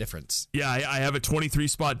 32 spot difference. Yeah, I have a 23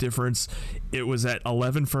 spot difference. It was at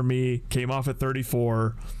 11 for me. Came off at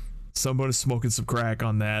 34. Someone is smoking some crack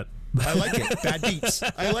on that. I like it. Bad beats.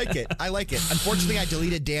 I like it. Unfortunately, I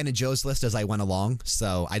deleted Dan and Joe's list as I went along,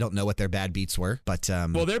 so I don't know what their bad beats were. But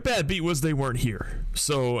well, their bad beat was they weren't here.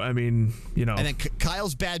 So I mean, you know. And then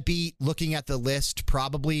Kyle's bad beat, looking at the list,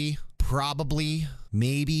 probably,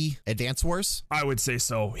 maybe Advance Wars. I would say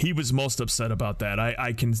so. He was most upset about that.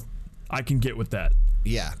 I can get with that.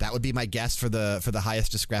 Yeah, that would be my guess for the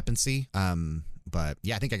highest discrepancy. But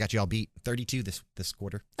yeah, I think I got you all beat. 32 this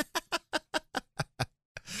quarter.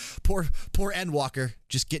 Poor Endwalker,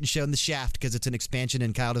 just getting shown the shaft because it's an expansion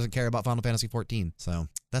and Kyle doesn't care about Final Fantasy 14. So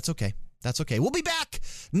that's okay. We'll be back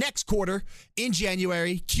next quarter in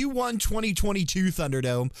January, Q1 2022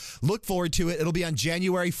 Thunderdome. Look forward to it. It'll be on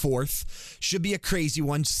January 4th. Should be a crazy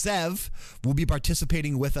one. Sev will be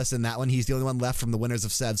participating with us in that one. He's the only one left from the winners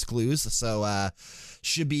of Sev's Clues. So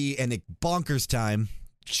should be a bonkers time.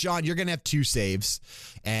 Sean, you're going to have 2 saves.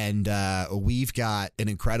 And we've got an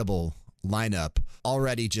incredible lineup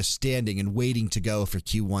already just standing and waiting to go for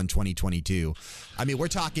Q1 2022. I mean, we're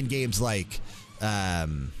talking games like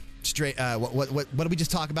straight what did we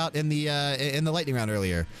just talk about in the lightning round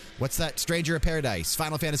earlier? What's that? Stranger of Paradise,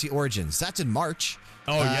 Final Fantasy Origins. That's in March.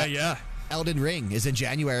 Oh yeah. Elden Ring is in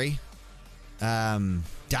January. Dying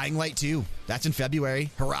Light 2, that's in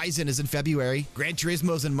February. Horizon is in February. Gran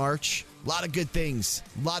Turismo's in March. A lot of good things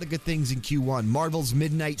in Q1. Marvel's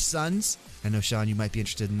Midnight Suns. I know, Sean, you might be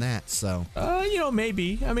interested in that. So,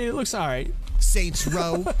 maybe. I mean, it looks all right. Saints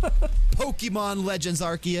Row, Pokemon Legends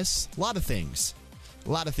Arceus. A lot of things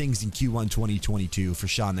in Q1 2022 for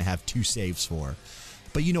Sean to have 2 saves for.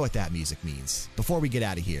 But you know what that music means. Before we get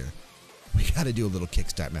out of here, we got to do a little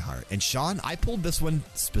Kickstart My Heart. And Sean, I pulled this one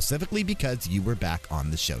specifically because you were back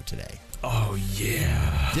on the show today. Oh,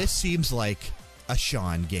 yeah. This seems like a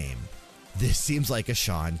Sean game.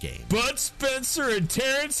 Bud Spencer and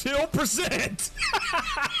Terrence Hill present.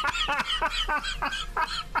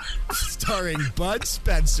 Starring Bud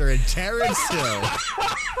Spencer and Terrence Hill.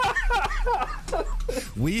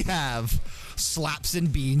 We have Slaps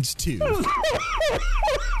and Beans 2.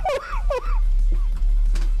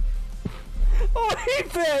 Oh,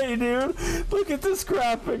 Hey, dude, look at this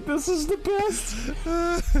graphic. This is the best.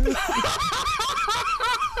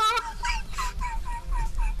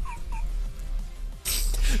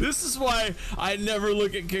 This is why I never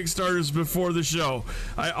look at Kickstarters before the show.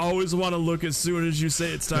 I always want to look as soon as you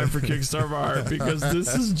say it's time for Kickstart My Heart, because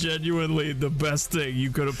this is genuinely the best thing you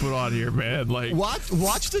could have put on here, man. Like,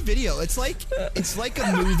 watch the video. It's like a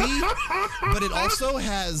movie, but it also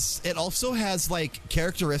has like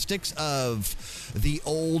characteristics of the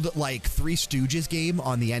old like Three Stooges game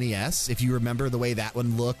on the NES. If you remember the way that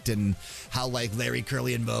one looked and how like Larry,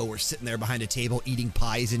 Curly, and Moe were sitting there behind a table eating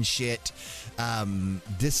pies and shit.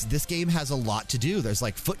 This game has a lot to do. There's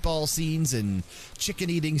like football scenes and chicken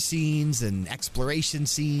eating scenes and exploration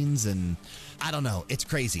scenes, and I don't know. It's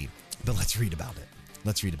crazy, but let's read about it.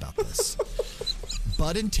 Let's read about this.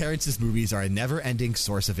 Bud and Terrence's movies are a never-ending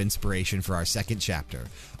source of inspiration for our second chapter.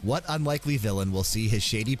 What unlikely villain will see his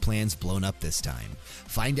shady plans blown up this time?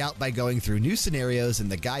 Find out by going through new scenarios in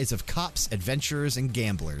the guise of cops, adventurers, and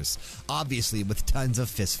gamblers, obviously with tons of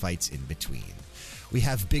fistfights in between. We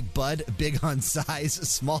have Big Bud, big on size,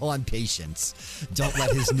 small on patience. Don't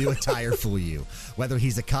let his new attire fool you. Whether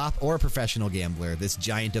he's a cop or a professional gambler, this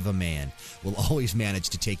giant of a man will always manage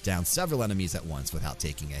to take down several enemies at once without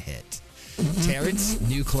taking a hit. Terrence,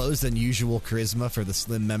 new clothes, unusual charisma for the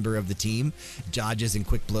slim member of the team. Dodges and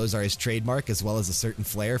quick blows are his trademark, as well as a certain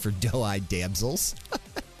flair for doe-eyed damsels.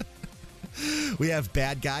 We have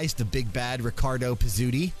bad guys, the big bad Ricardo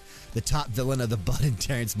Pizzuti. The top villain of the Bud and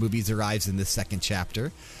Terrence movies arrives in the second chapter.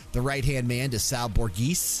 The right-hand man to Sal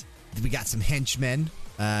Borghese. We got some henchmen,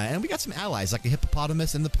 and we got some allies like a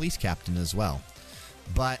hippopotamus and the police captain as well.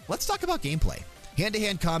 But let's talk about gameplay.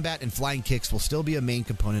 Hand-to-hand combat and flying kicks will still be a main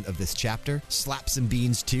component of this chapter. Slaps and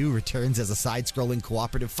Beans 2 returns as a side-scrolling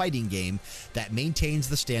cooperative fighting game that maintains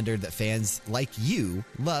the standard that fans like you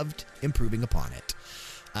loved, improving upon it.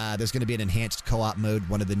 There's going to be an enhanced co-op mode.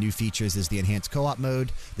 One of the new features is the enhanced co-op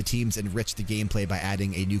mode. The teams enrich the gameplay by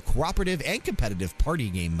adding a new cooperative and competitive party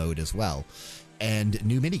game mode as well. And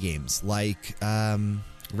new minigames like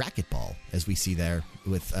racquetball, as we see there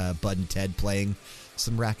with Bud and Ted playing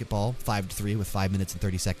some racquetball, 5-3 with 5 minutes and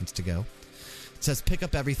 30 seconds to go. It says pick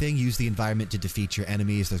up everything, use the environment to defeat your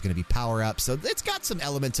enemies. There's going to be power-ups. So it's got some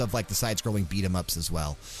elements of like the side-scrolling beat-em-ups as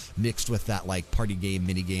well, mixed with that like party game,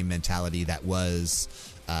 mini-game mentality that was,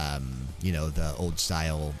 the old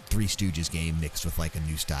style Three Stooges game mixed with like a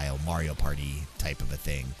new style Mario Party type of a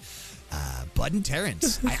thing. Bud and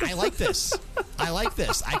Terrence. I like this. I like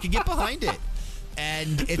this. I can get behind it.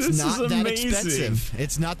 And it's not that expensive.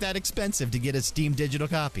 It's not that expensive to get a Steam digital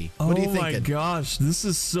copy. What are you thinking? Oh my gosh, this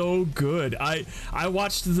is so good. I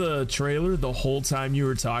watched the trailer the whole time you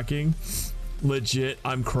were talking. Legit,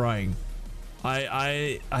 I'm crying.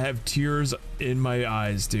 I have tears in my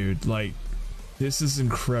eyes, dude. Like, this is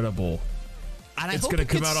incredible. And it's going to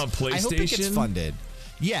come out on PlayStation. I hope it gets funded.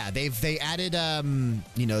 Yeah, they added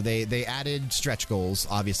they added stretch goals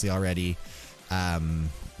obviously already.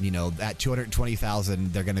 At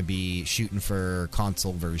 220,000, they're going to be shooting for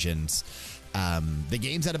console versions. The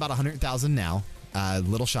game's at about 100,000 now, a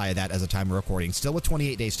little shy of that as of time of recording. Still with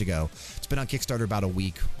 28 days to go. It's been on Kickstarter about a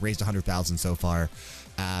week, raised 100,000 so far.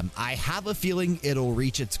 I have a feeling it'll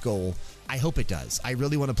reach its goal. I hope it does. I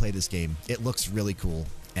really want to play this game. It looks really cool.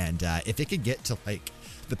 And if it could get to like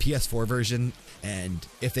the PS4 version, and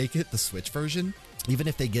if they get the Switch version, even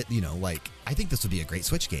if they get, I think this would be a great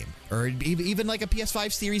Switch game. Or even like a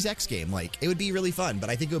PS5 Series X game. Like, it would be really fun, but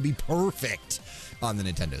I think it would be perfect on the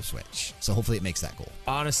Nintendo Switch. So hopefully it makes that goal.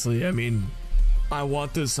 Honestly, I mean, I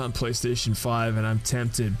want this on PlayStation 5, and I'm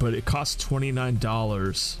tempted, but it costs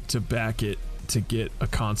 $29 to back it to get a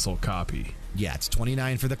console copy. Yeah, it's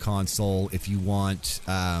 $29 for the console. If you want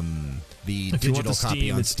the digital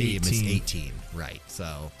copy on Steam, it's $18. Right,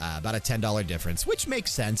 so about a $10 difference, which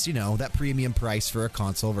makes sense, that premium price for a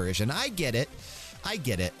console version. I get it.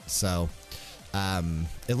 So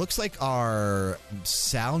it looks like our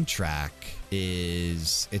soundtrack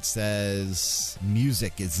it says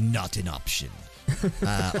music is not an option.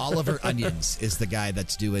 Oliver Onions is the guy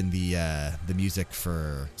that's doing the music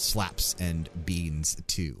for Slaps and Beans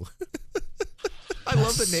 2. I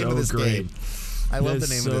love the name of this game. I love the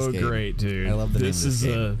name of this game. So great, dude. I love the name of this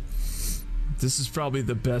game. This is probably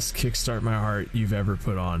the best Kickstart My Heart you've ever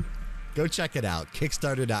put on. Go check it out.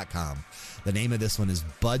 Kickstarter.com. The name of this one is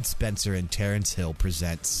Bud Spencer and Terrence Hill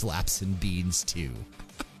present Slaps and Beans 2.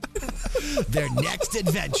 Their next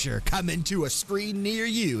adventure coming to a screen near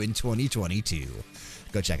you in 2022.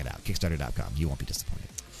 Go check it out. Kickstarter.com. You won't be disappointed.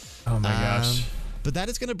 Oh my gosh. But that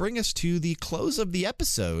is going to bring us to the close of the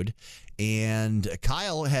episode. And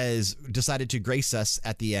Kyle has decided to grace us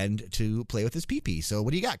at the end to play with his pee-pee. So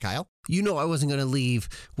what do you got, Kyle? You know I wasn't going to leave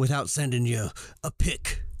without sending you a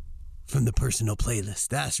pic from the personal playlist.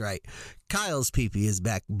 That's right. Kyle's pee-pee is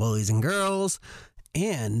back, boys and girls.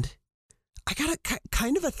 And I got a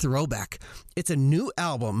kind of a throwback. It's a new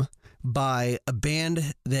album by a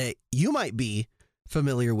band that you might be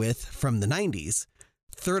familiar with from the 90s,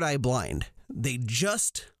 Third Eye Blind. They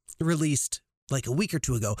just released, like a week or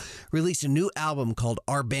two ago, released a new album called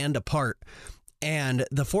Our Band Apart. And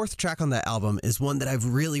the fourth track on that album is one that I've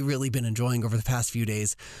really, really been enjoying over the past few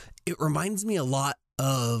days. It reminds me a lot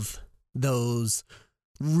of those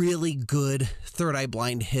really good Third Eye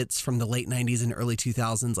Blind hits from the late 90s and early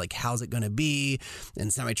 2000s, like How's It Gonna Be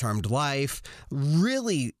and Semi-Charmed Life.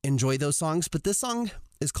 Really enjoy those songs, but this song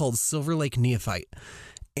is called Silver Lake Neophyte.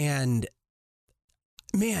 And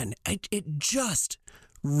man, it just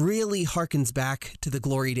really harkens back to the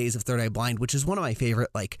glory days of Third Eye Blind, which is one of my favorite,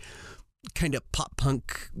 like, kind of pop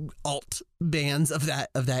punk alt bands of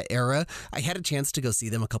that era. I had a chance to go see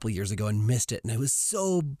them a couple years ago and missed it, and I was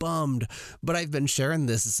so bummed. But I've been sharing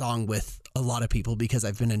this song with a lot of people because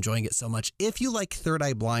I've been enjoying it so much. If you like Third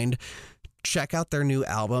Eye Blind, check out their new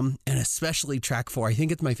album, and especially track 4. I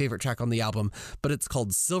think it's my favorite track on the album, but it's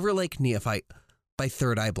called Silver Lake Neophyte by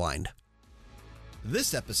Third Eye Blind.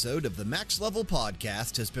 This episode of the Max Level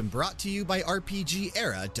Podcast has been brought to you by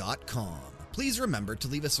RPGera.com. Please remember to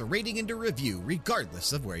leave us a rating and a review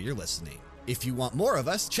regardless of where you're listening. If you want more of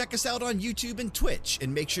us, check us out on YouTube and Twitch,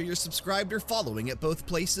 and make sure you're subscribed or following at both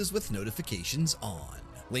places with notifications on.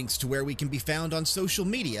 Links to where we can be found on social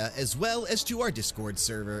media, as well as to our Discord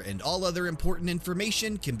server and all other important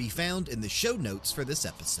information, can be found in the show notes for this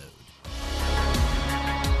episode.